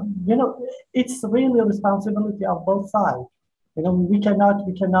it's really a responsibility of both sides. We cannot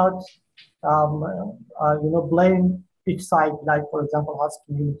blame each side, like for example, host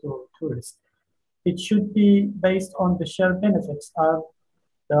community or tourists. It should be based on the shared benefits of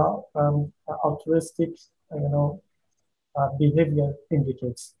the altruistic, behavior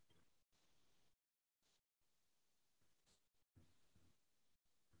indicates.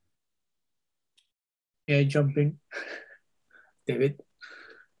 Yeah, jump in, David.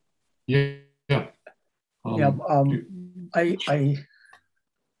 Yeah. I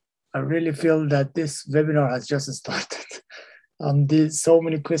really feel that this webinar has just started. There's so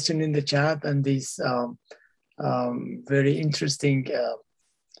many questions in the chat, and this very interesting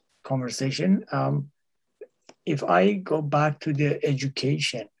conversation. If I go back to the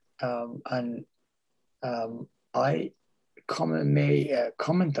education, and I may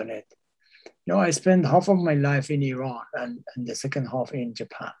comment on it. I spent half of my life in Iran and the second half in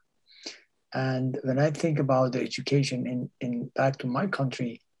Japan. And when I think about the education in back to my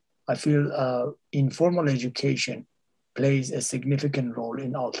country, I feel informal education plays a significant role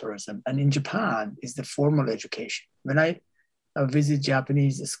in altruism. And in Japan is the formal education. When I visit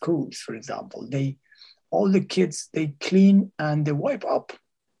Japanese schools, for example, all the kids, they clean and they wipe up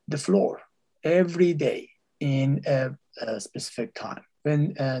the floor every day in a specific time.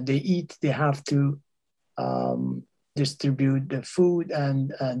 When they eat, they have to distribute the food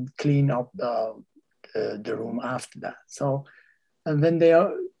and clean up the room after that. So, and when they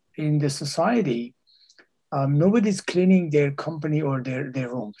are in the society, nobody's cleaning their company or their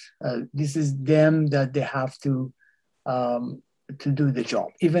rooms. This is them that they have to do the job.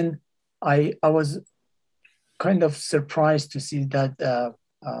 Even I was kind of surprised to see that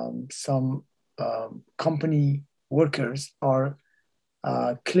some company workers are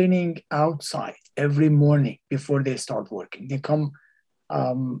cleaning outside every morning before they start working. They come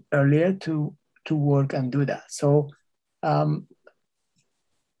earlier to work and do that. So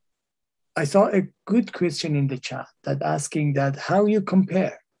I saw a good question in the chat that asking that how you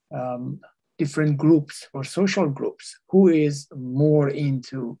compare different groups or social groups, who is more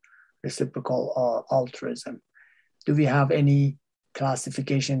into reciprocal altruism. Do we have any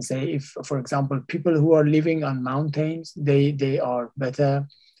classification? Say if, for example, people who are living on mountains, they are better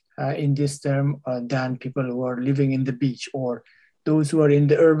in this term than people who are living in the beach, or those who are in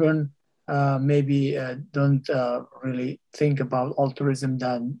the urban maybe don't really think about altruism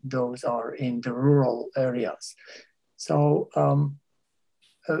than those are in the rural areas. So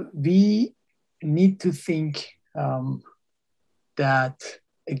we need to think that,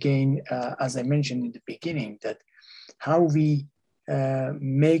 again, as I mentioned in the beginning, that how we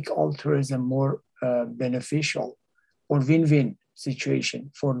make altruism more beneficial or win-win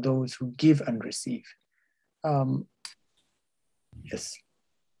situation for those who give and receive. Yes.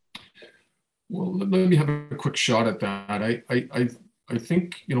 Well, let me have a quick shot at that. I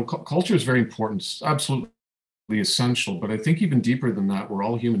think, you know, culture is very important. It's absolutely essential, but I think even deeper than that, we're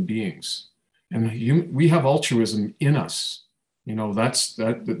all human beings, and we have altruism in us. You know,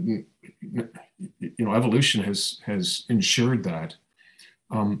 you know, evolution has ensured that.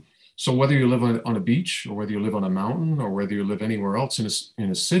 So whether you live on a beach, or whether you live on a mountain, or whether you live anywhere else in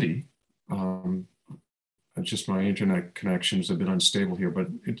a city, just my internet connection is a bit unstable here, but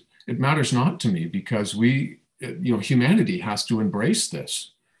it matters not to me, because you know, humanity has to embrace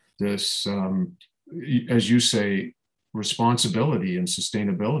this, as you say, responsibility and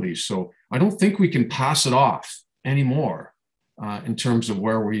sustainability. So I don't think we can pass it off anymore in terms of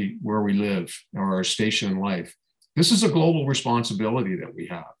where we live or our station in life. This is a global responsibility that we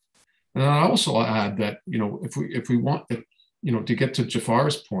have. And I also add that, you know, if we want, you know, to get to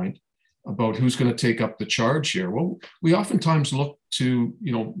Jafar's point about who's going to take up the charge here, well, we oftentimes look to,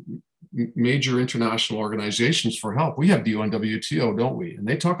 you know, major international organizations for help. We have the UNWTO, don't we? And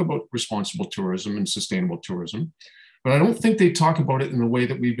they talk about responsible tourism and sustainable tourism, but I don't think they talk about it in the way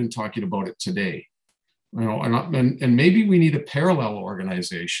that we've been talking about it today. You know, and maybe we need a parallel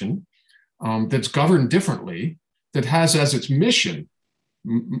organization that's governed differently, that has as its mission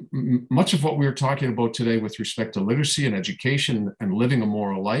much of what we were talking about today with respect to literacy and education and living a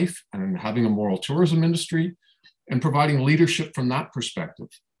moral life and having a moral tourism industry and providing leadership from that perspective.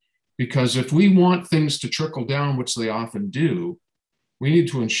 Because if we want things to trickle down, which they often do, we need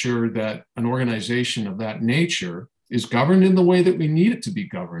to ensure that an organization of that nature is governed in the way that we need it to be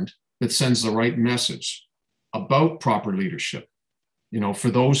governed, that sends the right message about proper leadership, you know,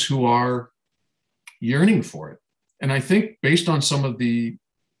 for those who are yearning for it. And I think based on some of the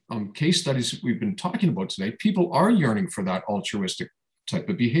case studies that we've been talking about today, people are yearning for that altruistic type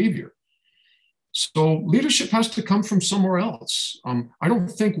of behavior. So leadership has to come from somewhere else. I don't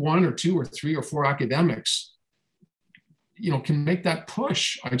think 1 or 2 or 3 or 4 academics, you know, can make that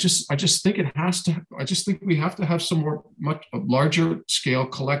push. I just think it has to. I just think we have to have some more, much larger scale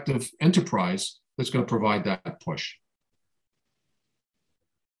collective enterprise that's going to provide that push.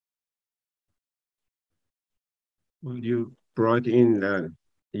 Well, you brought in the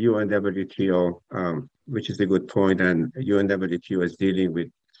UNWTO, which is a good point, and UNWTO is dealing with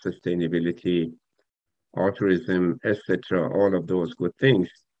sustainability, altruism, etc., all of those good things.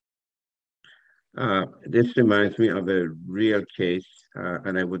 This reminds me of a real case,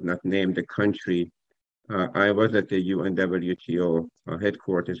 and I would not name the country. I was at the UNWTO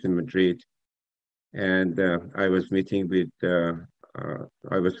headquarters in Madrid, and I was meeting with,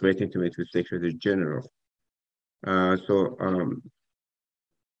 I was waiting to meet with Secretary General. The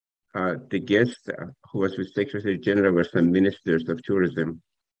guest who was with Secretary General were some ministers of tourism.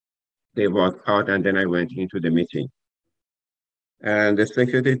 They walked out, and then I went into the meeting. And the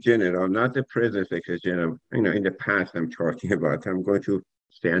Secretary General, not the present Secretary General, you know, in the past I'm talking about, I'm going to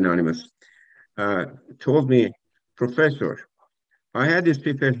stay anonymous, told me, Professor, I had these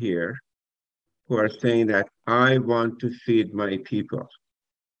people here who are saying that I want to feed my people.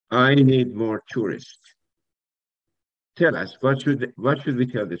 I need more tourists. Tell us, what should we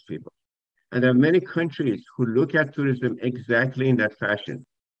tell these people? And there are many countries who look at tourism exactly in that fashion,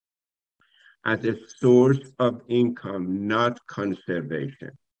 as a source of income, not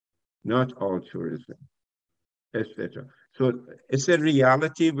conservation, not altruism, etc. So it's a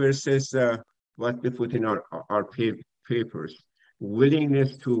reality versus what we put in our papers,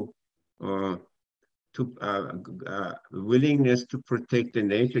 willingness to willingness to protect the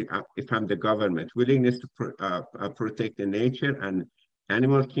nature. If I'm the government, willingness to protect the nature and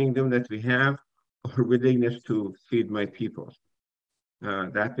animal kingdom that we have, or willingness to feed my people.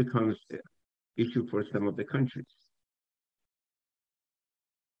 That becomes an issue for some of the countries.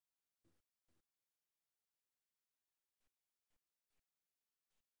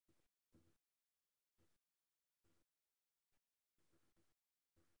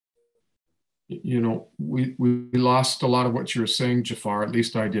 You know, we lost a lot of what you were saying, Jafar. At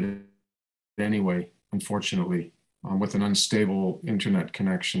least I did anyway, unfortunately, with an unstable internet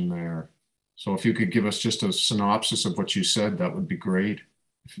connection there. So if you could give us just a synopsis of what you said, that would be great.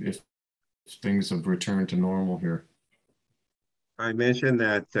 If things have returned to normal here. I mentioned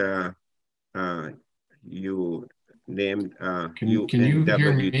that you named Can you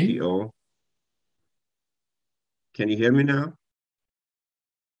hear me? UNWTO. Can you hear me now?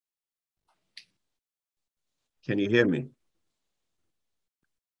 Can you hear me?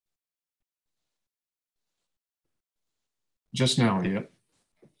 Just now, yeah.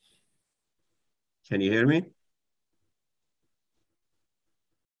 Can you hear me?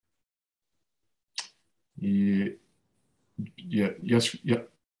 Yeah, yes, yeah.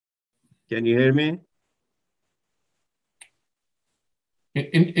 Can you hear me?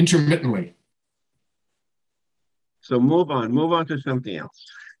 Intermittently. So move on to something else.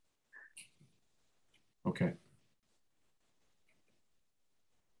 Okay.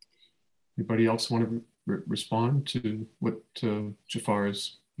 Anybody else want to respond to what Jafar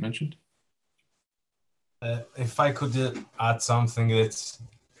has mentioned? If I could add something, this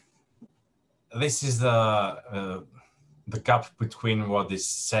is the gap between what is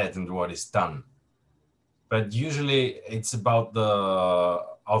said and what is done. But usually it's about the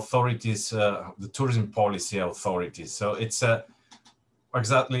authorities, the tourism policy authorities. So it's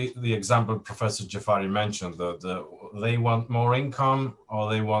exactly the example Professor Jafari mentioned, that they want more income, or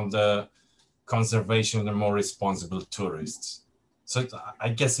they want the conservation and more responsible tourists. So I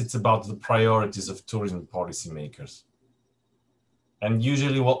guess it's about the priorities of tourism policymakers. And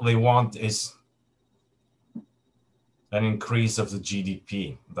usually what they want is an increase of the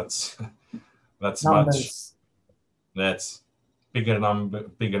GDP. That's Numbers. That's bigger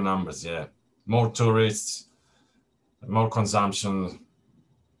numbers, yeah. More tourists, more consumption.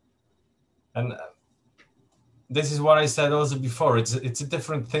 And this is what I said also before. It's a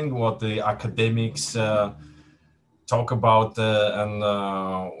different thing what the academics talk about and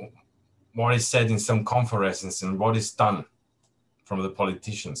what is said in some conferences and what is done from the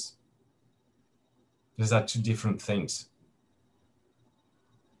politicians. These are two different things.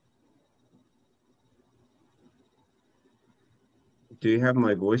 Do you have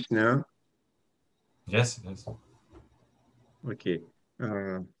my voice now? Yes, yes. Okay.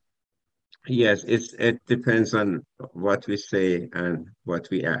 Yes, it depends on what we say and what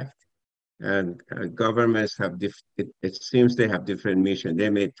we act. And governments have, it seems they have different mission. They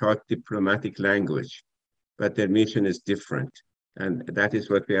may talk diplomatic language, but their mission is different. And that is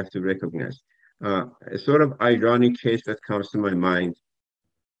what we have to recognize. A sort of ironic case that comes to my mind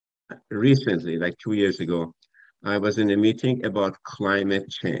recently, like 2 years ago, I was in a meeting about climate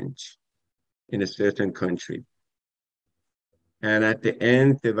change in a certain country. And at the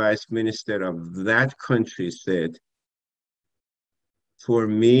end, the vice minister of that country said, for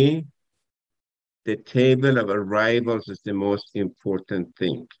me, the table of arrivals is the most important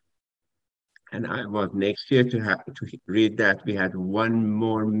thing. And I want next year to read that we had 1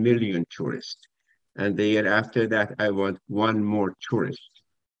 more million tourists. And the year after that, I want 1 more tourist.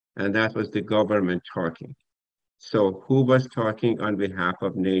 And that was the government talking. So who was talking on behalf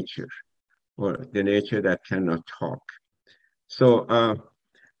of nature, or the nature that cannot talk? So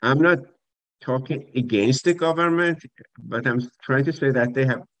I'm not talking against the government, but I'm trying to say that they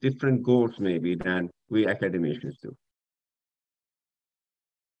have different goals maybe than we academicians do.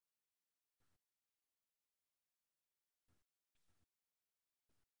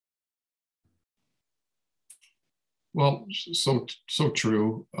 Well, so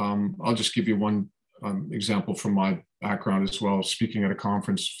true. I'll just give you one example from my background as well. Speaking at a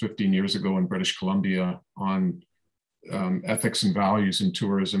conference 15 years ago in British Columbia on ethics and values in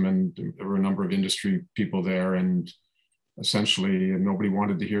tourism, and there were a number of industry people there, and essentially nobody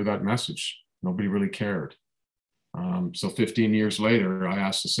wanted to hear that message. Nobody really cared. So 15 years later, I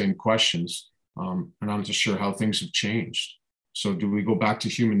asked the same questions, and I'm just sure how things have changed. So do we go back to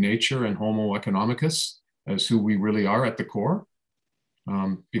human nature and Homo economicus as who we really are at the core?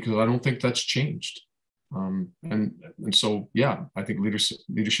 Because I don't think that's changed. And so, yeah, I think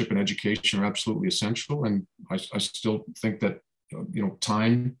leadership and education are absolutely essential. And I still think that,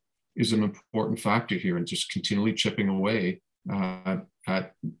 time is an important factor here, and just continually chipping away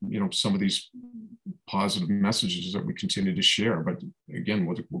at some of these positive messages that we continue to share. But again,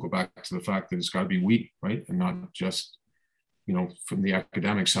 we'll go back to the fact that it's got to be we, right? And not just, from the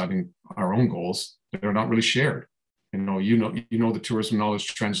academics having our own goals that are not really shared. The tourism knowledge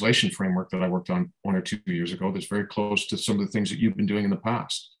translation framework that I worked on 1 or 2 years ago, that's very close to some of the things that you've been doing in the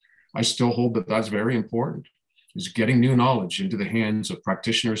past. I still hold that that's very important, is getting new knowledge into the hands of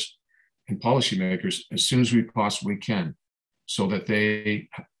practitioners and policymakers as soon as we possibly can, so that they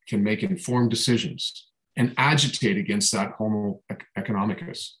can make informed decisions and agitate against that homo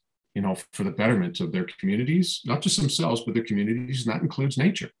economicus, for the betterment of their communities, not just themselves, but their communities, and that includes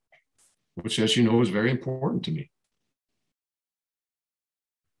nature, which, as you know, is very important to me.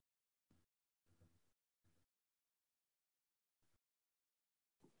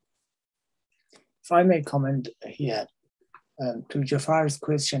 If I may comment here to Jafar's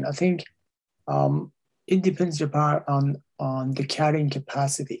question, I think it depends, Jafar, on the carrying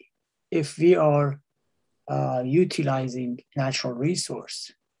capacity. If we are utilizing natural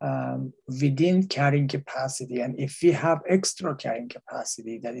resource within carrying capacity, and if we have extra carrying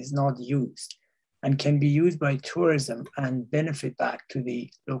capacity that is not used and can be used by tourism and benefit back to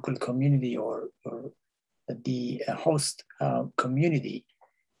the local community or the host community,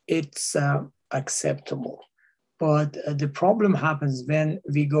 it's acceptable. But the problem happens when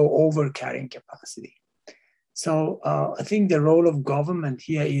we go over carrying capacity. So I think the role of government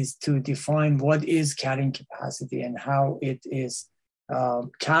here is to define what is carrying capacity and how it is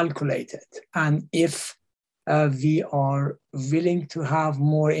calculated. And if we are willing to have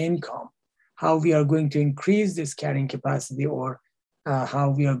more income, how we are going to increase this carrying capacity, or how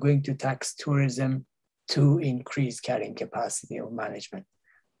we are going to tax tourism to increase carrying capacity of management.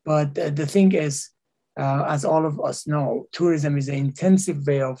 But the thing is, as all of us know, tourism is an intensive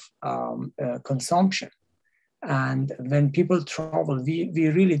way of consumption. And when people travel, we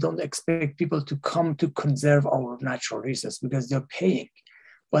really don't expect people to come to conserve our natural resources because they're paying.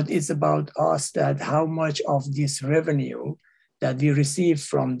 But it's about us, that how much of this revenue that we receive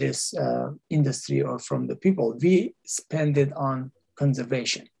from this industry or from the people, we spend it on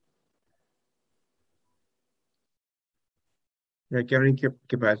conservation. Yeah, carrying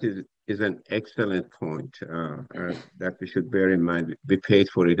capacity is an excellent point that we should bear in mind. We paid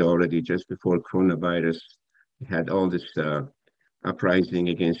for it already just before coronavirus. We had all this uprising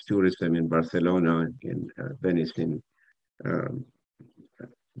against tourism in Barcelona, in Venice, in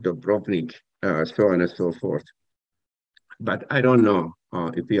Dubrovnik, so on and so forth. But I don't know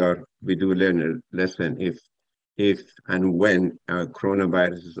if we do learn a lesson if and when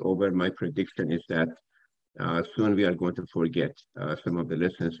coronavirus is over. My prediction is that soon we are going to forget some of the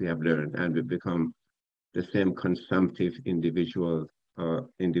lessons we have learned, and we become the same consumptive individuals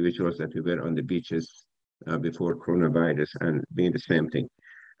that we were on the beaches before coronavirus, and being the same thing.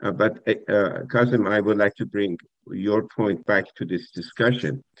 But Kazim, I would like to bring your point back to this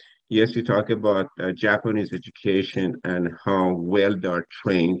discussion. Yes, you talk about Japanese education and how well they are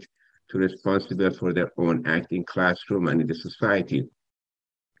trained to responsible for their own act in classroom and in the society.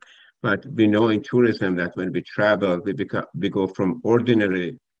 But we know in tourism that when we travel, we go from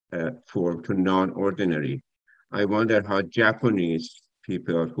ordinary form to non-ordinary. I wonder how Japanese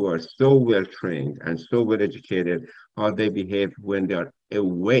people who are so well trained and so well educated, how they behave when they are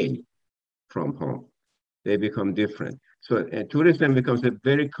away from home. They become different. So tourism becomes a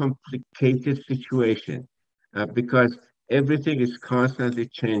very complicated situation because everything is constantly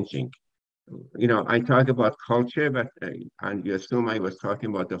changing. I talk about culture, but and you assume I was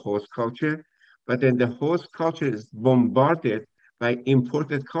talking about the host culture, but then the host culture is bombarded by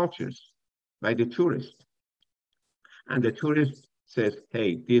imported cultures, by the tourist. And the tourist says,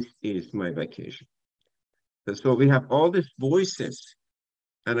 hey, this is my vacation. So we have all these voices,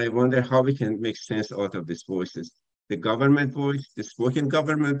 and I wonder how we can make sense out of these voices. The government voice, the spoken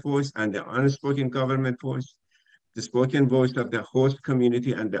government voice, and the unspoken government voice, the spoken voice of the host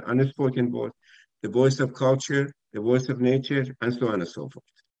community and the unspoken voice, the voice of culture, the voice of nature, and so on and so forth.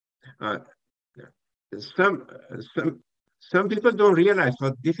 Some people don't realize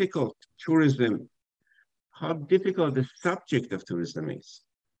how difficult the subject of tourism is.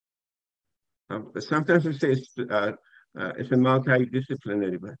 Sometimes we say it's a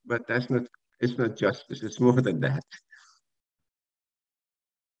multidisciplinary, but it's not justice, it's more than that.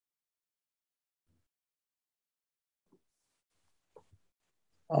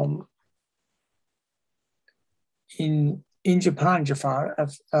 In Japan, Jafar,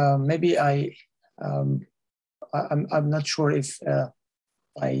 maybe I I'm not sure if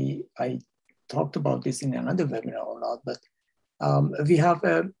I talked about this in another webinar or not, but we have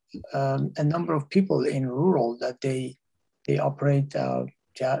a number of people in rural that they operate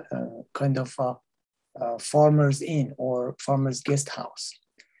kind of farmers inn or farmers guest house,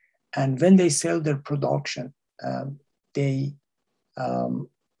 and when they sell their production, they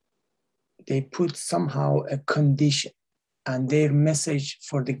put somehow a condition, and their message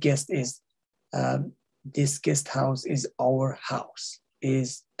for the guest is, this guest house is our house,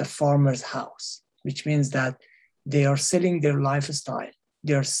 is a farmer's house, which means that they are selling their lifestyle,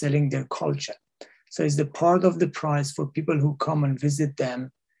 they are selling their culture. So it's the part of the price for people who come and visit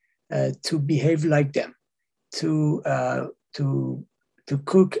them to behave like them, to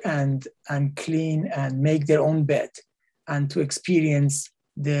cook and clean and make their own bed, and to experience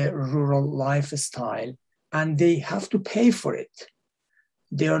the rural lifestyle, and they have to pay for it.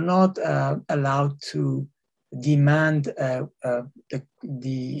 They are not allowed to demand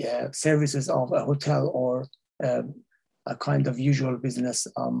the services of a hotel or a kind of usual business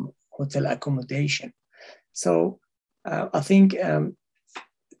hotel accommodation. So I think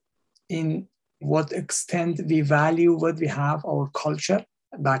in what extent we value what we have, our culture,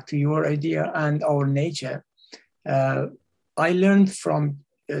 back to your idea, and our nature. I learned from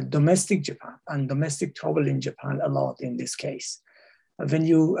domestic Japan and domestic travel in Japan a lot in this case. When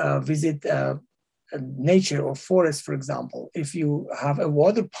you visit nature or forest, for example, if you have a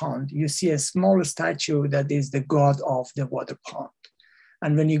water pond, you see a small statue that is the god of the water pond.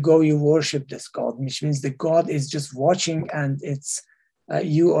 And when you go, you worship this god, which means the god is just watching, and it's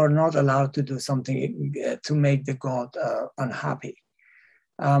you are not allowed to do something to make the god unhappy.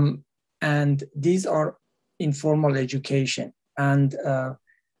 And these are informal education and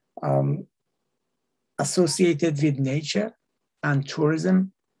associated with nature and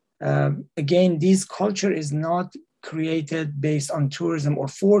tourism. Again, this culture is not created based on tourism or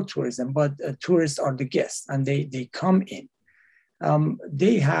for tourism, but tourists are the guests and they come in.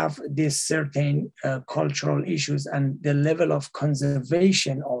 They have these certain cultural issues, and the level of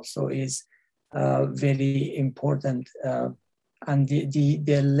conservation also is very important. And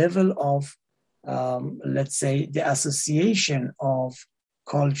the level of, let's say, the association of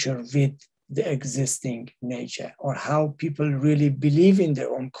culture with the existing nature, or how people really believe in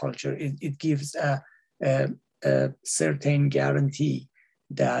their own culture, it gives a certain guarantee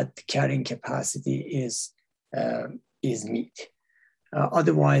that carrying capacity is met.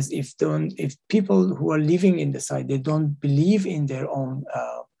 Otherwise, if people who are living in the site, they don't believe in their own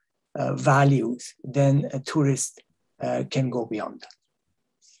values, then a tourist can go beyond that.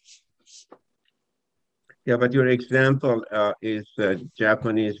 Yeah, but your example is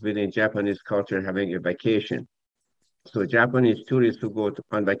Japanese within Japanese culture having a vacation. So Japanese tourists who go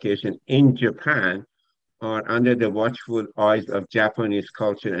on vacation in Japan are under the watchful eyes of Japanese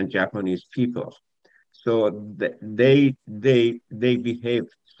culture and Japanese people. So they behave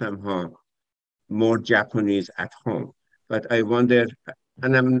somehow more Japanese at home. But I wonder,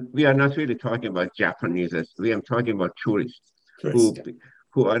 and we are not really talking about Japanese, we are talking about tourists who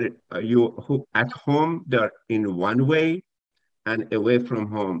at home they're in one way, and away from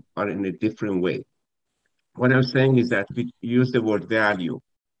home are in a different way. What I'm saying is that we use the word value.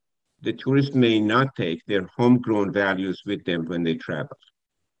 The tourists may not take their homegrown values with them when they travel.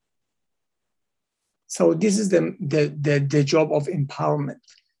 So this is the job of empowerment.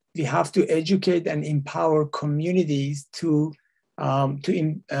 We have to educate and empower communities to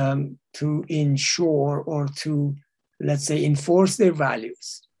ensure or to, let's say, enforce their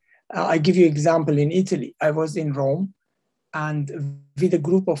values. I give you an example. In Italy, I was in Rome, and with a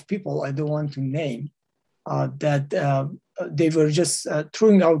group of people I don't want to name, that they were just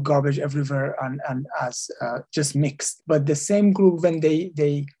throwing out garbage everywhere and as just mixed. But the same group, when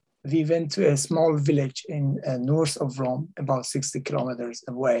we went to a small village in north of Rome, about 60 kilometers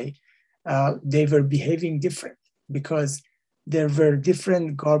away, they were behaving different because there were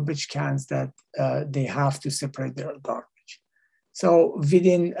different garbage cans that they have to separate their garbage. So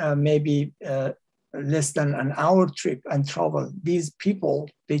within maybe less than an hour trip and travel, these people,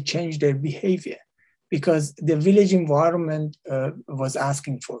 they changed their behavior because the village environment was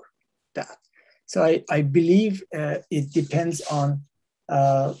asking for that. So I believe it depends on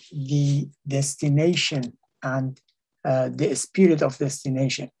the destination and the spirit of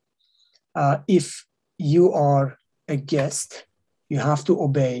destination. If you are a guest, you have to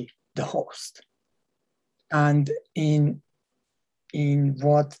obey the host. And in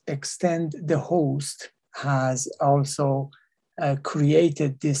what extent the host has also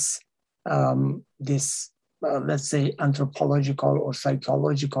created this let's say, anthropological or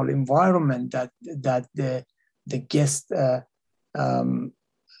psychological environment that the guest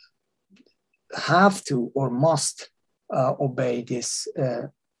have to or must obey this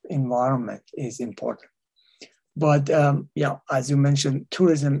environment is important. But yeah, as you mentioned,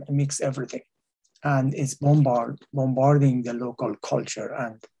 tourism mixes everything, and it's bombarding the local culture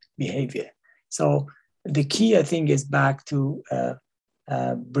and behavior. So the key, I think, is back to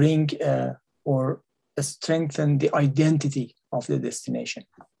bring or strengthen the identity of the destination.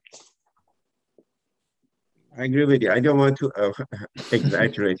 I agree with you. I don't want to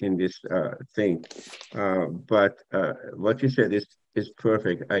exaggerate in this thing, but what you said is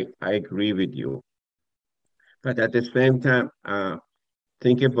perfect. I agree with you. But at the same time,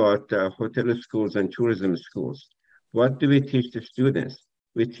 think about hotel schools and tourism schools. What do we teach the students?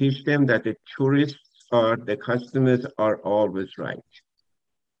 We teach them that the tourists or the customers are always right.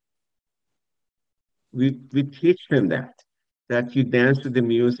 We teach them that you dance to the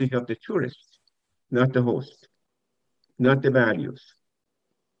music of the tourist, not the host, not the values.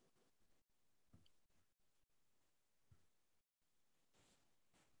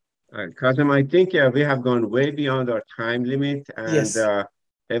 Kazem, I think we have gone way beyond our time limit, and yes.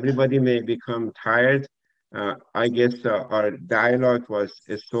 Everybody may become tired. I guess our dialogue was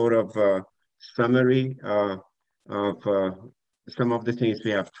a sort of summary of some of the things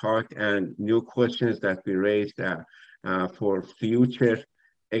we have talked and new questions that we raised for future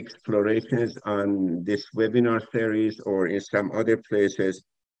explorations on this webinar series or in some other places.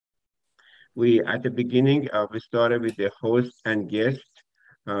 At the beginning, we started with the host and guest.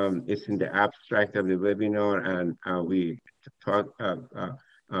 It's in the abstract of the webinar, and we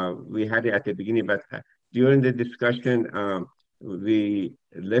had it at the beginning, but during the discussion, we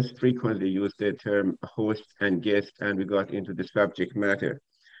less frequently use the term host and guest, and we got into the subject matter.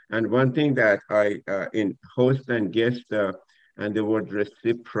 And one thing that in host and guest, and the word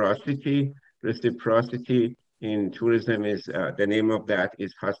reciprocity in tourism is, the name of that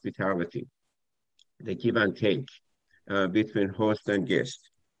is hospitality, the give and take between host and guest.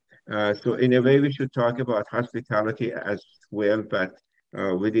 So in a way, we should talk about hospitality as well, but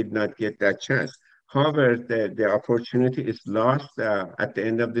we did not get that chance. However, the opportunity is lost. At the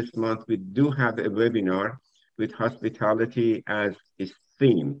end of this month, we do have a webinar with hospitality as its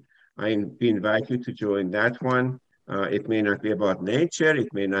theme. I invite you to join that one. It may not be about nature,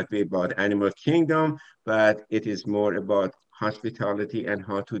 it may not be about animal kingdom, but it is more about hospitality and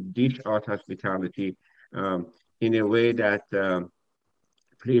how to dish out hospitality in a way that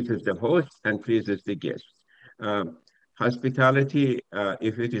pleases the host and pleases the guest. Hospitality,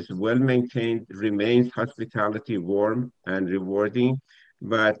 if it is well maintained, remains hospitality warm and rewarding.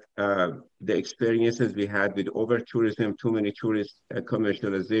 But the experiences we had with over-tourism, too many tourists,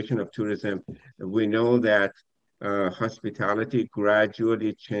 commercialization of tourism, we know that hospitality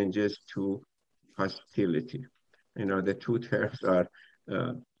gradually changes to hostility. You know, the two terms are,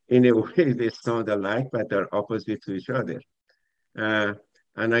 in a way, they sound alike, but they're opposite to each other.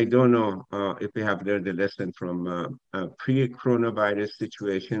 And I don't know if we have learned a lesson from a pre-coronavirus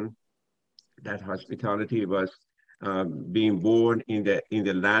situation, that hospitality was being born in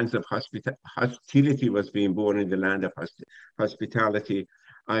the lands of hostility was being born in the land of hospitality.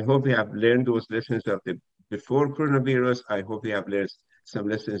 I hope we have learned those lessons of the before coronavirus. I hope we have learned some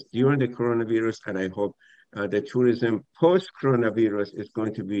lessons during the coronavirus, and I hope the tourism post-coronavirus is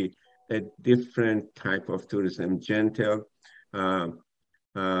going to be a different type of tourism, gentle,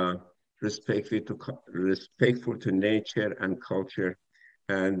 respectful to nature and culture.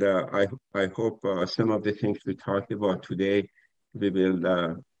 And I hope some of the things we talked about today, we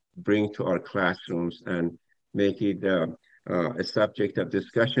will bring to our classrooms and make it a subject of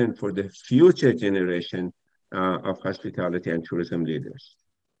discussion for the future generation of hospitality and tourism leaders.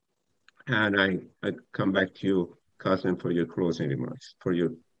 And I come back to you, Kazem, for your closing remarks, for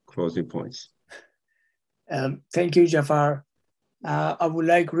your closing points. Thank you, Jafar. I would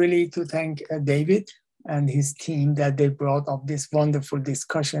like really to thank David and his team that they brought up this wonderful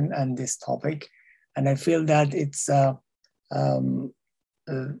discussion and this topic. And I feel that it's a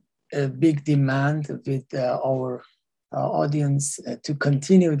big demand with our audience to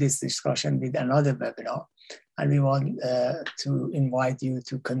continue this discussion with another webinar. And we want to invite you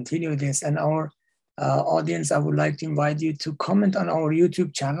to continue this. And our audience, I would like to invite you to comment on our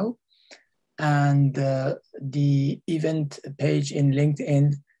YouTube channel and the event page in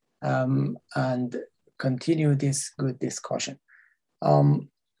LinkedIn, and continue this good discussion.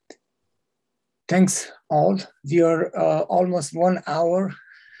 Thanks all. We are almost 1 hour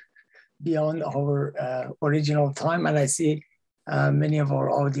beyond our original time, and I see many of our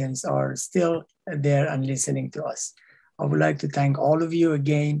audience are still there and listening to us. I would like to thank all of you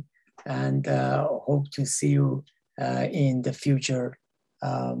again, and hope to see you in the future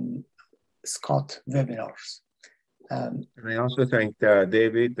SCoT webinars. And I also thank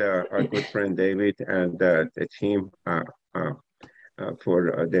David, our good friend David, and the team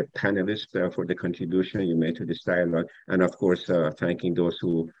for the panelists for the contribution you made to this dialogue. And of course, thanking those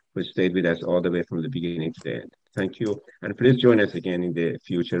who stayed with us all the way from the beginning to the end. Thank you. And please join us again in the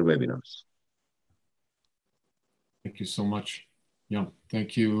future webinars. Thank you so much. Yeah,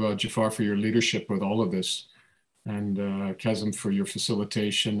 thank you, Jafar, for your leadership with all of this, and Kazim for your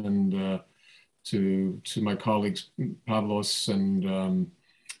facilitation, and to my colleagues Pavlos and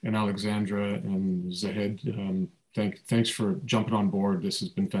Alexandra and Zahid. Thanks for jumping on board. This has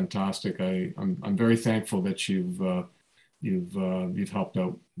been fantastic. I'm very thankful that you've helped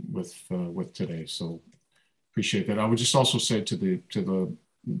out with today. So appreciate that. I would just also say to the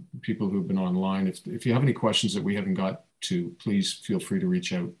people who've been online, if you have any questions that we haven't got to, please feel free to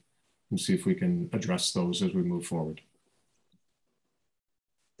reach out and see if we can address those as we move forward.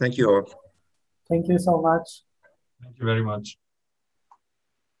 Thank you all. Thank you so much. Thank you very much.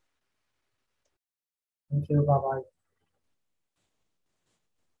 Thank you. Bye-bye.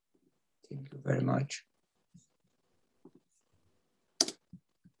 Thank you very much.